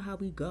vibes. Y'all know how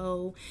we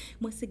go.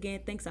 Once again,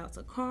 thanks out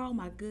to Carl,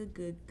 my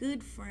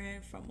good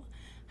friend from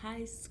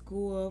high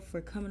school, for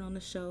coming on the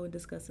show and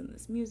discussing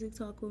this music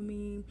talk with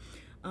me.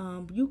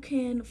 You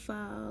can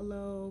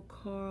follow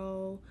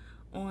Carl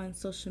on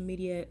social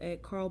media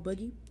at Carl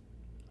Boogie.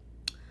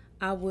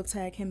 I will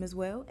tag him as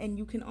well. And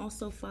you can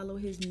also follow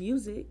his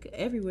music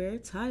everywhere.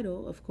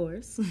 Tidal, of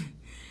course.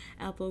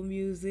 Apple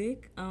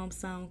Music,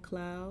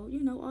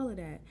 SoundCloud, all of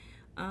that.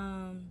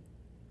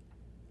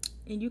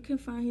 And you can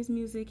find his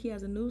music. He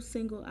has a new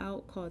single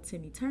out called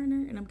Timmy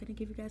Turner, and I'm going to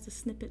give you guys a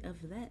snippet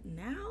of that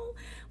now.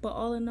 But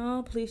all in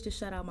all, please just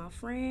shout out my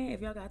friend.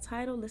 If y'all got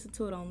Tidal, listen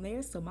to it on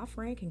there so my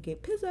friend can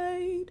get pissed.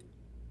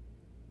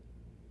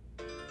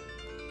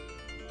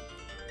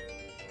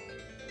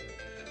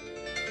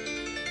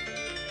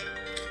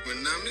 When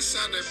I'm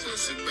inside that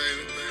pussy,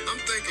 baby, I'm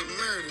thinking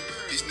murder.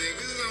 These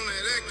niggas on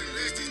that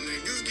activist, these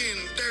niggas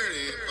getting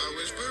dirty. If I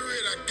wish for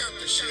it, I got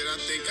the shit. I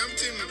think I'm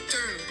Timmy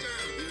Turner.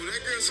 Ooh, that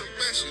girl so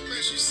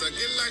passionate, she suck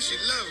it like she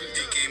love it.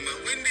 He came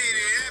up when did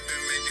it happen,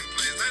 making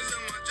plays like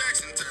Lamar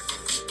Jackson, Turbo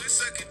Coop, and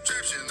sucking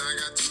traction.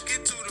 I got to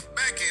get to the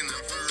back end,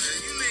 I'm for real.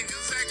 You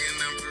niggas acting,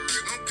 I'm for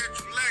real. Gon'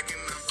 catch you lacking,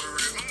 I'm for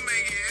real. Gon'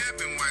 make it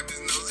happen, wipe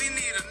his nose, he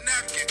need a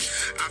napkin.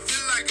 I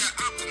feel like an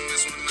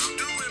alchemist when I'm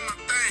doing my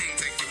thing.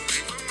 Take the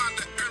weight from out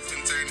the earth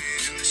and turn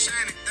it into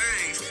shiny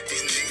things.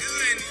 These niggas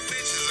ain't these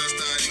bitches, I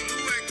started to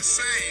act the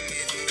same.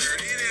 Getting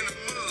dirty in the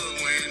mug,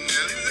 wearing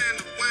Nellies and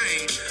the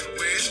Wayne.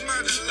 Where's my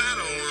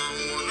gelato? I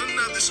don't want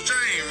another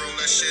strain. Roll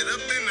that shit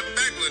up in the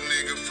back with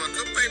nigga, fuck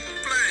a paper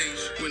plane.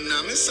 When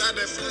I'm inside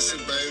that pussy,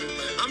 baby,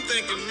 I'm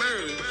thinking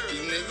murder.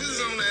 These niggas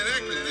on that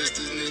activist,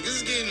 these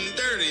niggas getting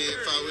dirty.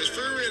 If I wish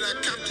for it, I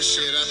cop the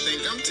shit. I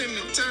think I'm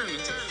Timmy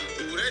Turner.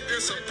 Ooh, that girl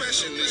so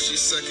passionate, she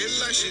suck it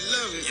like she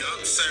love it.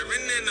 Yup,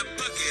 serving in the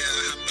bucket,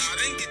 I hop out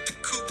and get the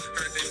coupe.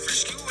 Heard they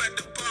frisk you at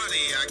the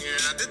party, I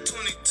get out the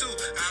 22.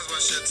 Eyes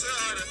wide shut to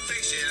all the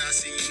fake shit. I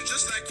see you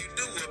just like you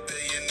do, a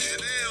billionaire,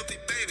 the healthy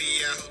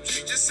baby. I hope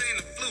she just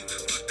ain't a fluke.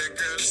 Put that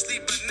girl to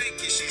sleep but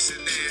naked. She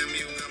said, damn,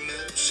 you got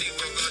moves. She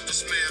woke up to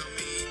smell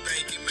me,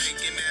 bacon,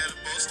 making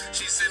edibles.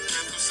 She said,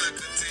 Uncle, suck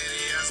a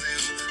titty. I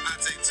said, I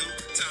take 2.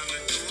 Time to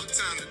do it,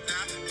 time to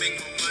die. Make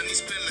more money,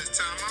 spend less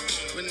time. I'm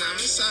on. When I'm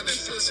inside that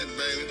pussy,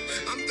 baby,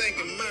 I'm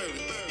thinking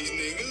murder. These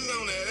niggas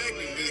on that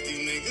activist,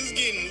 these niggas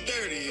getting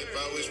dirty. If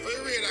I wish for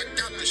it, I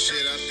got the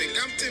shit. I think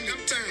I'm Timmy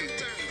Turner.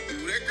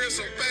 Ooh, that girl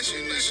so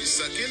passionate, she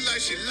suck it like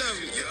she love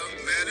it. Yo,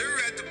 met her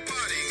at the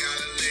party, got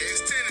her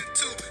legs 10 and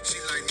 2. She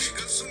like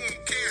niggas who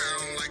don't care,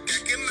 I don't like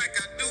acting like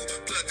I do.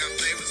 Plug out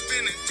flavors,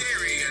 Ben and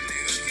Jerry, a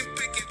nigga can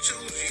pick and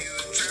choose. You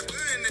a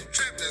trapper in the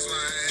trap, that's why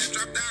I had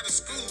dropped out of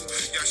school.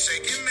 Y'all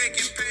shaking,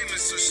 making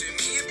payments, so shit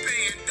me and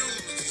paying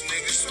dues. These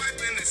niggas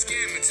swiping and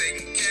scamming,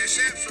 taking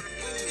cash apps for the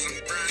fools. I'm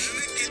grinding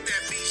to get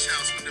that beach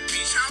house with the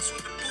beach house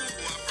with the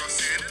pool. I brought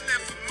sand and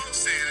left for more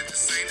sand, it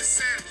just ain't the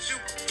sand as you.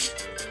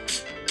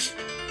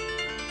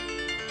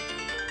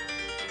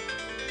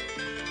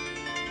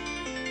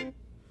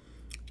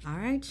 All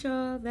right,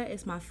 y'all. That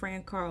is my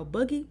friend Carl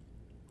Boogie.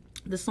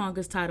 The song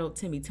is titled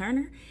Timmy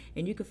Turner,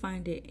 and you can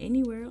find it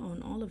anywhere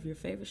on all of your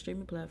favorite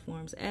streaming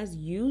platforms. As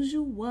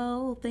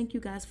usual, thank you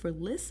guys for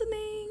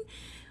listening.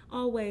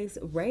 Always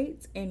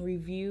rate and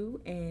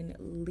review and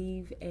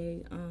leave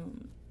a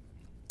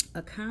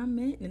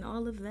comment and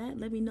all of that.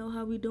 Let me know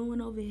how we doing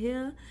over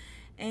here.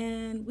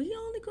 And we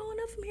only going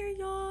up from here,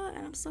 y'all.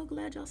 And I'm so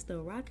glad y'all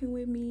still rocking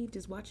with me,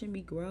 just watching me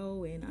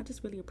grow, and I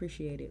just really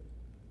appreciate it.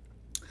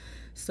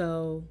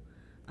 So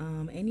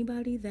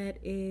anybody that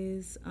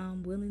is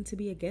willing to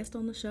be a guest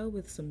on the show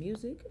with some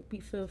music,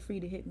 feel free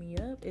to hit me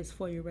up. It's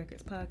For Your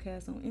Records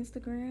Podcast on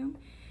Instagram.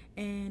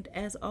 And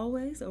as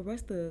always,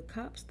 arrest the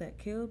cops that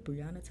killed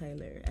Breonna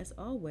Taylor. As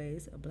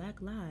always,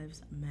 Black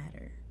Lives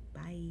Matter.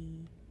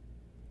 Bye.